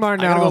 Okay, Danny Martinello.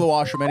 I gotta go to the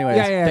washroom anyways.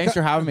 Yeah. Thanks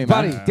for having me,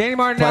 buddy. man. Danny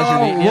Martinello.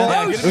 Pleasure meeting you.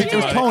 Whoa,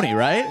 It was Tony,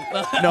 right?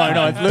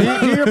 No, it's Luke.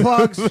 Do your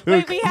plugs.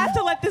 Wait, we have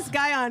to let this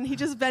guy on. He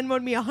just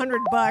Venmoed me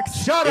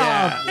 $100. Shut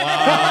up.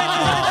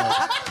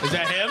 Wow. Is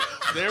that him?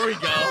 There we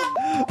go.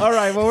 All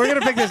right. Well, we're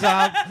gonna pick this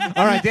up.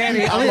 All right,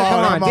 Danny. Come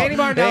on. Danny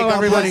Martinello, Hey,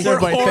 everybody.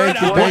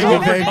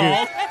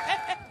 Thank you.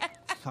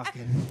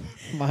 Fucking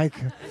Mike.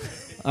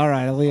 All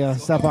right, Alia,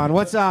 step on.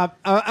 What's up?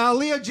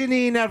 Alia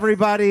Janine,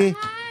 everybody.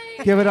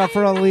 Give it up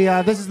for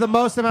Alia. This is the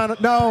most amount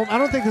of... No, I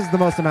don't think this is the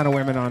most amount of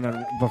women on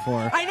it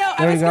before. I know. There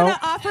I you was go. going to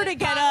offer to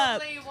get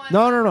up.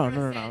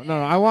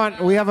 No.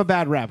 We have a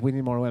bad rep. We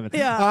need more women.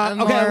 Yeah.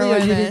 Okay, More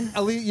Alia, women.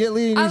 Alia, you I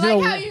need to like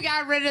know- how you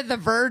got rid of the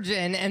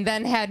virgin and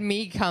then had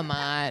me come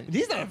on.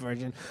 He's not a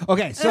virgin.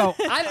 Okay, so...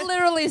 I've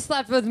literally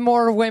slept with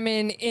more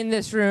women in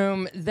this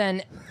room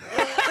than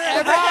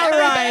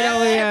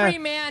every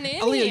man in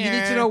Alia, here. you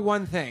need to know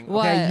one thing.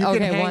 What? Okay, you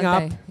can hang one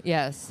up thing.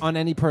 Yes. on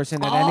any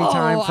person at any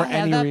time for I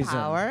have any that reason.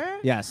 power?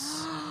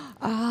 Yes.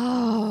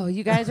 Oh,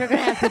 you guys are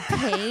gonna have to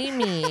pay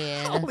me.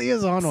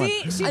 Alia's on one.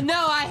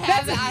 No, I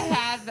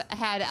have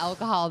had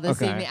alcohol this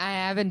Okay. evening. I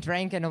haven't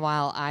drank in a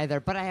while either,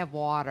 but I have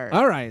water.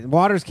 All right,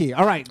 water's key.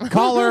 All right,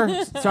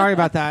 caller. Sorry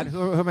about that.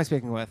 Who am I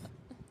speaking with?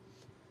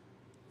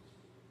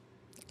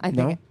 I think.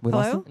 No? We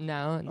lost him?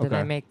 No. Did Okay.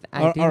 I make?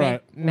 I All do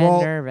right. make men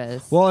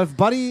nervous. Well, if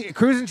Buddy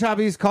Cruz and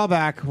Chubbies call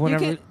back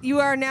whenever.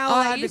 You are now Oh,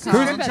 I allowed to used to call.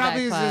 Cruz and strip at that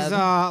Chubbies is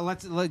club.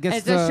 let's get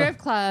It's a strip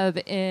club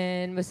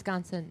in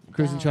Wisconsin.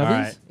 Cruz and Dells. Chubbies?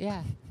 All right.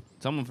 Yeah.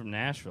 Someone from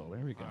Nashville.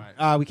 There we go.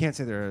 We can't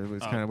say there.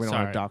 It's kind of we don't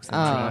want sorry. to dox them too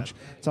Oh. much.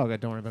 It's all good.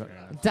 Don't worry about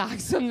it.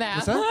 Dox them that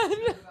What's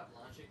that?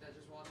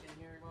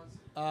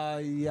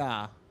 one.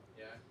 Yeah.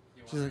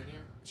 She's like,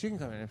 she can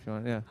come in if you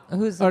want. Yeah.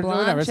 Who's the Or blonde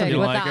whatever, it's chick okay.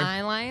 with like the her?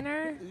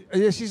 eyeliner?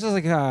 Yeah, she's just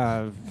like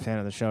a fan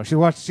of the show. She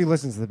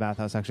listens to the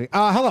Bathhouse actually.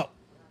 Hello.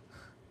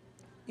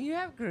 You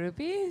have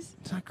groupies?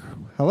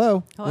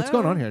 Hello. What's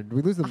going on here? Did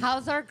we lose the?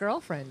 How's our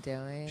girlfriend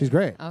doing? She's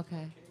great.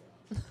 Okay.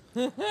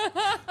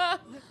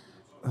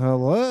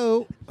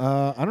 Hello.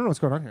 I don't know what's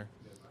going on here.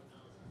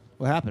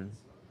 What happened?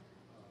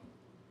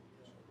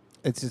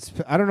 It's.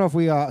 I don't know if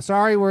we.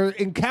 Sorry, we're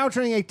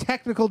encountering a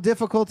technical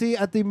difficulty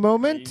at the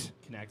moment.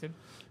 Connected?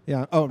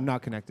 Yeah. Oh,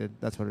 not connected.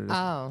 That's what it is.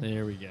 Oh.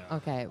 There we go.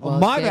 Okay. Oh, Well,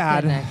 my stay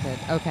bad.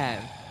 connected. Okay.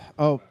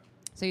 Oh.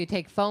 So you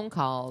take phone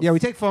calls. Yeah, we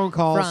take phone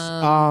calls.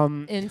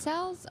 From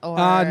incels or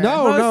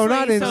No,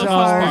 not Mostly so incels.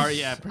 far.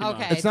 Yeah, pretty Okay.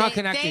 much. It's not thank-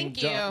 connecting.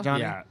 Thank you.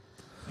 Johnny. Yeah.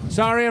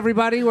 Sorry,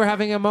 everybody. We're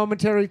having a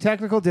momentary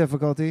technical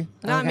difficulty.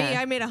 Not Okay. me.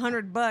 I made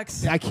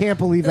 $100. I can't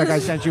believe that guy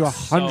sent you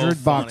 $100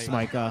 funny.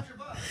 Micah.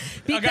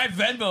 A guy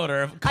Venmoed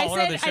her. Call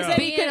her on the show.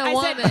 Speaking of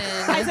women.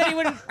 I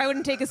said I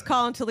wouldn't take his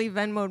call until he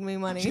Venmoed me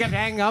money. She kept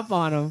hanging up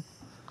on him.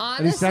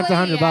 Honestly, And he sent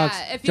 $100.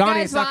 If you Johnny,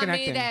 guys it's not want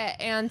me connecting.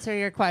 to answer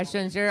your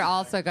questions, you're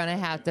also going to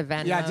have to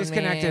Venmo Yeah,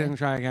 disconnect me. it and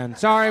try again.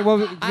 Sorry.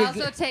 Well, I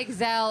also take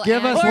Zelle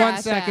give and us 1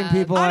 Cash second, App.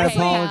 people. I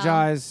Honestly,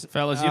 apologize.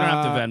 Fellas, you don't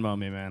have to Venmo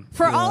me, man.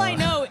 For all I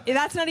know,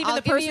 that's not even I'll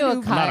the give person you a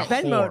who cut. Not a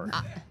Venmoed.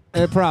 whore.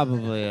 It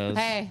probably is.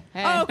 Hey.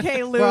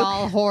 Okay, Luke. We're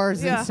all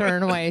whores Yeah. in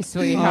certain ways,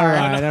 All sweetheart.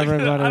 right,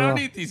 everybody. I don't will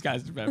need these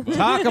guys to Venmo.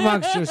 talk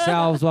amongst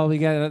yourselves while we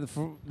get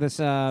this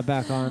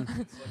back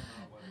on.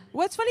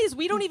 What's funny is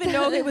we don't even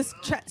know he was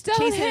Don't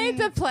chasing. hate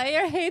the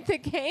player, hate the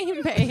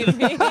game, baby.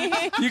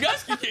 You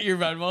guys can get your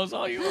Venmos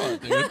all you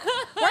want, dude.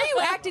 Why are you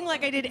acting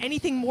like I did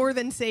anything more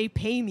than say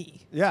pay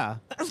me? Yeah.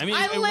 I mean,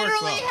 I it works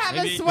literally well. have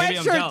Maybe- a maybe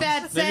I'm sweatshirt jealous.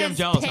 that Maybe I'm says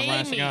jealous. I'm pay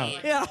lashing me.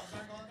 out. Yeah.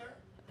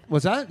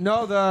 What's that?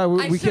 No, the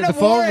I the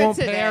should've wore phone it won't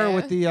today. pair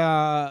with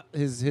the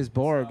his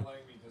board.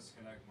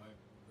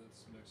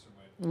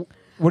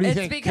 What do you It's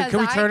think? because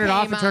Can we I turn it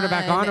off came and turn it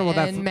back on, or will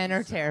that? and men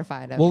are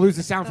terrified of We'll me. lose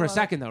the sound for a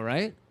second, though,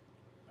 right?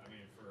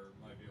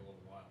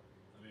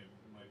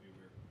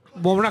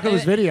 Well, we're not going to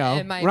lose video.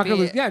 it might We're not going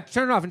to be- lose. Yeah,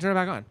 turn it off and turn it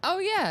back on. Oh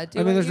yeah, do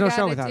I mean, what there's you no show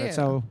gotta without do. it.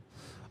 So,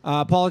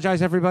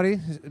 apologize, everybody.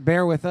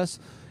 Bear with us.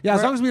 Yeah,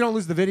 as long as we don't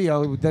lose the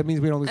video, that means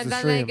we don't lose And the then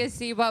stream. they can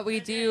see what we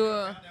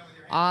do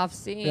off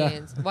scenes.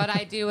 Yeah. What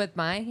I do with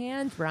my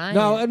hands, Brian.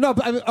 No.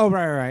 But I mean,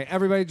 right.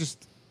 Everybody,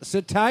 just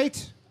sit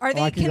tight. Are Oh,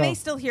 they? I Can go. they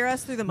still hear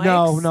us through the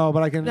mics? No,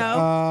 but I can.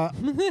 No?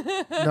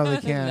 No,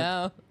 they can't.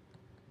 No.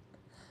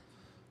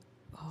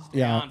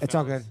 Yeah, it's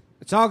all good.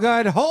 It's all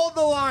good. Hold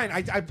the line.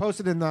 I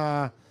posted in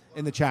the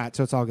chat,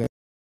 so it's all good.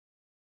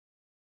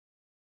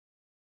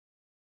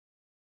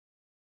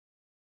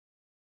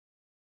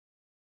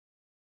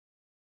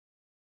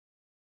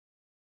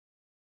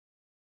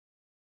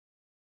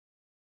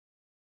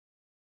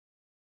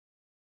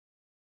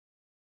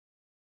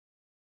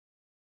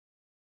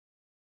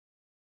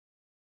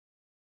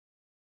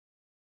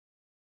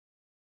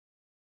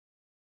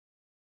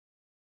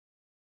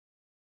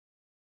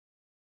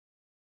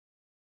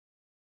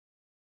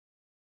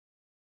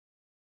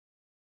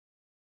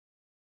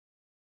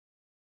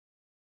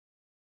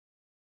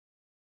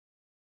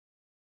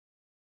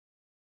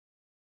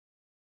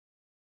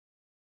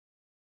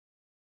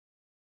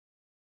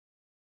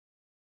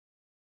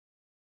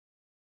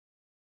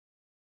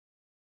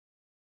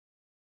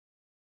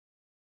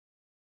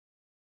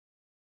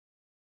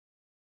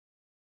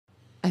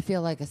 I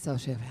feel like a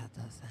sociopath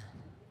does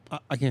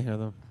that. I can't hear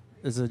them.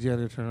 Is it? You have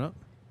to turn it up?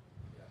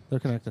 They're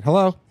connected.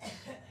 Hello?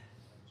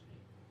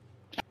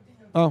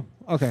 Oh,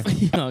 okay.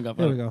 There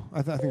we go.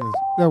 I think it's,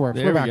 that works.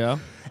 There we're we back. go.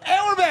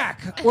 And we're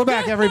back. We're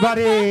back,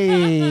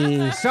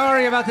 everybody.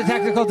 Sorry about the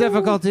technical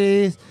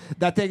difficulties.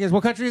 That thing is,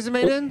 what country is it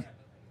made in?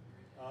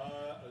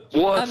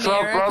 What's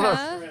up,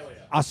 brother?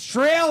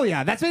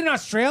 Australia. That's made in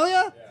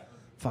Australia? Yeah.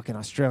 Fucking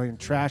Australian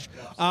trash.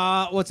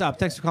 What's up?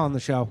 Thanks for calling the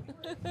show.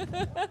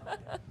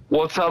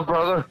 What's up,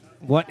 brother?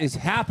 What is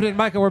happening,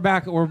 Micah? We're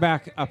back. We're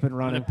back up and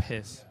running.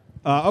 Piss.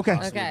 Okay.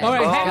 Okay. All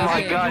right. Oh Henry,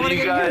 my God,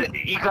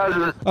 you guys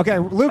are. Okay,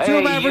 Luke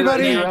Hey, Touma,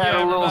 everybody. You had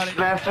a little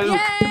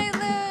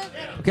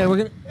snafu. Okay, we're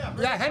gonna.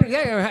 Yeah, Henry.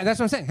 Yeah, that's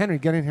what I'm saying. Henry,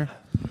 get in here.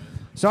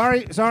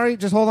 Sorry.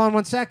 Just hold on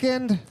one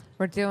second.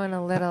 We're doing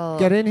a little.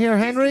 Get in here,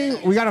 Henry.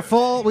 We got a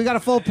full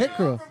pit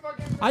crew.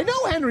 I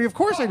know Henry. Of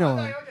course I know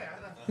him.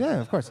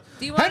 Yeah, of course.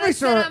 Do you want Henry, to sit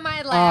sir. on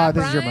my lap,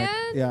 This is your Brian?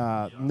 mic.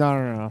 Yeah.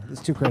 No.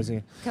 It's too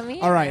crazy. Come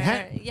here. All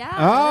right. Yeah.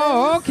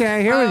 Oh,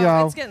 okay. Here we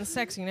go. It's getting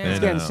sexy now. It's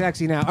getting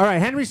sexy now. All right,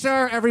 Henry,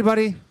 sir.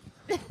 Everybody.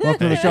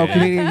 Welcome to the show,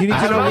 comedian.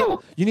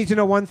 You need to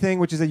know one thing,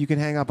 which is that you can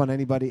hang up on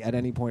anybody at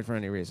any point for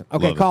any reason.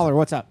 Okay, Love it. caller,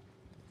 what's up?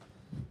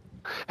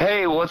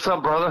 Hey, what's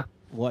up, brother?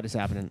 What is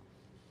happening?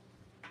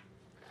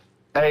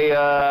 Hey,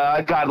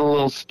 I got a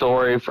little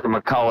story from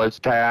a college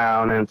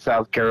town in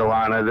South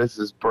Carolina. This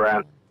is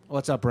Brent.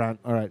 What's up, Brent?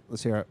 All right,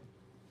 let's hear it.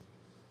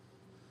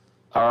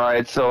 All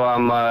right, so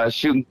I'm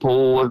shooting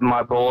pool with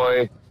my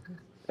boy,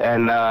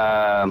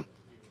 and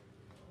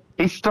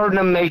he's starting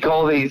to make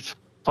all these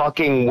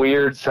fucking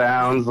weird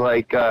sounds,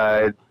 like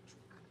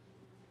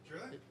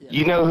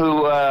you know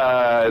who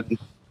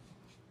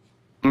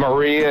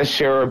Maria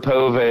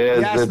Sharapova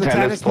is, Yes, the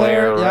tennis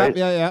player, right?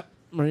 Yeah.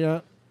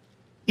 Maria.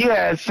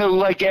 Yeah, so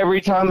like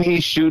every time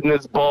he's shooting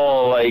his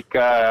ball, like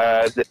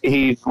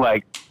he's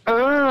like,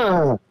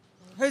 ugh.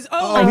 He's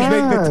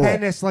making the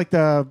tennis, like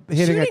the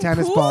hitting a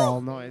tennis ball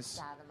noise.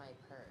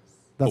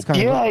 That's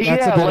kind Yeah, of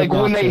that's a bit like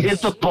when they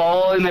obnoxious. hit the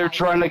ball and they're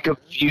trying to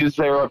confuse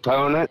their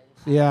opponent.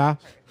 Yeah.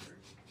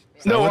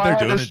 No, what I they're had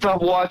to doing?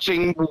 stop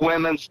watching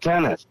women's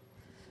tennis.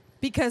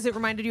 Because it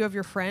reminded you of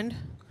your friend?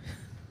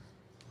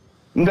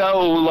 No,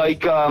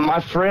 like my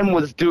friend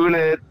was doing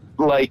it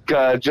like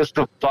just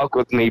to fuck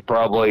with me,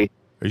 probably.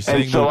 Are you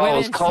saying And so the I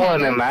was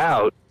calling him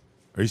out.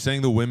 Are you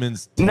saying the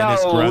women's No,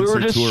 tennis we grunts were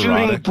are just too shooting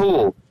erotic?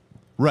 pool.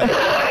 Right.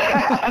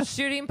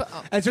 Shooting.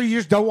 And so you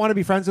just don't want to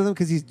be friends with him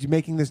because he's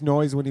making this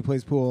noise when he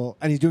plays pool,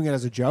 and he's doing it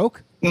as a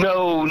joke?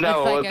 No, It's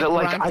like a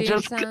like I grunting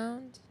just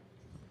sound.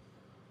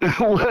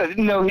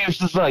 no, he was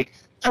just like,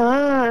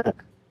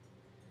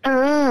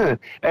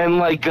 and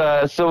like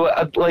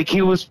like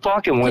he was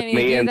fucking with Can you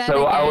me, do and that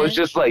so I was again?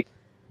 just like,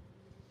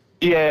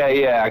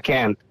 yeah, I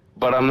can,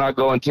 but I'm not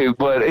going to.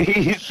 But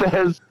he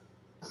says,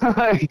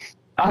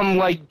 I'm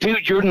like,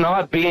 dude, you're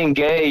not being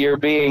gay, you're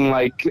being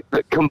like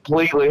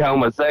completely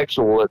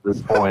homosexual at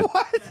this point.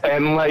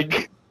 And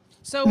like,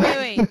 So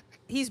wait.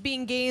 He's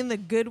being gay in the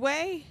good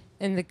way?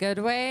 In the good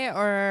way,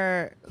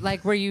 or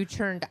like were you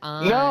turned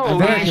on? no,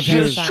 he's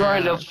just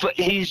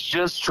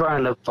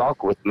trying to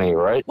fuck with me,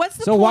 right? What's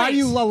the So point? why are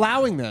you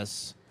allowing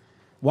this?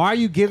 Why are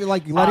you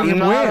letting I'm him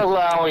not win?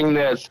 allowing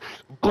this,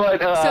 but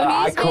So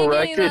I he's making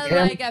corrected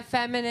him. like a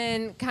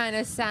feminine kind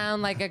of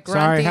sound, like a Sorry,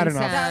 I grunting had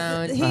enough.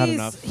 sound. I had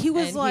enough. He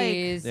was And like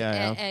he's-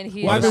 Yeah. and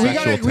he's Well, I mean, we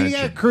Sexual got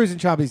tension. Cruz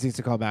and Chubbies needs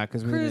to call back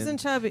because Cruz and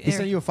Chubby. He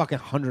sent you a fucking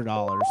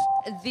 $100.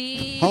 the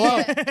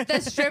Hello? the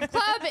strip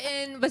club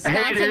in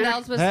Wisconsin, dude.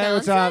 Dells, Wisconsin. Hey,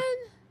 what's up?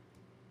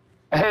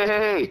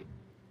 Hey.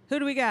 Who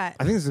do we got?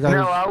 I think this is the guy.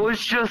 No, I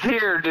was just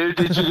here, dude.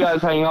 Did you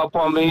guys hang up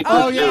on me?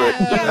 Oh Let's do yeah, it.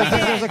 I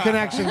think there's a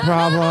connection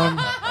problem.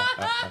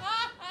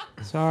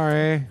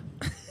 Sorry.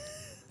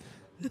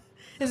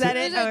 Is that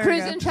it? Oh, there we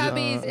Cruz go. and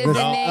Chubbies is This- the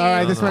name. all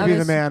right, this might be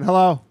the man.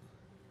 Hello.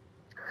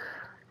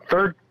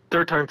 Third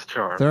time's a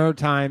charm. Third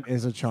time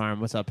is a charm.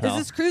 What's up, Is pal?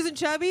 this Cruz and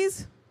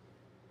Chubbies?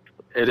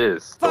 It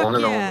is. The Fuck one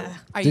and yeah. only.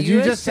 Are Did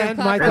you a just strip send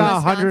club Micah in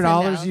Wisconsin $100?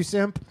 now? You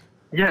simp.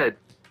 Yeah,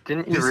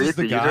 didn't you This read is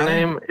the the guy?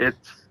 username?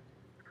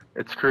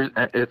 It's Cruz.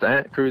 It's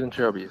at Cruz and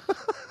Chubbies. Oh,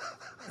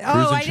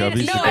 I and didn't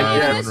Chubby's know. the Are guy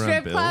you running in a around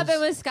strip club in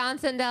Bills?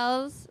 Wisconsin,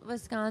 Dells,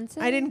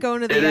 Wisconsin? I didn't go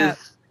into It the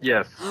is.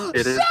 Yes,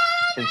 it is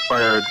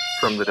inspired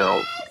from the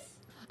Dells.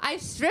 I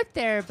stripped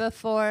there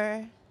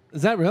before.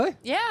 Is that really?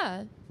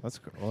 Yeah. That's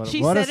cool.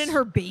 She said in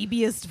her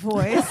babyest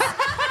voice.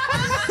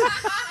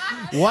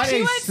 What she a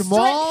went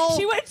small.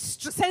 She went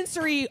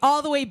sensory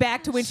all the way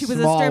back to when she was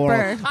a Small stripper.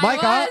 world.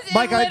 Micah, It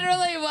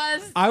literally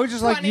was. I would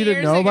just like 20 you to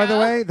years know, by the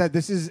ago. way, that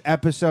this is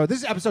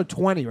episode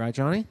 20, right,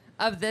 Johnny?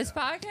 Of this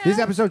podcast? This is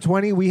episode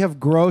 20. We have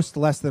grossed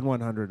less than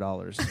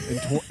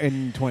 $100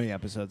 in 20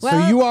 episodes.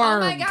 Well, so you are. Oh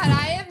my God,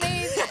 I have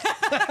made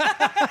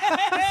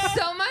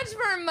so much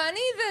more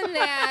money than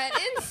that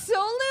in so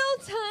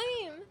little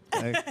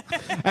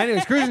time.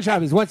 Anyways, Cruz and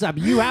Chubbies, what's up?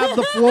 You have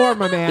the floor,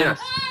 my man. Yes.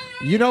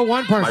 You know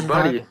one person.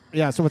 My buddy. right?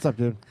 Yeah, so what's up,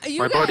 dude?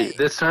 My buddy,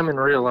 this time in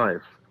real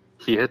life,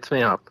 he hits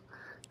me up,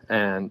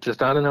 and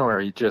just out of nowhere,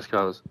 he just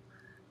goes,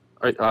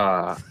 do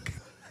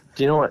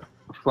you know what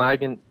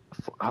flagging?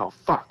 Oh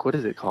fuck, what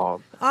is it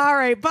called? All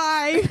right,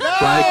 bye.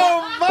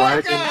 Flag,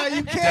 request.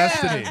 You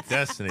can't.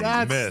 Destiny.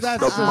 That's- You missed.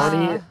 that's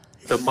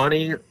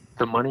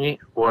The money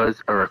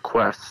was a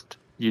request.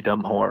 You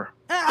dumb whore.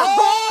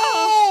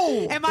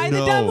 Oh! Am I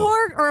the dumb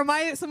whore, or am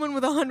I someone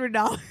with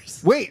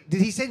 $100? Wait,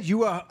 did he send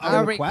you a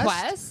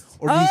request?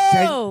 Or did he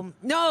send?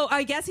 No,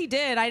 I guess he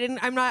did. I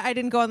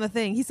didn't go on the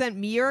thing. He sent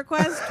me a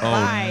request. Oh,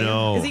 Bye.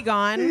 no. Is he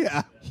gone?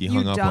 Yeah. He You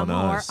hung up dumb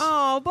on whore. us.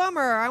 Oh,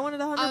 bummer. I wanted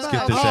 $100. Let's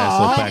get this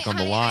asshole back on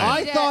the line.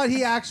 I thought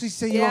he actually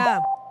sent you. Yeah.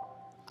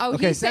 Oh,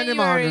 Okay, he send sent him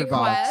you a $100.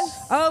 request.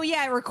 Oh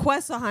yeah,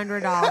 request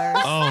 $100.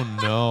 Oh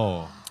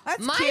no.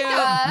 That's Myka. cute.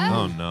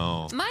 Oh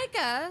no.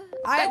 Myka,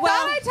 I thought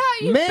I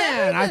taught you Man,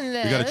 better than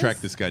this. We gotta track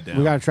this guy down.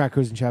 We gotta track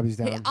Who's and Chubby's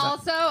down.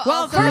 Also, Well,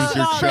 also, first of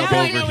your all, chub now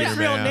I over know here, his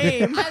real man.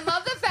 name. I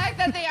love the fact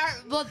that they are.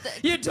 Well,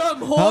 You dumb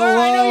whore. Hello?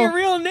 I know your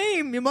real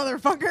name, you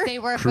motherfucker. they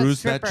work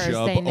Cruise with that strippers.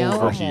 chub They know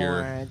over more.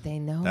 here. They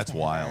know. That's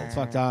better. wild. It's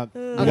fucked up.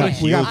 What a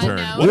heel turn.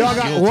 I know. What We a all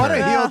got heel what a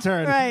turn. heel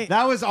turn. Right.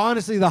 That was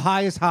honestly the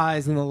highest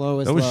highs and the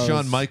lowest That was lows.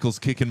 Shawn Michaels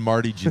kicking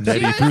Marty She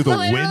Jannetty was through the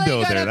literally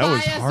window gonna there. That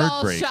was buy us all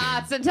heartbreaking.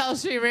 shots until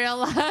she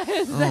realized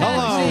that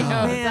Hello. she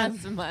owes Man.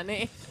 us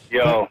money.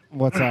 Yo,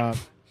 What's up?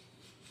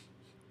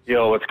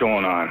 what's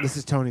going on? This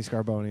is Tony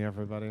Scarboni,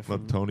 everybody.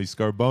 Love Tony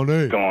Scarboni.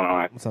 What's going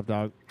on? What's up,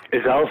 dog?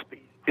 Is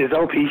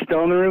LP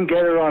still in the room? Get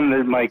her on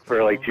the mic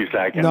for like 2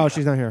 seconds. No,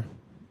 she's not here.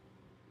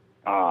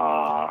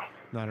 Ah.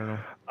 No, I don't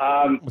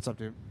know. What's up,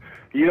 dude?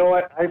 You know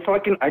what?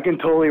 I can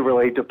totally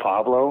relate to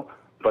Pablo,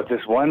 but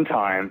this one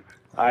time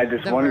I had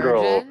this The one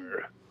girl virgin?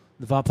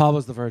 over.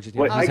 Pablo's the virgin.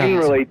 What, I can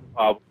relate to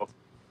Pablo,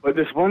 but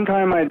this one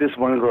time I had this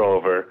one girl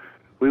over.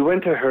 We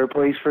went to her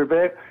place for a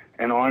bit,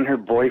 and on her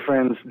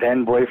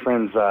then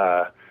boyfriend's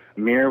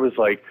mirror was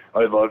like,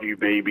 "I love you,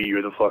 baby.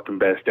 You're the fucking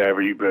best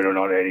ever. You better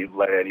not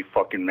let any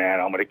fucking man.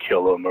 I'm gonna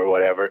kill him or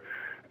whatever."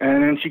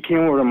 And then she came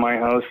over to my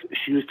house.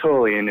 She was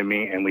totally into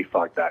me, and we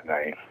fucked that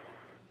night.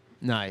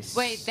 Nice.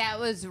 Wait, that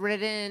was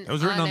written. That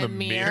was written on a the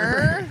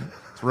mirror.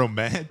 It's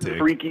romantic.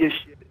 Freaky as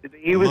shit.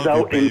 He was Love you,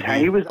 out in town.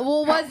 baby. He was.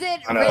 Well, was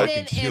it I know. written I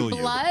can kill in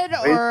you. blood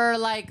or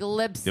like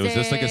lipstick? It was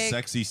just like a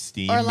sexy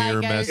steam or like mirror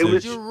a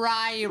message.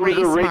 dry It was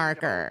erase a written-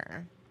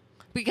 marker.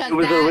 Because It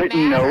was a that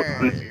written note on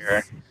the matters.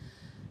 mirror.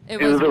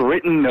 It It was a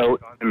written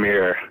note on the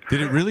mirror.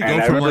 Did it really go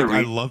And I from like remember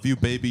 "I love you,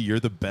 baby, you're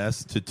the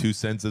best" to 2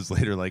 sentences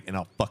later like "and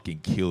I'll fucking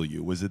kill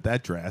you"? Was it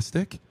that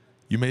drastic?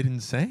 You made it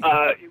insane.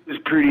 It was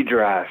pretty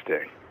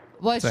drastic.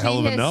 Was That's a she hell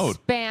of a note.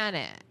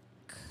 Hispanic?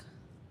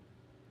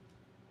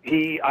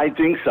 I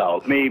think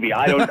so. Maybe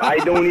I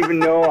don't even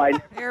know.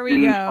 There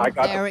we go. I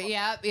got There, the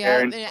yep.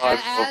 Aaron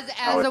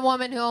As a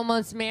woman who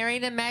almost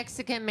married a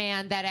Mexican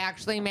man, that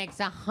actually makes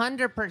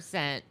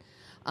 100%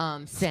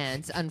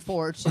 sense,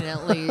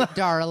 unfortunately,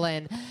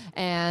 darling.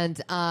 And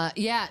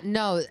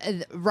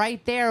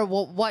right there,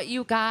 what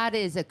you got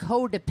is a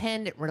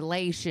codependent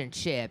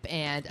relationship,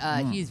 and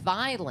he's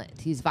violent.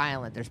 He's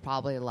violent. There's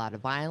probably a lot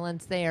of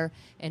violence there,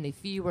 and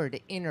if you were to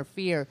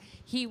interfere,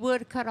 he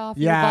would cut off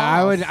your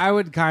balls. I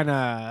would kind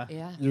of.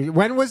 Yeah.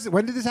 When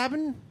did this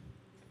happen?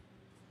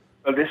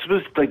 This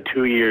was like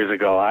 2 years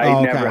ago. I Oh,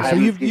 okay. never. So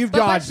haven't you've seen-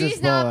 dodged she's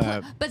this not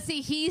bullet. but see,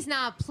 he's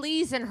not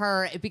pleasing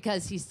her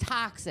because he's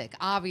toxic.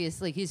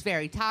 Obviously, he's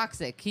very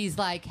toxic. He's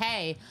like,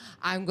 hey,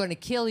 I'm going to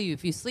kill you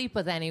if you sleep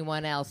with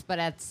anyone else. But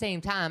at the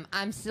same time,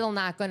 I'm still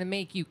not going to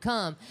make you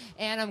come,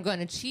 and I'm going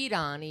to cheat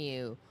on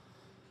you,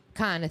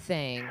 kind of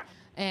thing.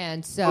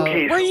 And so,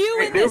 Okay, Were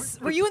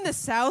you in the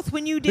South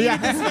when you dated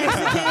this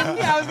Mexican?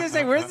 Yeah, I was gonna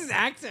say, where's this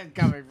accent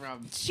coming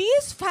from? She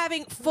is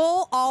having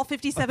full all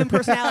 57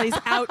 personalities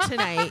out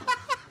tonight.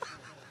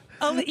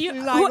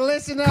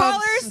 Listen up,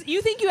 callers,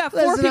 you think you have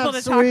 4 listen people up,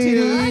 to talk to?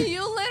 sweetie.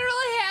 you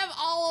literally have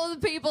all of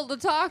the people to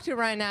talk to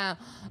right now.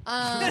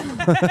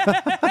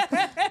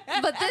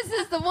 But this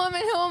is the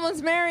woman who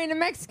almost married a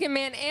Mexican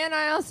man, and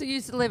I also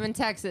used to live in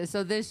Texas,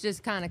 so this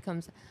just kind of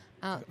comes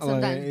out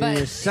sometimes. But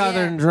your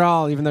southern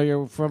drawl, even though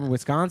you're from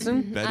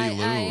Wisconsin. Betty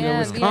Lou. I Your am,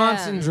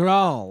 Wisconsin yeah.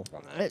 drawl.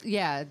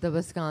 Yeah, the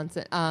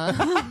Wisconsin.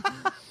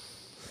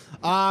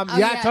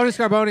 Yeah, Tony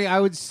Scarboni.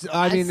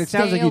 I mean, it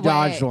sounds like you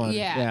dodged one.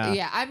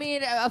 Yeah. I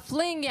mean, a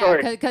fling, yeah,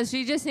 Sorry. because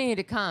she just needed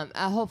to come.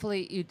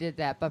 Hopefully, you did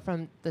that, but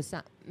from the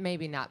sound,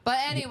 maybe not. But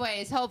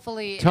anyways,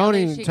 hopefully, at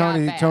least she got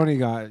back. Tony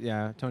got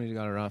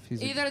her off.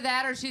 He's Either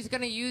that, or she's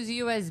gonna use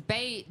you as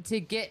bait to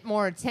get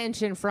more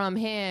attention from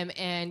him,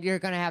 and you're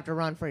gonna have to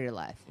run for your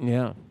life.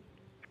 yeah.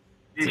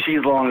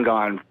 She's long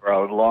gone,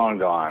 bro. Long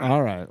gone.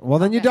 All right. Well,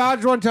 then you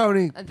dodged one,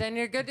 Tony. And then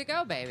you're good to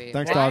go, baby.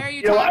 Thanks, Why dog. are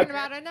you You know, talking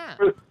about it now?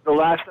 The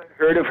last I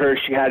heard of her,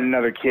 she had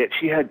another kid.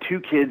 She had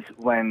 2 kids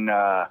when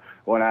I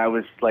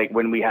was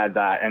when we had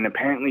that, and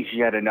apparently she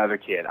had another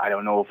kid. I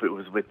don't know if it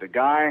was with the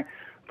guy,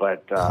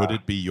 but Could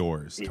it be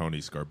yours, Tony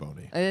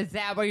Scarboni? Is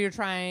that what you're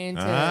trying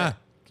to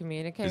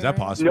communicate? Is that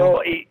right? possible?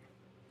 no.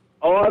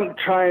 All I'm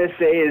trying to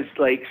say is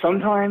like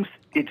sometimes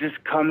it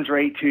just comes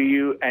right to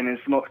you, and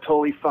it's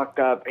totally fucked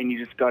up, and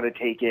you just got to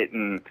take it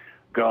and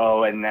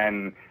go, and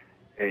then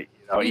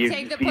You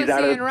take the pussy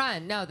and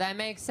run. No, that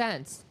makes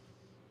sense.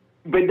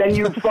 But then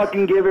you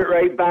fucking give it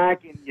right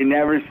back, and you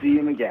never see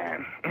him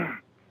again.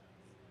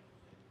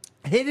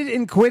 Hit it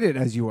and quit it,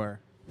 as you were.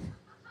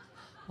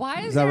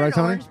 Why is that there right, an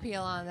Tony? orange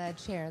peel on that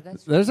chair?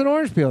 That's There's an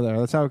orange peel there.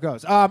 That's how it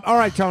goes. All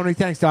right, Tony.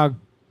 Thanks, dog.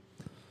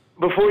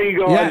 Before you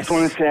go, I Yes. just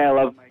want to say I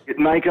love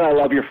Myka. I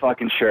love your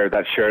fucking shirt.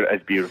 That shirt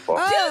is beautiful.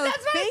 Oh,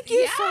 thank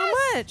you so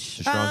much. It's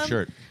a strong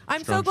shirt. I'm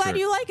so Strong glad shirt.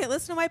 you like it.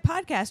 Listen to my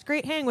podcast.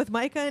 Great hang with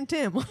Myka and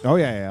Tim. Oh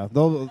yeah.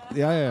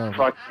 Yeah.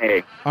 Fuck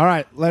me. All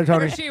right, later,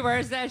 Tony. She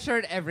wears that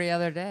shirt every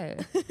other day.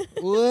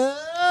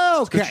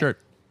 Whoa. Good shirt.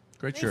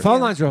 Great shirt.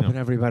 Phone lines are open,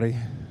 everybody.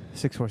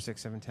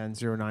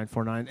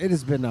 646-710-0949. It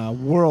has been a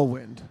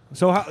whirlwind.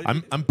 So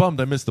I'm bummed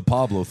I missed the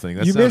Pablo thing.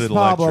 That you sounded missed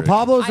Pablo.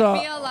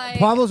 electric.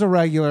 Pablo's a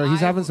regular. He's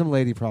having some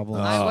lady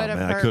problems. Oh man,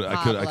 I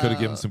could have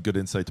given some good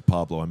insight to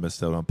Pablo. I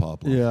missed out on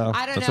Pablo. Yeah,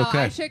 I don't That's know. okay.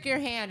 I shook your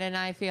hand, and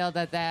I feel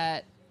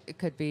that it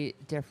could be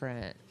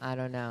different. I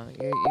don't know.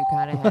 You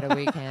kind of had a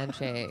weak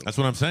handshake. That's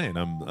what I'm saying.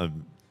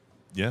 I'm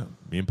yeah,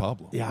 me and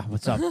Pablo. Yeah,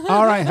 what's up?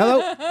 All right,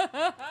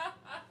 hello.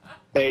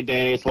 Hey,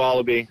 Danny, it's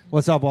Wallaby.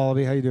 What's up,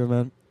 Wallaby? How you doing,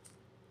 man?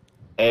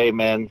 Hey,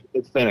 man,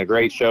 it's been a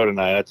great show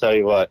tonight. I tell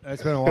you what.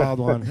 It's been a wild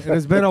one. It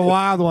has been a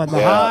wild one.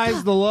 The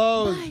highs, the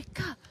lows.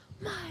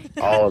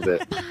 All of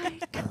it.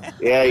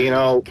 Yeah, you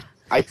know,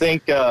 I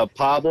think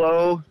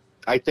Pablo,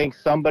 I think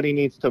somebody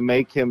needs to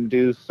make him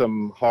do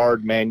some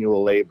hard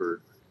manual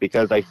labor,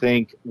 because I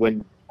think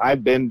when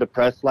I've been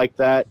depressed like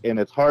that, and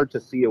it's hard to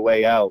see a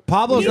way out.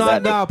 Pablo's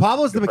Because not. No,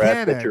 Pablo's the depressed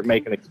mechanic. That you're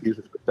making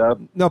excuses for stuff.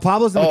 No,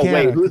 Pablo's the Oh,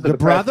 mechanic. wait, who's the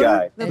depressed brother?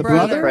 guy? The Who's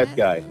brother? the depressed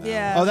guy?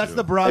 Yeah. Oh, that's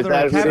the brother.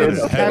 Is that who it is?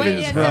 Kevin's Wait,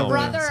 is the brother.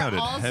 brother Sounded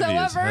also heavy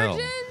a as hell.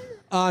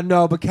 virgin?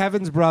 No, but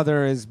Kevin's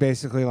brother is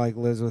basically like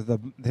lives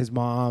with his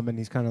mom, and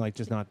he's kind of like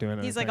just not doing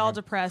it. He's like all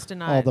depressed and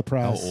not all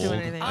depressed.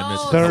 doing anything. I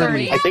missed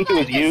 30. I think it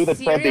was you that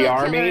said the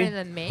army.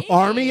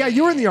 Army? Yeah,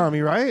 you were in the army,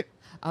 right?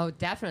 Oh,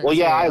 definitely. Well,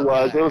 yeah, I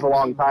was. It was a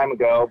long time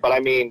ago, but I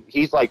mean,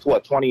 he's like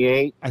what,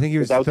 28? I think he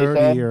was Is that what you 30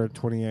 said? or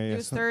 28. He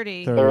was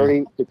 30.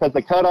 30, because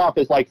the cutoff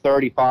is like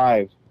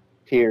 35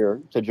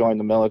 here to join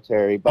the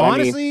military. But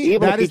Honestly, I mean,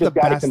 even that if he is the just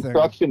got a best thing.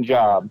 construction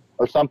job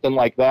or something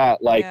like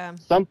that, like Yeah.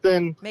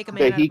 something Make a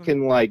man that out he of him.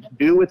 can like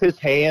do with his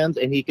hands,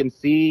 and he can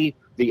see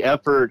the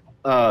effort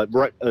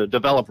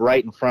develop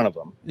right in front of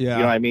him. Yeah.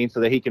 You know what I mean? So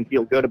that he can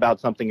feel good about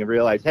something and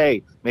realize,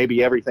 hey,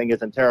 maybe everything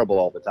isn't terrible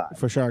all the time.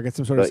 For sure, get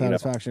some sort of But, you know.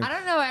 satisfaction. I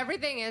don't know.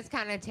 Everything is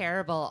kind of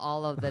terrible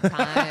all of the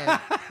time.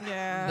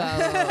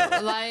 Yeah.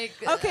 Though, like.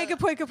 Okay, good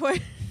point. Good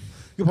point.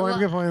 Good point.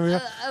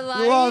 life-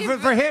 Well,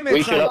 for him, it's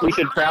We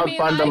should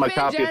crowdfund him a life in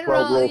copy of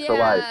general, 12 Rules for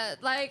Life.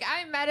 Like,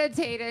 I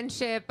meditate and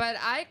shit, but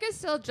I could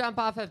still jump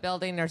off a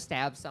building or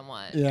stab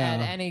someone Yeah.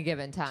 at any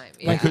given time.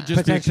 Like, Yeah. Could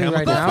just be a potentially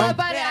right chemical now? thing.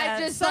 But Yeah, I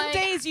just some like,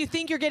 days you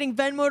think you're getting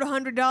Venmoed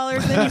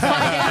 $100, then you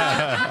find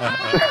out.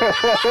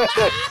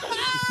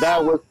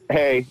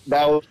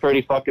 That was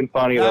pretty fucking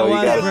funny That though. was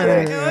You gotta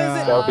pretty, say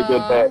yeah. that was a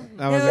good bit.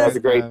 That was That was a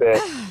great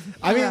bit.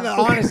 I mean,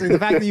 honestly, the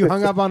fact that you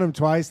hung up on him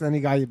twice, and then he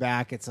got you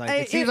back, it's like I-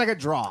 it seems like a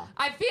draw.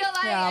 I feel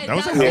like it That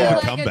was does a feel hell of a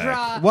like comeback.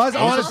 draw. Was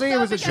And honestly, it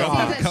also was a because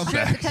draw. he's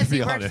Comeback, because to he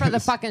be worked for the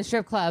honest. fucking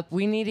strip club.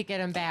 We need to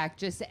get him back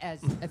just as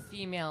a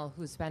female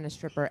who's been a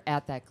stripper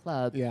at that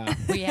club. Yeah.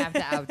 We have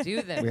to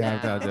outdo them. We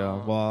have now. to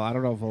do. Well, I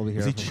don't know if we'll be here.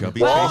 Is he for-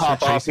 chubby? We'll all Chasing-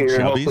 hop off chasing here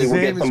and chubbies? hopefully His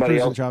we'll name get is somebody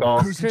Cruising else Chubby. call.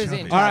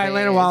 Cruising All right, chubbies.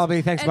 later,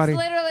 Wallaby. Thanks, It's buddy.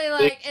 literally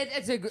like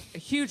it's a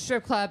huge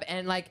strip club,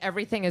 and like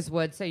everything is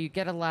wood, so you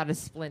get a lot of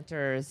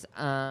splinters.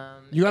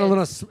 You got a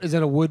little. Is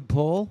it a wood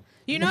pole?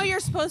 You know you're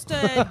supposed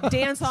to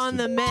dance on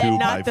the men, 2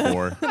 not by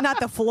 4. the not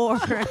the floor.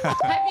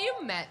 Have you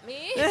met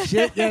me?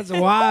 Shit gets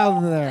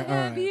wild in there. All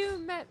Have right. you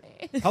met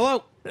me?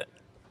 Hello,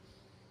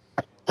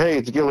 Hey,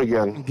 it's Gil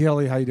again.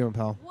 Gilly. How you doing,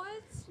 pal? What?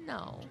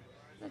 No,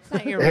 that's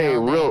not your Hey,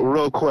 real name.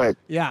 real quick.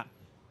 Yeah.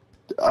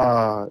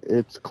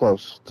 It's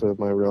close to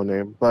my real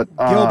name, but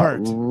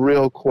Gilbert.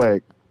 real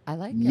quick. I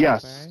like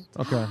Yes.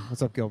 Gilbert. Okay.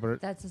 What's up,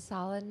 Gilbert? That's a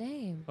solid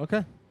name.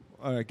 Okay.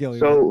 All right, Gilly.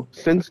 So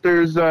since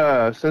there's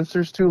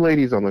 2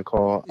 ladies on the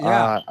call,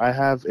 Yeah. I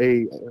have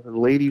a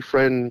lady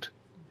friend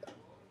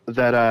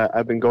that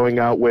I've been going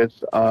out with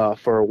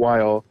for a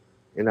while,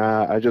 and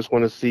I just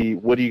want to see,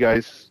 what do you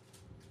guys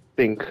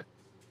think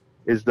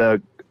is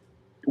the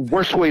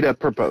worst way to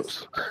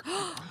propose?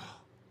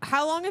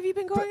 How long have you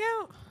been going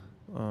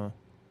out?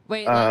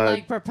 Wait, Uh,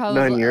 like propose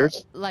 9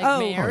 years. like Oh.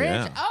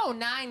 marriage? Oh, Oh,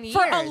 9 years.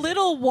 For a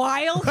little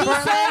while, he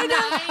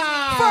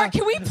said.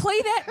 Can we play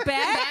that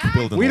back?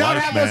 Building We don't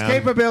life, have man. those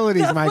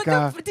capabilities, What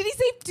Micah. did he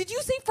say? Did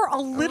you say for a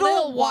A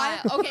little while?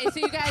 Okay, so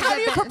you guys How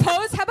do you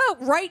propose? How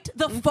about right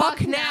the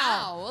fuck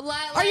now?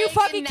 Are you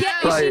fucking kidding?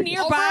 Is she Right.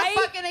 nearby?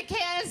 Over fucking a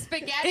can of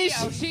spaghetti. Is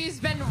she- She's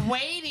been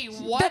waiting.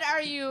 What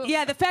are you?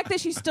 Yeah, the fact that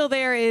she's still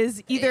there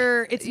is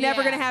either it's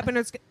never Yeah. going to happen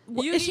or it's.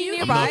 Is she you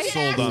nearby? not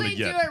sold on actually it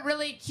do yet. it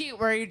really cute,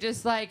 where you're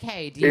just like,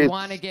 "Hey, do you It's-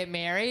 want to get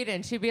married?"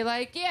 And she'd be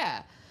like,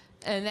 "Yeah,"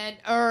 and then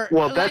or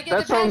Well, like,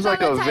 that sounds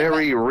like a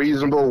very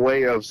reasonable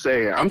way of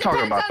saying it. I'm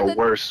talking about the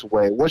worst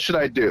way. What should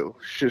I do?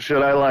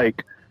 Should I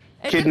like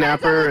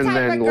kidnap her and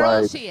then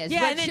like? she is.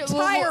 Yeah, but and then she-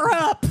 tie her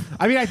up.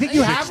 I mean, I think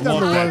you have done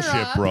the Love that worst.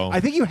 shit, bro. I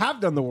think you have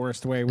done the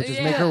worst way, which is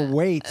make her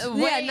wait.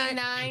 Wait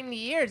 9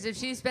 years if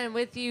she's been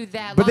with you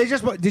that But long. they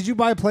just. Did you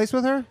buy a place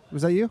with her?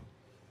 Was that you?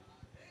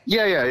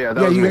 Yeah. That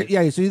Yeah, was me.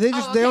 yeah. So they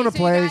just they own a so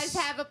place. You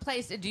guys have a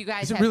place. Do you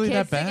guys Is it have really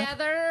kids that bad?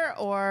 together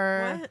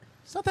or What?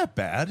 It's not that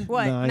bad.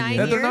 What? 9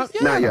 They're years? not-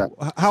 Not yet.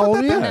 How old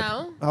are you?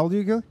 No. How old are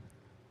you, Gilly?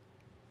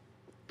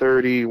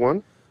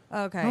 31.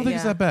 Okay. I don't think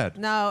it's that bad.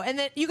 No, and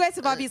then you guys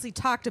have obviously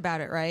talked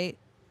about it, right?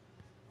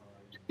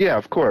 Yeah,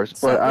 of course.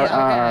 So- But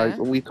yeah, okay.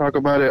 we talk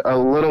about it a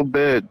little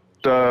bit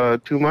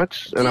too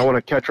much, and I want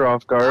to catch her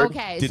off guard.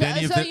 Okay, Did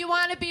any of so the- you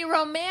want to be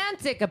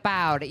romantic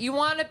about it. You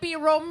want to be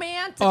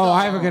romantic. Oh,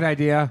 I have a good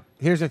idea.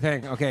 Here's the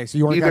thing. Okay, so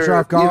you want to catch her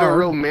off Either guard.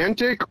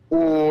 romantic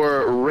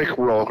or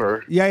rickroll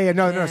her. Yeah,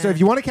 no. So if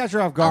you want to catch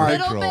her off A guard,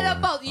 little bit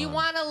of both. You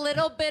want a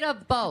little bit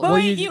of both. But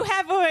wait, you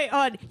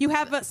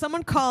have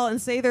someone call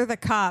and say they're the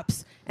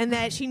cops, and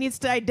that she needs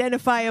to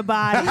identify a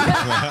body.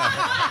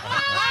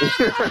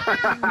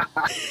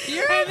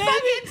 You're a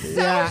fucking sociopath.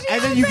 yeah,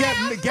 and then you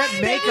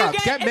get makeup,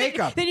 get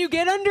makeup. Then you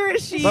get under a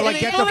sheet. But like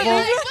and get then the you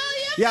full,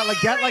 go, yeah,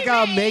 like get like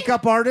a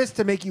makeup artist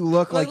to make you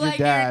look like your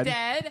dad. You're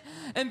dead,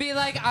 and be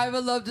like, I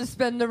would love to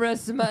spend the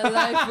rest of my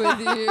life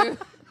with you.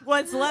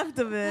 What's left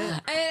of it?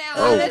 And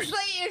Oh. honestly,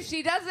 if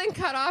she doesn't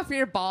cut off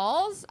your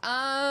balls,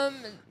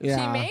 she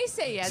Yeah. may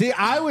say yes. See,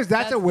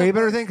 that's a way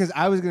better thing because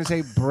I was gonna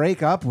say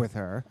break up with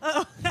her.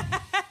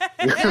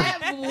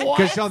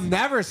 Because she'll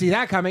never see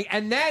that coming.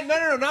 And then,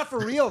 no, not for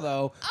real,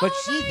 though. But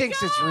she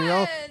thinks it's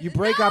real. You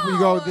break up and you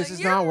go, this is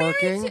not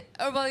working.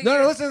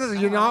 No, listen,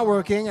 you're not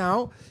working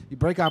out. You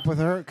break up with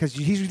her because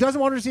he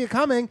doesn't want her to see it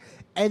coming.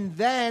 And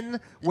then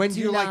when Do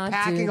you're like not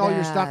packing do all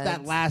your stuff that.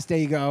 that last day,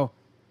 you go,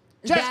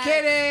 just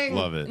kidding.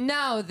 Love it.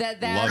 No,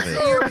 that's Love it.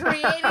 you're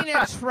creating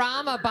a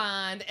trauma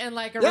bond and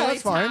like a Yeah, really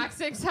that's fine.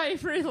 toxic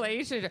type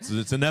relationship. So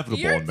it's inevitable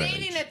You're in marriage.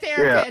 dating a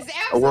therapist. Yeah,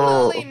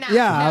 Absolutely well- not.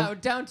 Yeah. No,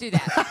 don't do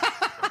that.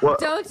 What,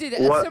 Don't do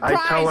that. What Surprise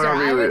I tell her her.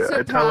 I would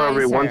I tell her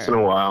every surprise once in her.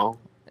 a while.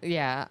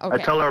 Yeah. I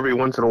Okay. tell her every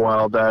once in a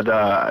while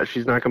that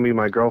she's not gonna be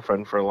my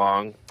girlfriend for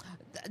long.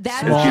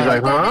 That's And she's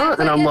like, huh? that's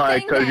And I'm a like,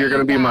 thing because that you're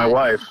gonna you be my got.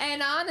 wife.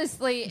 And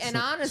honestly,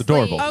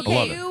 adorable. I love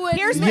it. you would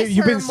Here's miss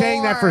You've been her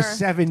saying that for more.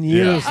 7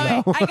 years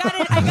Yeah. now. I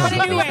got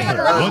a new way.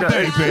 One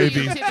day,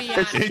 baby.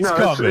 It's, It's no,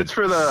 coming. It's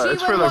for the She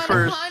it's for would the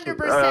first 100% be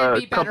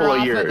better couple of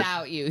off years.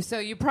 without you. So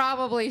you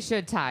probably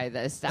should tie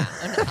this down.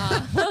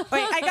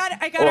 Wait, I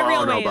got Well, a real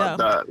I don't know way about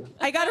though. that.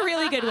 I got a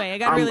really good way. I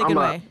got a really good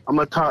way. I'm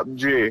a top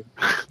G.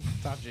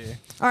 Top G.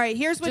 All right,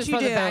 here's what Just you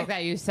for do. the fact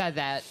that you said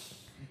that.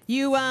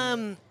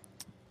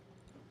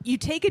 You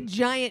take a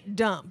giant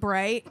dump,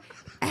 right?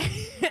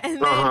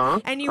 and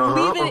then and you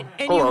Uh-huh. leave it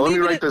and Hold you on, let me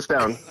leave write it this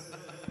down.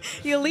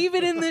 you leave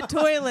it in the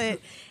toilet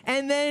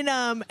and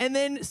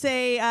then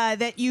say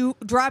that you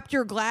dropped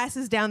your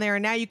glasses down there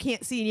and now you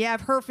can't see and you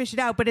have her fish it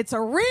out, but it's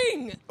a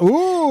ring.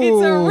 Ooh,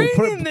 It's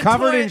a ring in the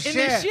covered in toilet,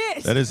 in the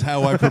shit. That is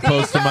how I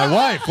proposed to my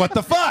wife. What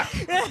the fuck?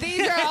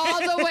 These are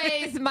all the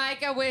ways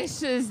Myka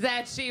wishes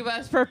that she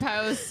was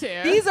proposed to.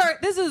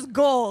 This is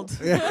gold.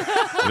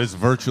 That is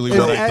virtually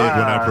what I did when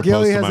I proposed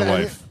Gilly to has my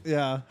any- wife.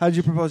 Yeah. How'd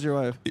you propose to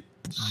your wife?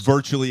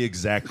 Virtually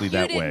exactly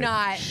that did way.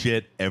 not.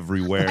 Shit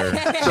everywhere.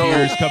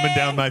 Tears coming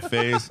down my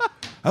face.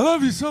 I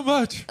love you so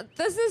much.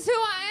 This is who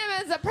I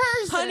am as a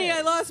person. Honey, I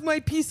lost my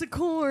piece of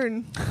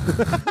corn.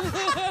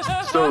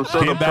 So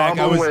Came the back, I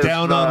problem was with,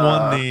 down on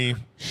one knee.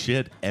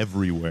 Shit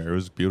everywhere. It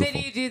was beautiful.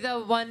 Did you do the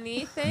one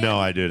knee thing? No,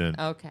 I didn't.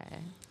 Okay.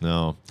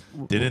 No.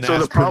 Didn't So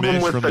ask the problem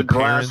permission with from the the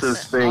parents.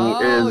 glasses thing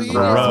Oh, is you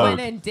just went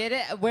and did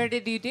it? Where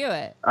did you do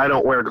it? I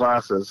don't wear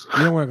glasses.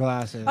 You don't wear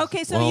glasses.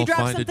 Okay, so Well, you drop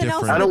find a something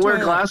else. different- I in don't the wear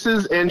toilet.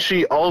 glasses, and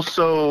she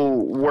also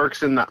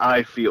works in the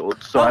eye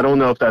field, so I don't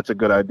know if that's a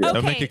good idea.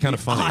 That'd make it kind of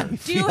funny.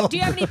 Do you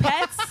have any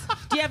pets?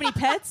 Do you have any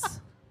pets?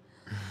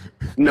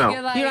 No.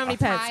 You're like You don't have any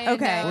pets. tie a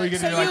Okay. note. Or you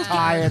So gonna like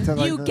tie it to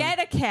like you the- get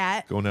a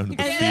cat. Going down to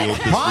the And field then-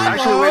 this week.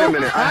 Actually, wait a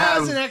minute. I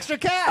has have an extra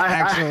cat. I-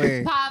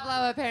 Actually,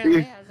 Pablo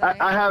apparently has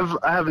it.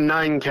 I have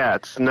 9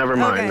 cats. Never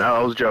mind. Okay.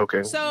 I was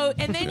joking. So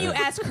and then you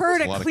ask her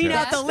That's a to lot of clean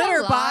out cats. the That's a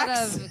litter lot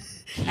box, of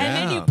and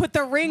then you Yeah. put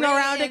the ring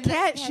around a in the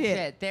cat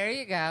shit. There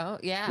you go.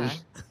 Yeah.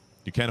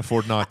 You can't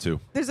afford not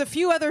to. There's a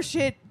few other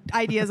shit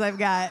ideas I've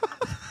got.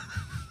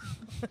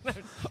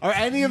 are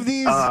any of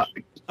these? Uh,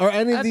 Are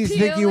any of these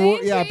think you?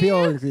 Appealing to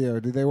Appealing to you?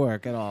 Do they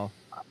work at all?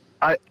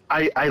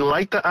 I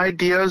like the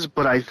ideas,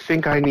 but I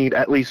think I need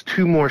at least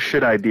 2 more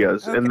shit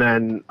ideas, and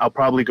then I'll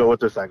probably go with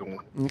the second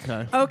one.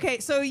 Okay. Okay,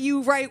 so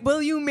you write,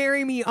 "Will you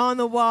marry me?" on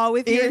the wall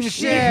with your In shit,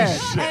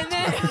 shit. and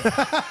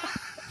then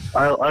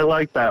I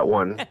like that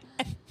one.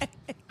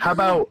 How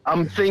about,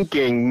 I'm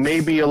thinking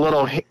maybe a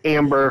little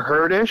Amber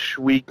Heardish.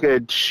 We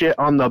could shit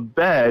on the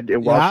bed,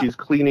 and while Yeah. she's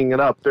cleaning it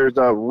up, there's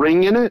a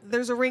ring in it.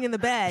 there's a ring in the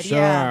bed. Sure.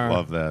 Yeah.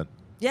 Love that.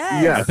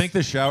 Yes. Yeah. I think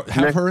the shower.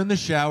 Have her in the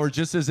shower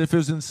just as if it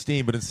was in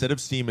steam, but instead of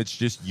steam, it's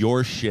just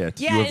your shit.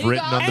 Yeah, you and have you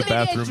written go- on the and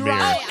then bathroom dry-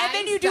 mirror. and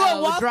then you do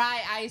a waffle.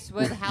 Dry ice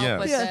would help Yeah.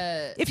 with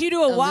the. If you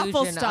do a waffle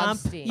illusion of stomp,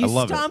 steam. you I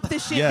love it. stomp the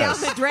shit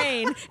Yes. down the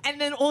drain, and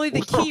then only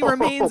the key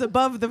remains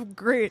above the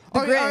grid. The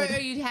Or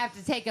grid. you'd have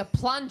to take a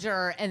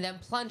plunger and then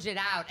plunge it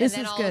out, This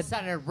and then is all good. of a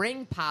sudden a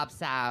ring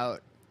pops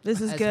out.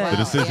 This is as good. well. The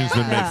decision's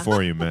been Yeah. made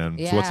for you, man.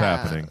 It's what's Yeah.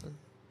 happening.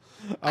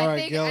 All right, I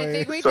think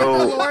Gilly. we So-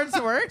 did the Lord's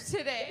work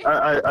today.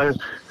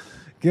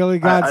 Gilly, I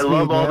Godspeed,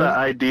 love all man. the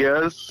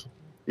ideas.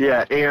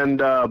 Yeah, and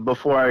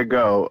before I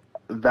go,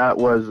 that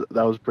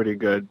was pretty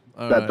good.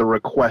 All that right. the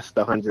request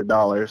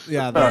 $100.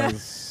 Yeah, that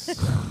is.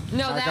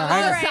 No, Like that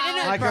a was hang-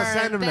 solid like a burn.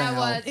 send 'em to That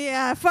hell. was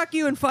Yeah, fuck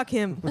you and fuck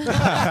him.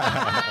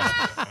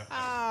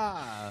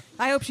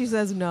 I hope she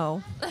says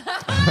no.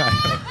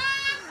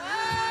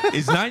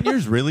 Is 9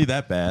 years really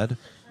that bad?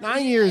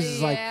 9 years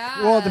is like,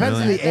 well, it depends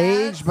Really? on the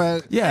age,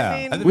 but Yeah.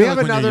 I think we like have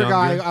when you're another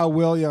guy, younger.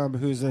 William,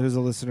 who's a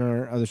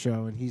listener of the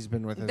show, and he's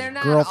been with his They're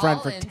not girlfriend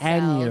all for incels,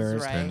 10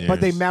 years, right? 10 but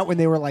they years. met when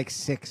they were like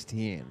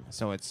 16,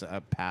 so it's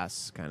a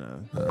pass kind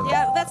of.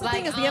 Yeah, that's the like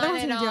thing is the other on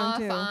one's and young off,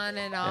 too. on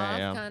and off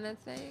yeah. kind of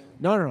thing.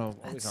 No,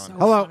 always on. so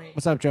Hello, funny.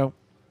 what's up, Joe?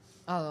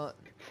 Oh,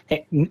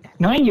 Hey,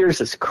 9 years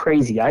is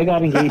crazy. I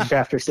got engaged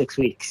after 6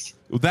 weeks.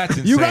 Well, that's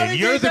You got insane.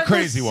 You're engaged the after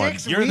crazy one.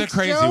 6 You're the weeks,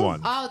 crazy Joe?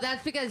 one. oh,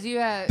 that's because you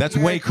have. That's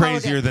you're way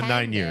crazier than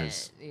 9 codependent.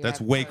 years. You That's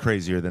have way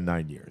crazier than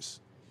 9 years.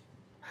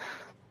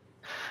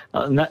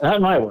 Not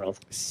in my world.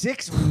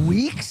 6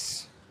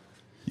 weeks?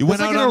 You went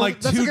That's out on like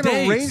that's 2 like an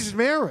days. arranged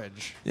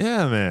marriage.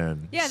 Yeah,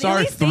 man. Yeah, they Sorry,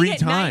 at least they 3 get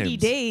times. 90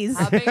 days.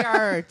 How big are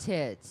her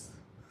tits?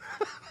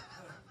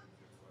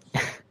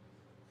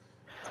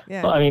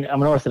 Yeah. Well, I mean,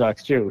 I'm an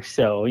Orthodox Jew,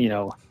 so you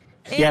have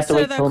to Answer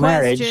wait the till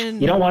marriage. question.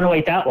 You don't want to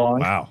wait that long.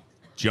 Wow.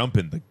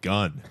 Jumping the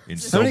gun in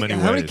so many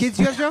ways. How many kids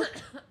do you have, Joe?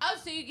 Oh,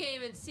 so you can't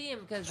even see him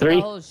because of 3.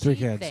 the whole 3 sheep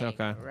kids, thing,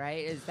 okay.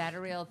 right? Is that a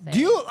real thing? Do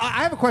you?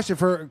 I have a question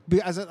for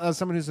as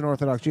someone who's an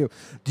Orthodox Jew.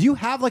 Do you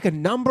have like a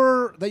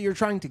number that you're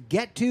trying to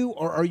get to,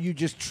 or are you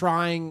just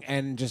trying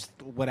and just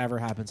whatever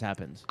happens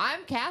happens?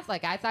 I'm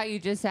Catholic. I thought you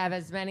just have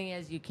as many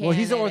as you can. Well,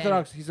 he's an and-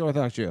 Orthodox. He's an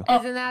Orthodox Jew.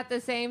 Isn't that the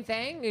same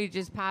thing? You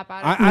just pop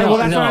out. Well,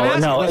 that's what I'm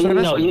asking. That's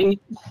what I'm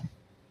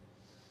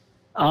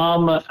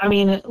asking. I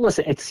mean,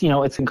 listen, it's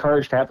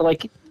encouraged to have, but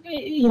like,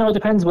 it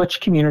depends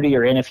which community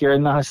you're in. If you're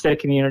in the Hasidic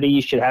community,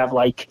 you should have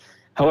like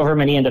however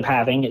many end up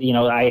having.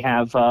 I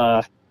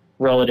have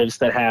relatives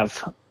that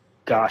have,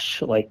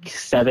 gosh, like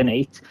 7,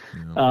 8.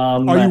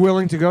 Are you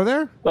willing to go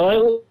there?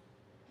 Well,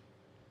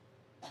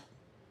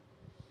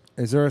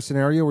 Is there a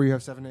scenario where you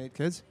have 7 to 8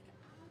 kids?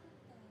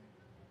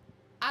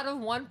 Out of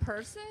one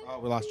person? Oh,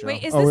 we lost Joe.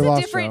 Wait, is we this a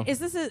lost different? Joe. Is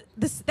this a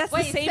this? That's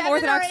Wait, the same 7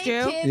 Orthodox or 8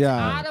 Jew. kids Yeah.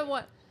 Out of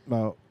one.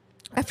 No.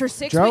 After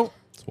 6 Joe? weeks.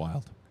 It's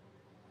wild.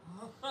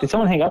 did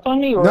someone hang up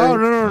on me? Or?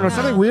 No.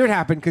 Something weird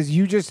happened because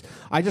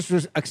I just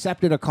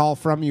accepted a call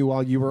from you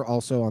while you were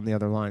also on the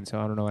other line, so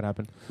I don't know what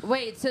happened.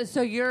 Wait,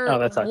 so you're Oh,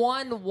 that's fine.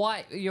 one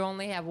wife. You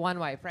only have one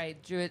wife,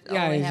 right? Jew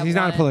Yeah, only have he's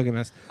not a one.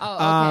 polygamist. Oh,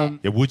 okay.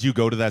 Yeah, would you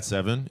go to that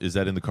 7? Is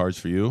that in the cards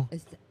for you?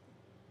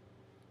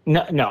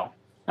 No.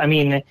 I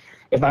mean,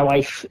 if my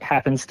wife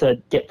happens to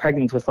get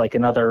pregnant with like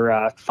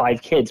another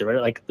 5 kids or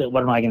whatever, like,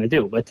 what am I going to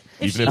do? But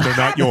Even if they're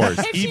not yours.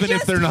 Even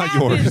if they're not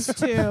yours.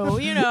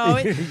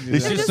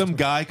 It's just some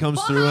guy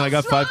comes through and I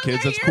got 5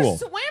 kids. That's cool.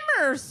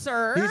 Swimmer,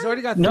 sir. He's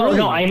already got 3.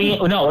 No. I mean,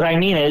 what I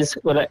mean is,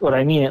 what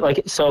I mean,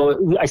 like,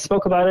 so I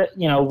spoke about it,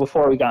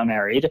 before we got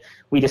married.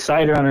 We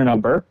decided on a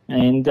number,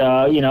 and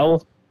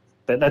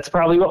that's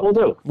probably what we'll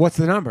do. What's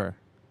the number?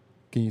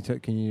 Can you 4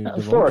 or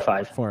divulge?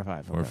 5. 4 or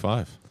 5. 4 or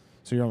 5.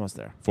 So you're almost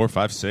there. 4,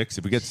 5, 6.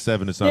 If we get to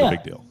 7, it's not Yeah. a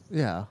big deal.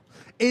 Yeah.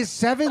 Is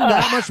 7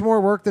 that much more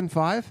work than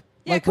 5?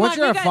 Yeah, like come once on,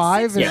 you're you at got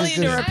 5, 6 is it million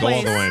to just Go all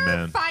replace. the way,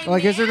 man.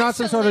 like is there not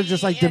some sort of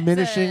just like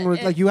diminishing?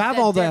 Like you have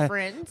all the,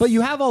 difference. but you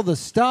have all the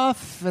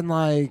stuff and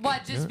like.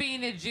 What? Just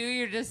being a Jew,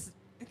 you're just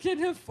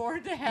can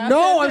afford to have.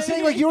 No, I'm that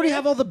saying many like you already kids?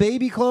 have all the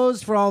baby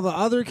clothes for all the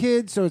other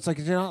kids, so it's like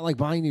you're not like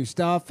buying new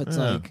stuff. It's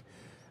like,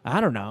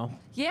 I don't know.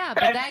 Yeah,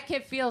 but that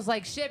kid feels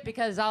like shit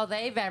because all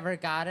they've ever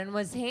gotten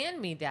was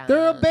hand me down.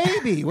 They're a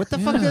baby. What the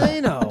fuck do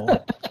they know?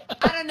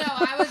 I don't know.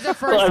 I was the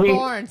Well, I mean,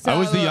 firstborn. So I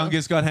was the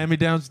youngest, got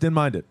hand-me-downs, didn't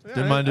mind it.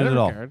 Didn't mind it at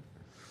all.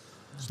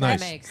 It's That nice.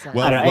 makes sense.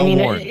 Well, I don't know. well I mean,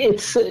 worn.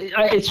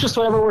 it's just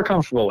whatever we're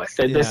comfortable with.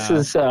 This Yeah.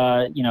 is,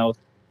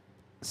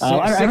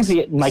 I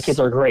think my kids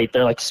are great.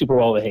 They're like super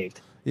well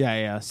behaved.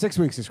 Yeah. 6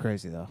 weeks is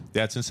crazy though.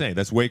 That's insane.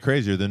 That's way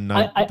crazier than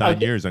 9 I-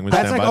 years. I'm going to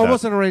That's stand like by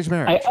almost that. an arranged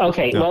marriage.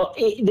 Okay, Yeah. well,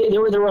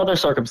 there were other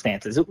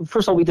circumstances.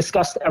 First of all, we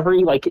discussed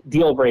every like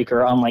deal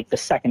breaker on like the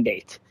second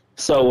date.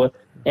 So,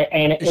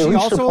 and it Is she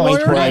reached also the a point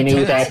lawyer? where I knew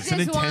You that. guys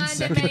just wanted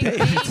to make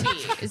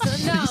babies.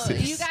 So no,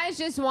 you guys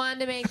just wanted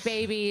to make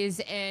babies,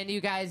 and you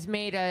guys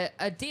made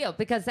a deal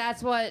because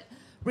that's what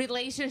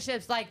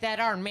relationships like that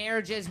are.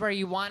 Marriages where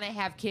you want to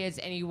have kids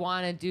and you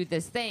want to do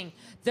this thing.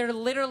 They're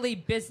literally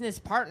business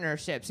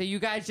partnerships. So you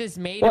guys just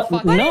made a Well,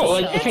 fucking no, deal.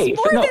 like, hey,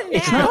 no,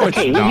 it's not. No,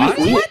 Okay, it's not.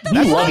 we That's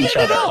love not each it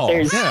at other. all.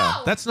 There's,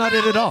 Yeah, that's not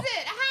it at all.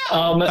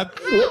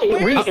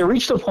 It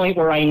reached a point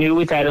where I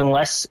knew that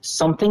unless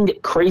something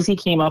crazy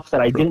came up that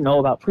I didn't know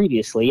about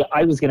previously,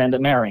 I was going to end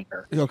up marrying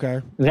her.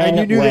 Okay. Then and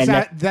you knew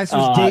when, this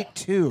was date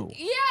 2.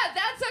 Yeah,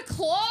 that's a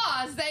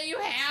clause that you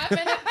have in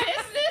a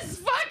business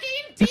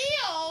fucking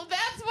deal.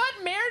 That's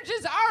what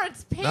marriages are.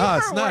 It's paperwork. No,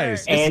 it's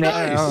nice. And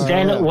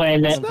then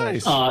when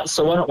nice.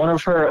 so one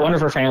of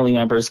her family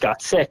members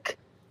got sick,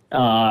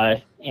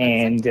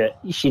 and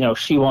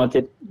she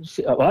wanted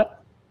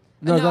what?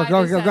 No,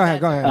 go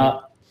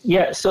ahead.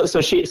 Yeah, so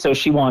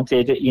she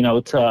wanted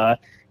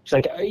she's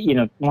like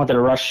wanted to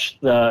rush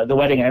the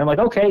wedding, and I'm like,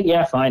 okay,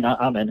 yeah, fine,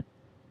 I'm in.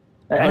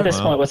 At this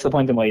point, what's the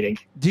point in waiting?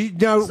 Do you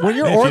know when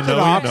you're If you know, you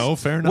Orthodox? know,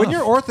 fair When enough.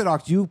 you're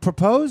Orthodox, do you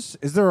propose?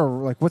 Is there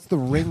what's the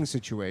ring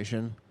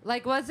situation?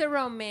 Like, was it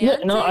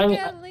romantic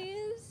at least?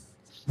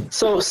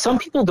 So some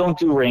people don't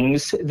do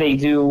rings. They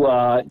do.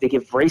 They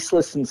give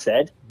bracelets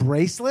instead.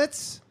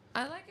 Bracelets?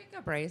 I like a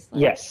good bracelet.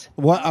 Yes.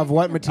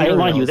 What material?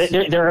 Mind you,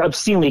 they're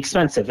obscenely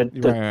expensive.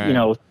 Right. You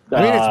know.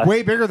 I mean, it's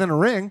way bigger than a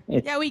ring.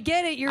 Yeah, we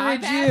get it. You're a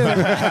Jew.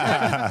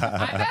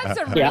 I've had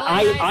some really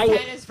nice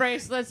tennis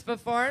bracelets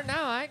before. No,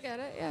 I get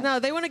it. Yeah. No,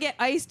 they want to get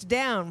iced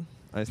down.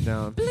 Iced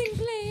down. Bling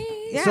bling.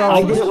 Yeah. So-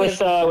 I did it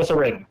with a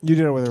ring. You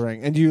did it with a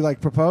ring, and do you like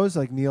propose,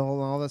 like kneel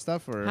and all that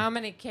stuff, or? How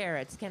many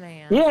carats can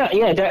I ask? Yeah.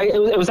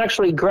 It was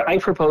actually I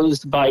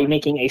proposed by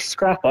making a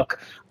scrapbook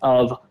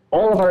of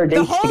all of our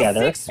dates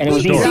together, and it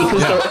was easy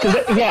because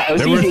it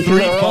was there easy were 3 because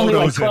there were only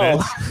like photos in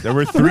 12. it. There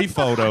were 3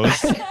 photos.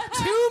 2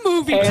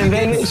 movie And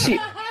then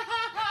tickets.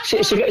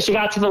 she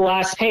got to the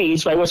last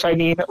page, by which I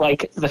mean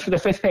like the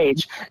 5th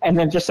page, and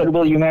then just said,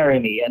 "Will you marry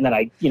me?" And then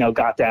I,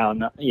 got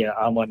down,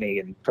 on one knee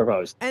and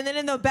proposed. And then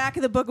in the back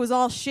of the book was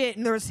all shit,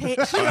 and there was shit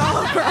all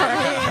over her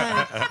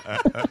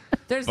hand.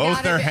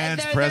 Both their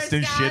hands pressed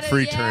in shit for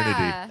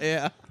eternity.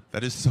 Yeah.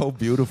 That is so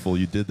beautiful.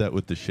 You did that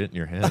with the shit in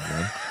your hand,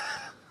 man.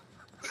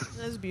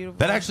 That's beautiful.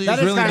 That actually That is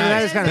is really kinda- nice.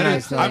 that is kinda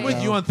nice, though. I'm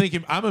with you on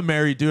thinking. I'm a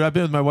married dude. I've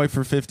been with my wife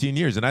for 15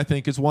 years, and I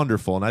think it's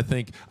wonderful. And I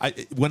think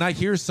when I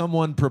hear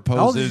someone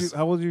proposes,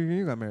 How old were you when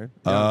you got married?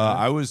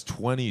 I was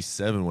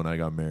 27 when I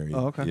got married.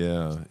 Oh, okay.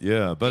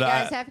 Yeah. But You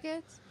guys have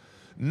kids?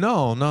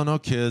 no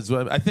kids.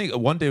 I think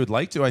one day would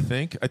like to. I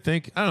think.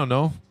 I don't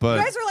know. But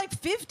You guys are like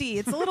 50.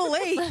 It's a little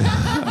late.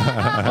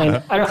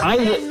 And I've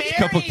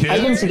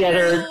been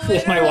together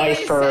with my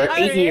wife for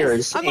 8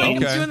 years. I'm like,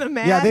 and- I'm doing the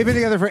math. Yeah, they've been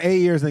together for 8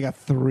 years, and they got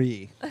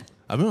 3.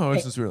 I've been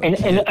always just really.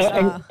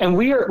 And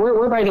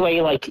we're by the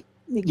way, like,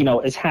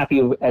 as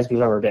happy as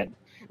we've ever been.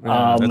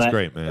 Yeah, that's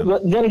great, man.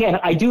 But then again,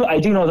 I do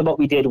know that what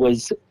we did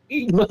was,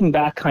 looking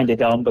back, kind of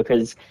dumb,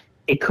 because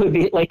it could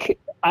be like,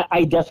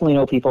 I definitely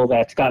know people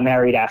that got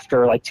married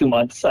after like 2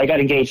 months. I got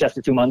engaged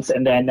after 2 months,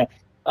 and then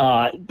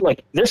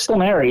like they're still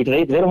married.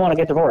 They don't want to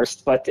get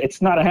divorced, but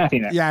it's not a happy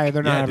marriage. Yeah,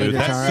 they're not having a dude,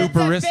 good that's time.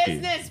 super risky.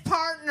 Business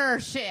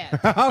partnership.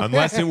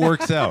 Unless it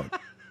works out.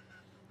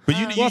 But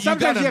Well,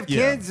 sometimes you have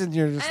kids, and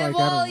you're just like, I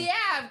Well, don't. yeah,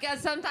 because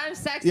sometimes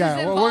sex Yeah,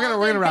 is well, involved we're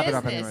gonna in wrap it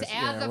up business. anyways. As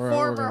Yeah, a we're gonna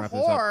former wrap this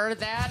up. whore,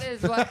 that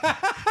is what.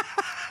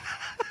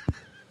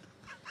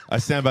 I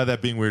stand by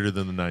that being weirder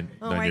than the 9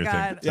 Oh my year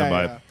God. thing. Stand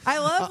by it. I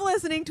love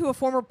listening to a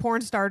former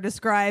porn star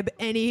describe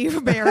any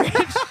marriage.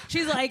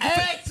 She's like,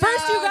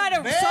 first you gotta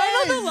sign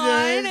on the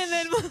line, and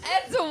then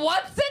It's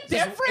what's the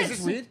difference?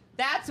 this weed?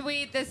 That's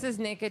weed. This is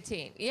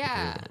nicotine.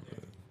 Yeah.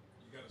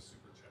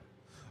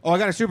 Oh, I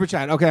got a super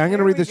chat. Okay, I'm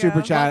gonna read the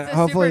super chat. What's the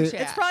Hopefully, super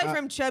chat? it's probably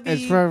from Chubby.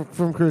 it's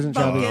from Cruise and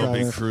Chubby. Oh,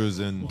 probably. big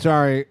cruising.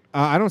 Sorry,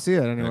 I don't see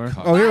it anywhere.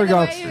 cut. Oh, here we By the go.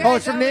 way, you Oh, guys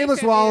it's from only Nameless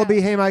should- Wallaby.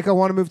 Hey, Mike, I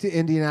want to move to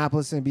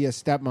Indianapolis and be a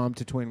stepmom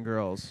to twin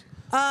girls.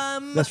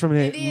 That's from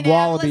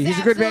Wallaby. He's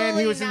a good man.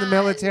 He was in the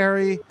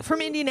military.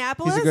 From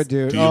Indianapolis. He's a good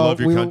dude. Do you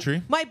love your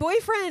country? My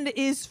boyfriend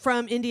is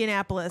from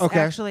Indianapolis, Okay.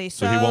 actually.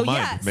 So, he won't mind.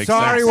 yes. Makes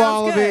Sorry, sense.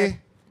 Wallaby. Good.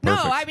 No,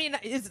 Perfect. I mean,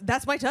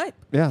 that's my type.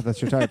 Yeah, that's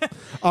your type.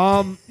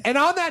 And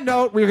on that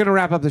note, we're going to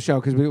wrap up the show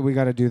because we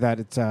got to do that.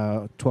 It's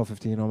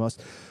 12:15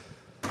 almost.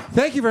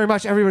 Thank you very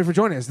much, everybody, for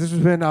joining us. This has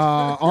been,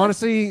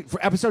 honestly, for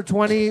episode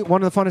 20,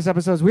 one of the funnest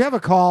episodes. We have a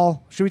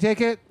call. Should we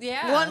take it?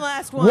 Yeah. One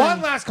last one. One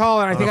last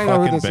call, and I think I know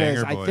who fucking this is.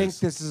 banger, I boys. think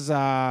this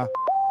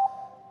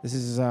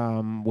is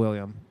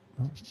William.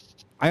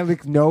 I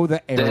like know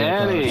the area.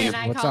 Danny, Can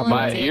I What's call up, him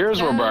my William?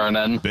 ears were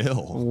burning.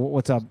 Bill.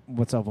 What's up?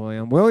 What's up,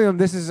 William? William,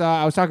 this is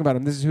I was talking about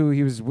him. This is who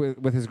he was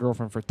with his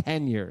girlfriend for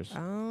 10 years.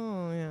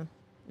 Oh, yeah.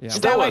 Yeah.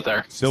 Still with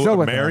her. Still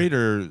with her. married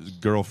or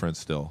girlfriend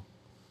still?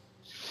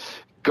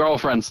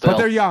 Girlfriend still. But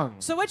they're young.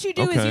 So what you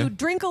do is Okay. you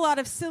drink a lot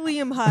of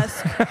psyllium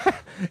husk.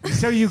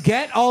 So you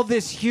get all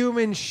this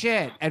human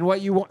shit, and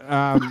what you want.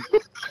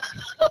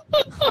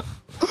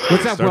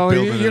 What's up, Start Will?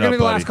 building You're it gonna up, be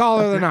the last buddy.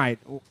 caller of the night.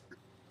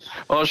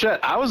 Well, shit.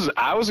 I was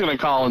gonna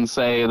call and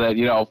say that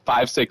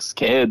 5-6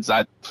 kids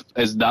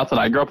is nothing.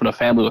 I grew up in a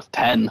family with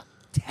 10.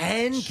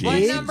 10 What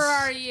kids. number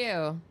are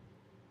you?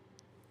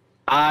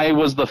 I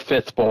was the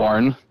 5th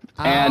born,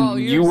 Oh, and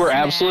you you're were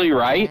smack absolutely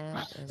right.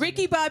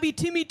 Ricky, Bobby,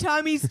 Timmy,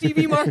 Tommy,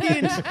 Stevie, Marky,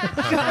 and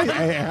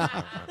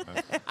I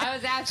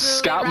was absolutely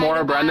Scott right Moore,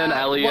 about Brendan,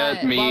 Elliott,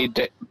 what? me,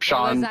 Was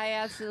Sean. I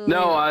absolutely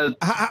No, all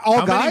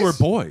How guys? many were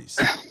boys?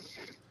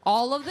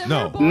 all of them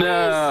No. were boys?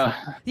 no.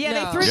 yeah,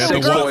 No. they threw Yeah, the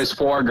the 6 girls- boys,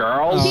 4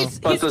 girls,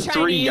 but he's the 3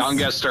 Chinese.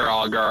 youngest are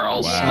all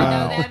girls. Yeah,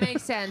 Wow. no, that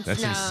makes sense.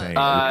 That's no. insane.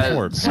 Uh,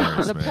 Poor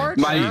parents, the man. poor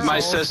My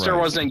Jesus sister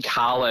Christ. was in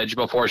college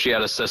before she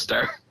had a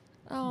sister.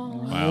 Oh.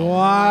 Wow.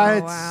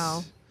 What? Oh,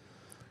 wow.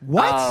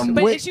 What?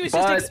 But Wait, she was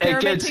just But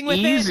it gets experimenting with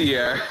it.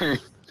 easier.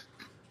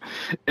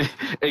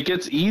 It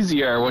gets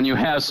easier when you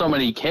have so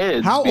many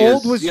kids. how because,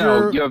 old was you know,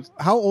 your you have,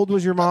 How old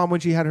was your mom when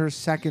she had her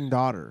second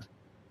daughter?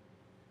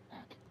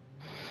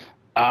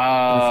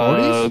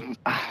 40s?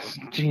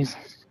 Jeez.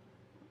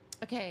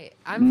 Okay,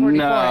 I'm 44.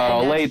 No,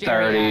 and that's late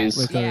 30s. geriatric.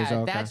 Late 30s, Yeah,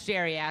 okay. that's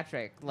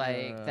geriatric.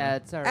 Like,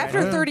 that's all right.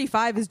 After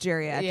 35 is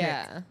geriatric.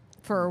 Yeah.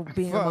 for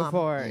being a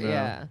mom.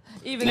 Yeah.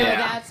 Even though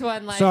that's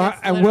one like. So, that's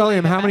and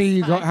William, how many literally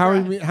you go?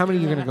 How many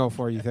are you gonna go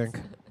for? You think?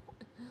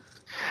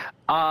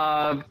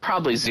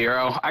 Probably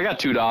 0. I got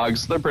 2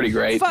 dogs. They're pretty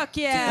great. Fuck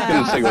yeah.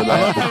 Gonna stick with I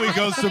that. love how he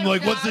goes from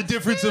like, what's the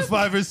difference of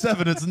 5 or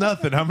 7? It's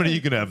nothing. How many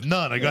you can have?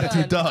 None. I got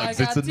 2 dogs.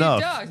 I got It's 2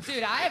 enough. dogs.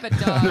 Dude, I have a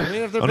dog.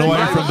 I don't know why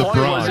you're from the point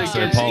was Bronx. it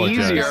I gets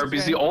apologize. easier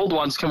because the old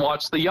ones can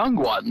watch the young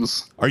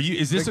ones. Are you?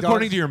 Is this Big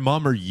according dogs. to your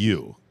mom or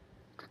you?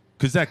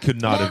 Because that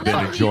could not have been no,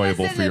 he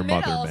enjoyable was in for your the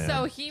middle, mother, man.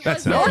 so he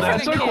That's was not No, right.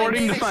 that's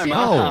according to my No.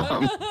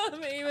 mom.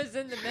 He was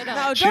in the middle.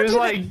 No, She don't was do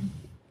like,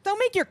 Don't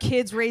make your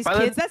kids raise By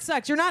the- kids. That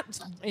sucks. You're not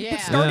Yeah.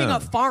 starting Yeah. a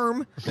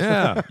farm.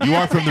 Yeah, you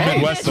are from the Hey,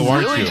 Midwest, though,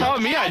 aren't really you?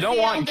 taught me I don't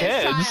want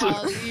kids.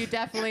 Child, you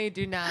definitely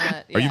do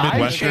not. Are you I've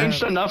Midwestern?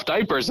 changed enough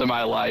diapers in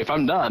my life.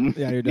 I'm done.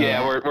 Yeah, you're done.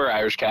 Yeah, we're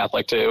Irish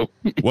Catholic too.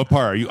 What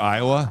part? Are you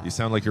Iowa? You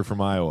sound like you're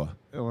from Iowa.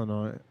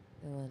 Illinois.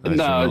 Nice,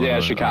 No, from yeah, Illinois.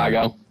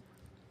 Chicago.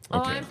 Oh,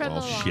 Okay, I'm from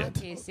well,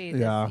 Milwaukee. See,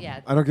 Yeah. yeah.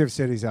 I don't give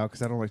cities out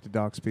because I don't like to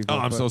dox people. Oh,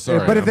 I'm but- so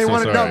sorry. But if I'm they so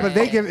want to, sorry. no, but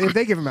if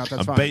they give them out,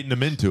 that's I'm fine. baiting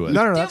them into it.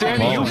 No, that's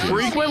Danny, you fine.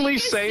 frequently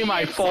say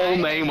my full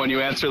name when you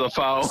answer the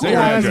phone. Say your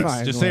Yeah, that's address.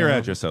 fine. Just say your Well,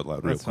 address out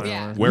loud, real that's quick. fine.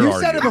 Yeah. Where you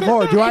are said you? it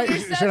before. Do I? Your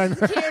Should I?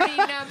 security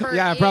number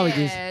Yeah, probably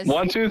is...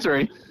 1, 2,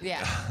 3. Yeah.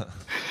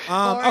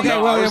 Okay, No,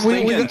 I well, was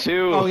thinking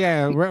too. Oh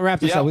yeah, wrap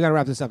this Yep. up. We gotta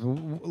wrap this up.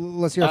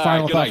 Let's hear a All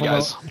final right, thought. good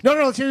night, from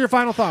No, let's hear your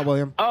final thought,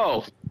 William.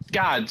 Oh,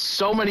 God,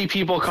 so many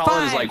people call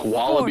it as like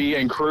Wallaby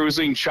and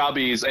Cruising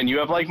Chubbies, and you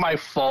have like my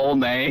full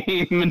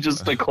name and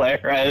just declare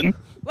it.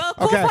 Well,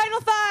 cool Okay. final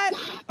thought.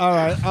 All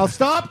right, I'll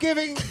stop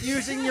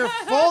using your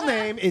full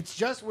name. It's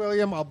just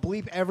William. I'll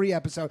bleep every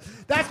episode.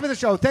 That's been the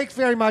show. Thanks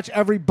very much,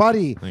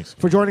 everybody,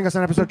 for joining us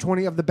on episode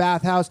 20 of The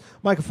Bathhouse.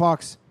 Myka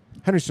Fox,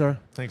 Henry Sir,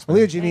 thanks,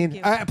 Alia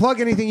Janine.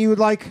 Plug anything you would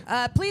like.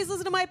 Please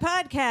listen to my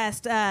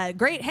podcast,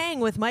 Great Hang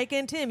with Mike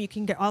and Tim. You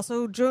can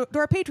also do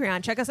our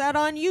Patreon. Check us out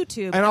on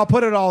YouTube. And I'll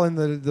put it all in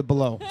the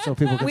below so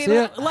people can We'd see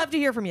it. love to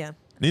hear from you.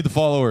 Need the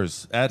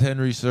followers at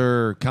Henry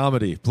Sir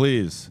Comedy,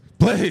 please.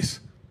 Thanks.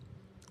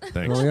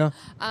 Alia?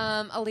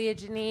 Alia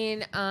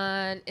Janine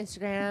on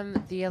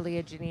Instagram, the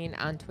Alia Janine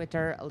on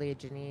Twitter,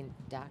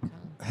 AliaJanine.com.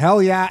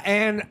 Hell yeah.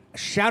 And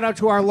shout out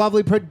to our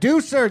lovely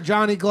producer,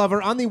 Johnny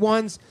Glover, on the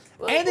ones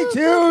and the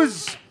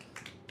twos.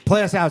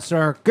 Play us out,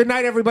 sir. Good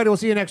night, everybody. We'll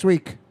see you next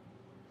week.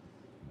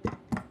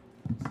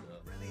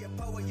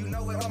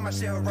 My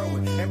shit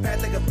heroic.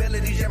 Empathic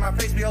abilities, yeah, my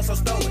face be also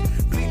stoic.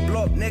 Bleep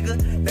blow up, nigga.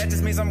 That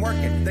just means I'm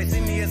working. They see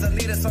me as a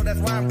leader, so that's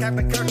why I'm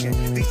Captain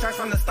Kirkin. These tracks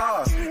from the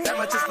stars, that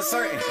much is for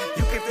certain.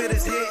 You can fit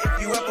this hit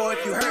if you up or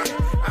if you hurtin'.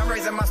 I'm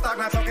raising my stock,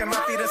 not talking my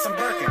feet in some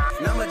Birkin.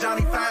 Number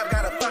Johnny 5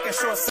 got a fucking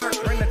short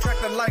circuit. Bring the track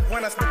to life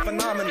when I spit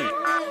phenomenal.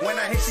 When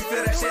I hit, she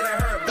feel that shit in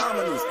her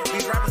abdominals.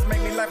 These rappers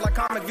make me laugh like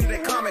comic view, they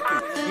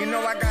comical. You know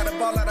I got a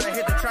ball out, I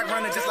hit the track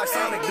running just like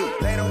Sonic do.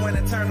 They don't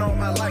wanna turn on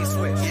my light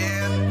switch.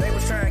 Yeah, they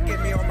was trying to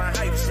get me on my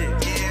hype shit.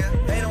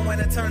 Yeah, they don't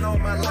wanna turn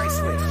on my light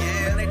switch.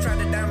 Yeah, and they tried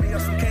to down me on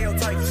some KO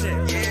type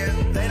shit.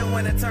 Yeah, they don't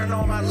wanna turn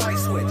on my light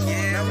switch.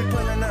 Yeah, now we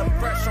pulling up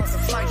fresh on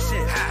some flight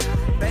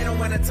shit. They don't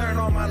wanna turn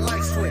on my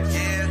light switch.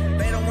 Yeah,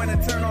 they don't wanna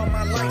turn on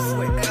my light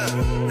switch.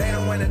 They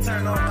don't wanna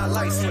turn on my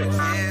light switch.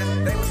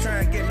 Yeah, they was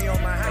trying to get me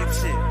on my hype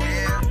shit.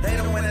 Yeah, they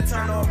don't wanna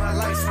turn on my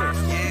light switch.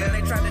 Yeah, and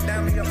they tried to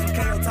down me on some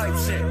KO type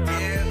shit.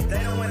 Yeah,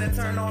 they don't wanna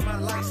turn on my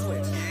light switch.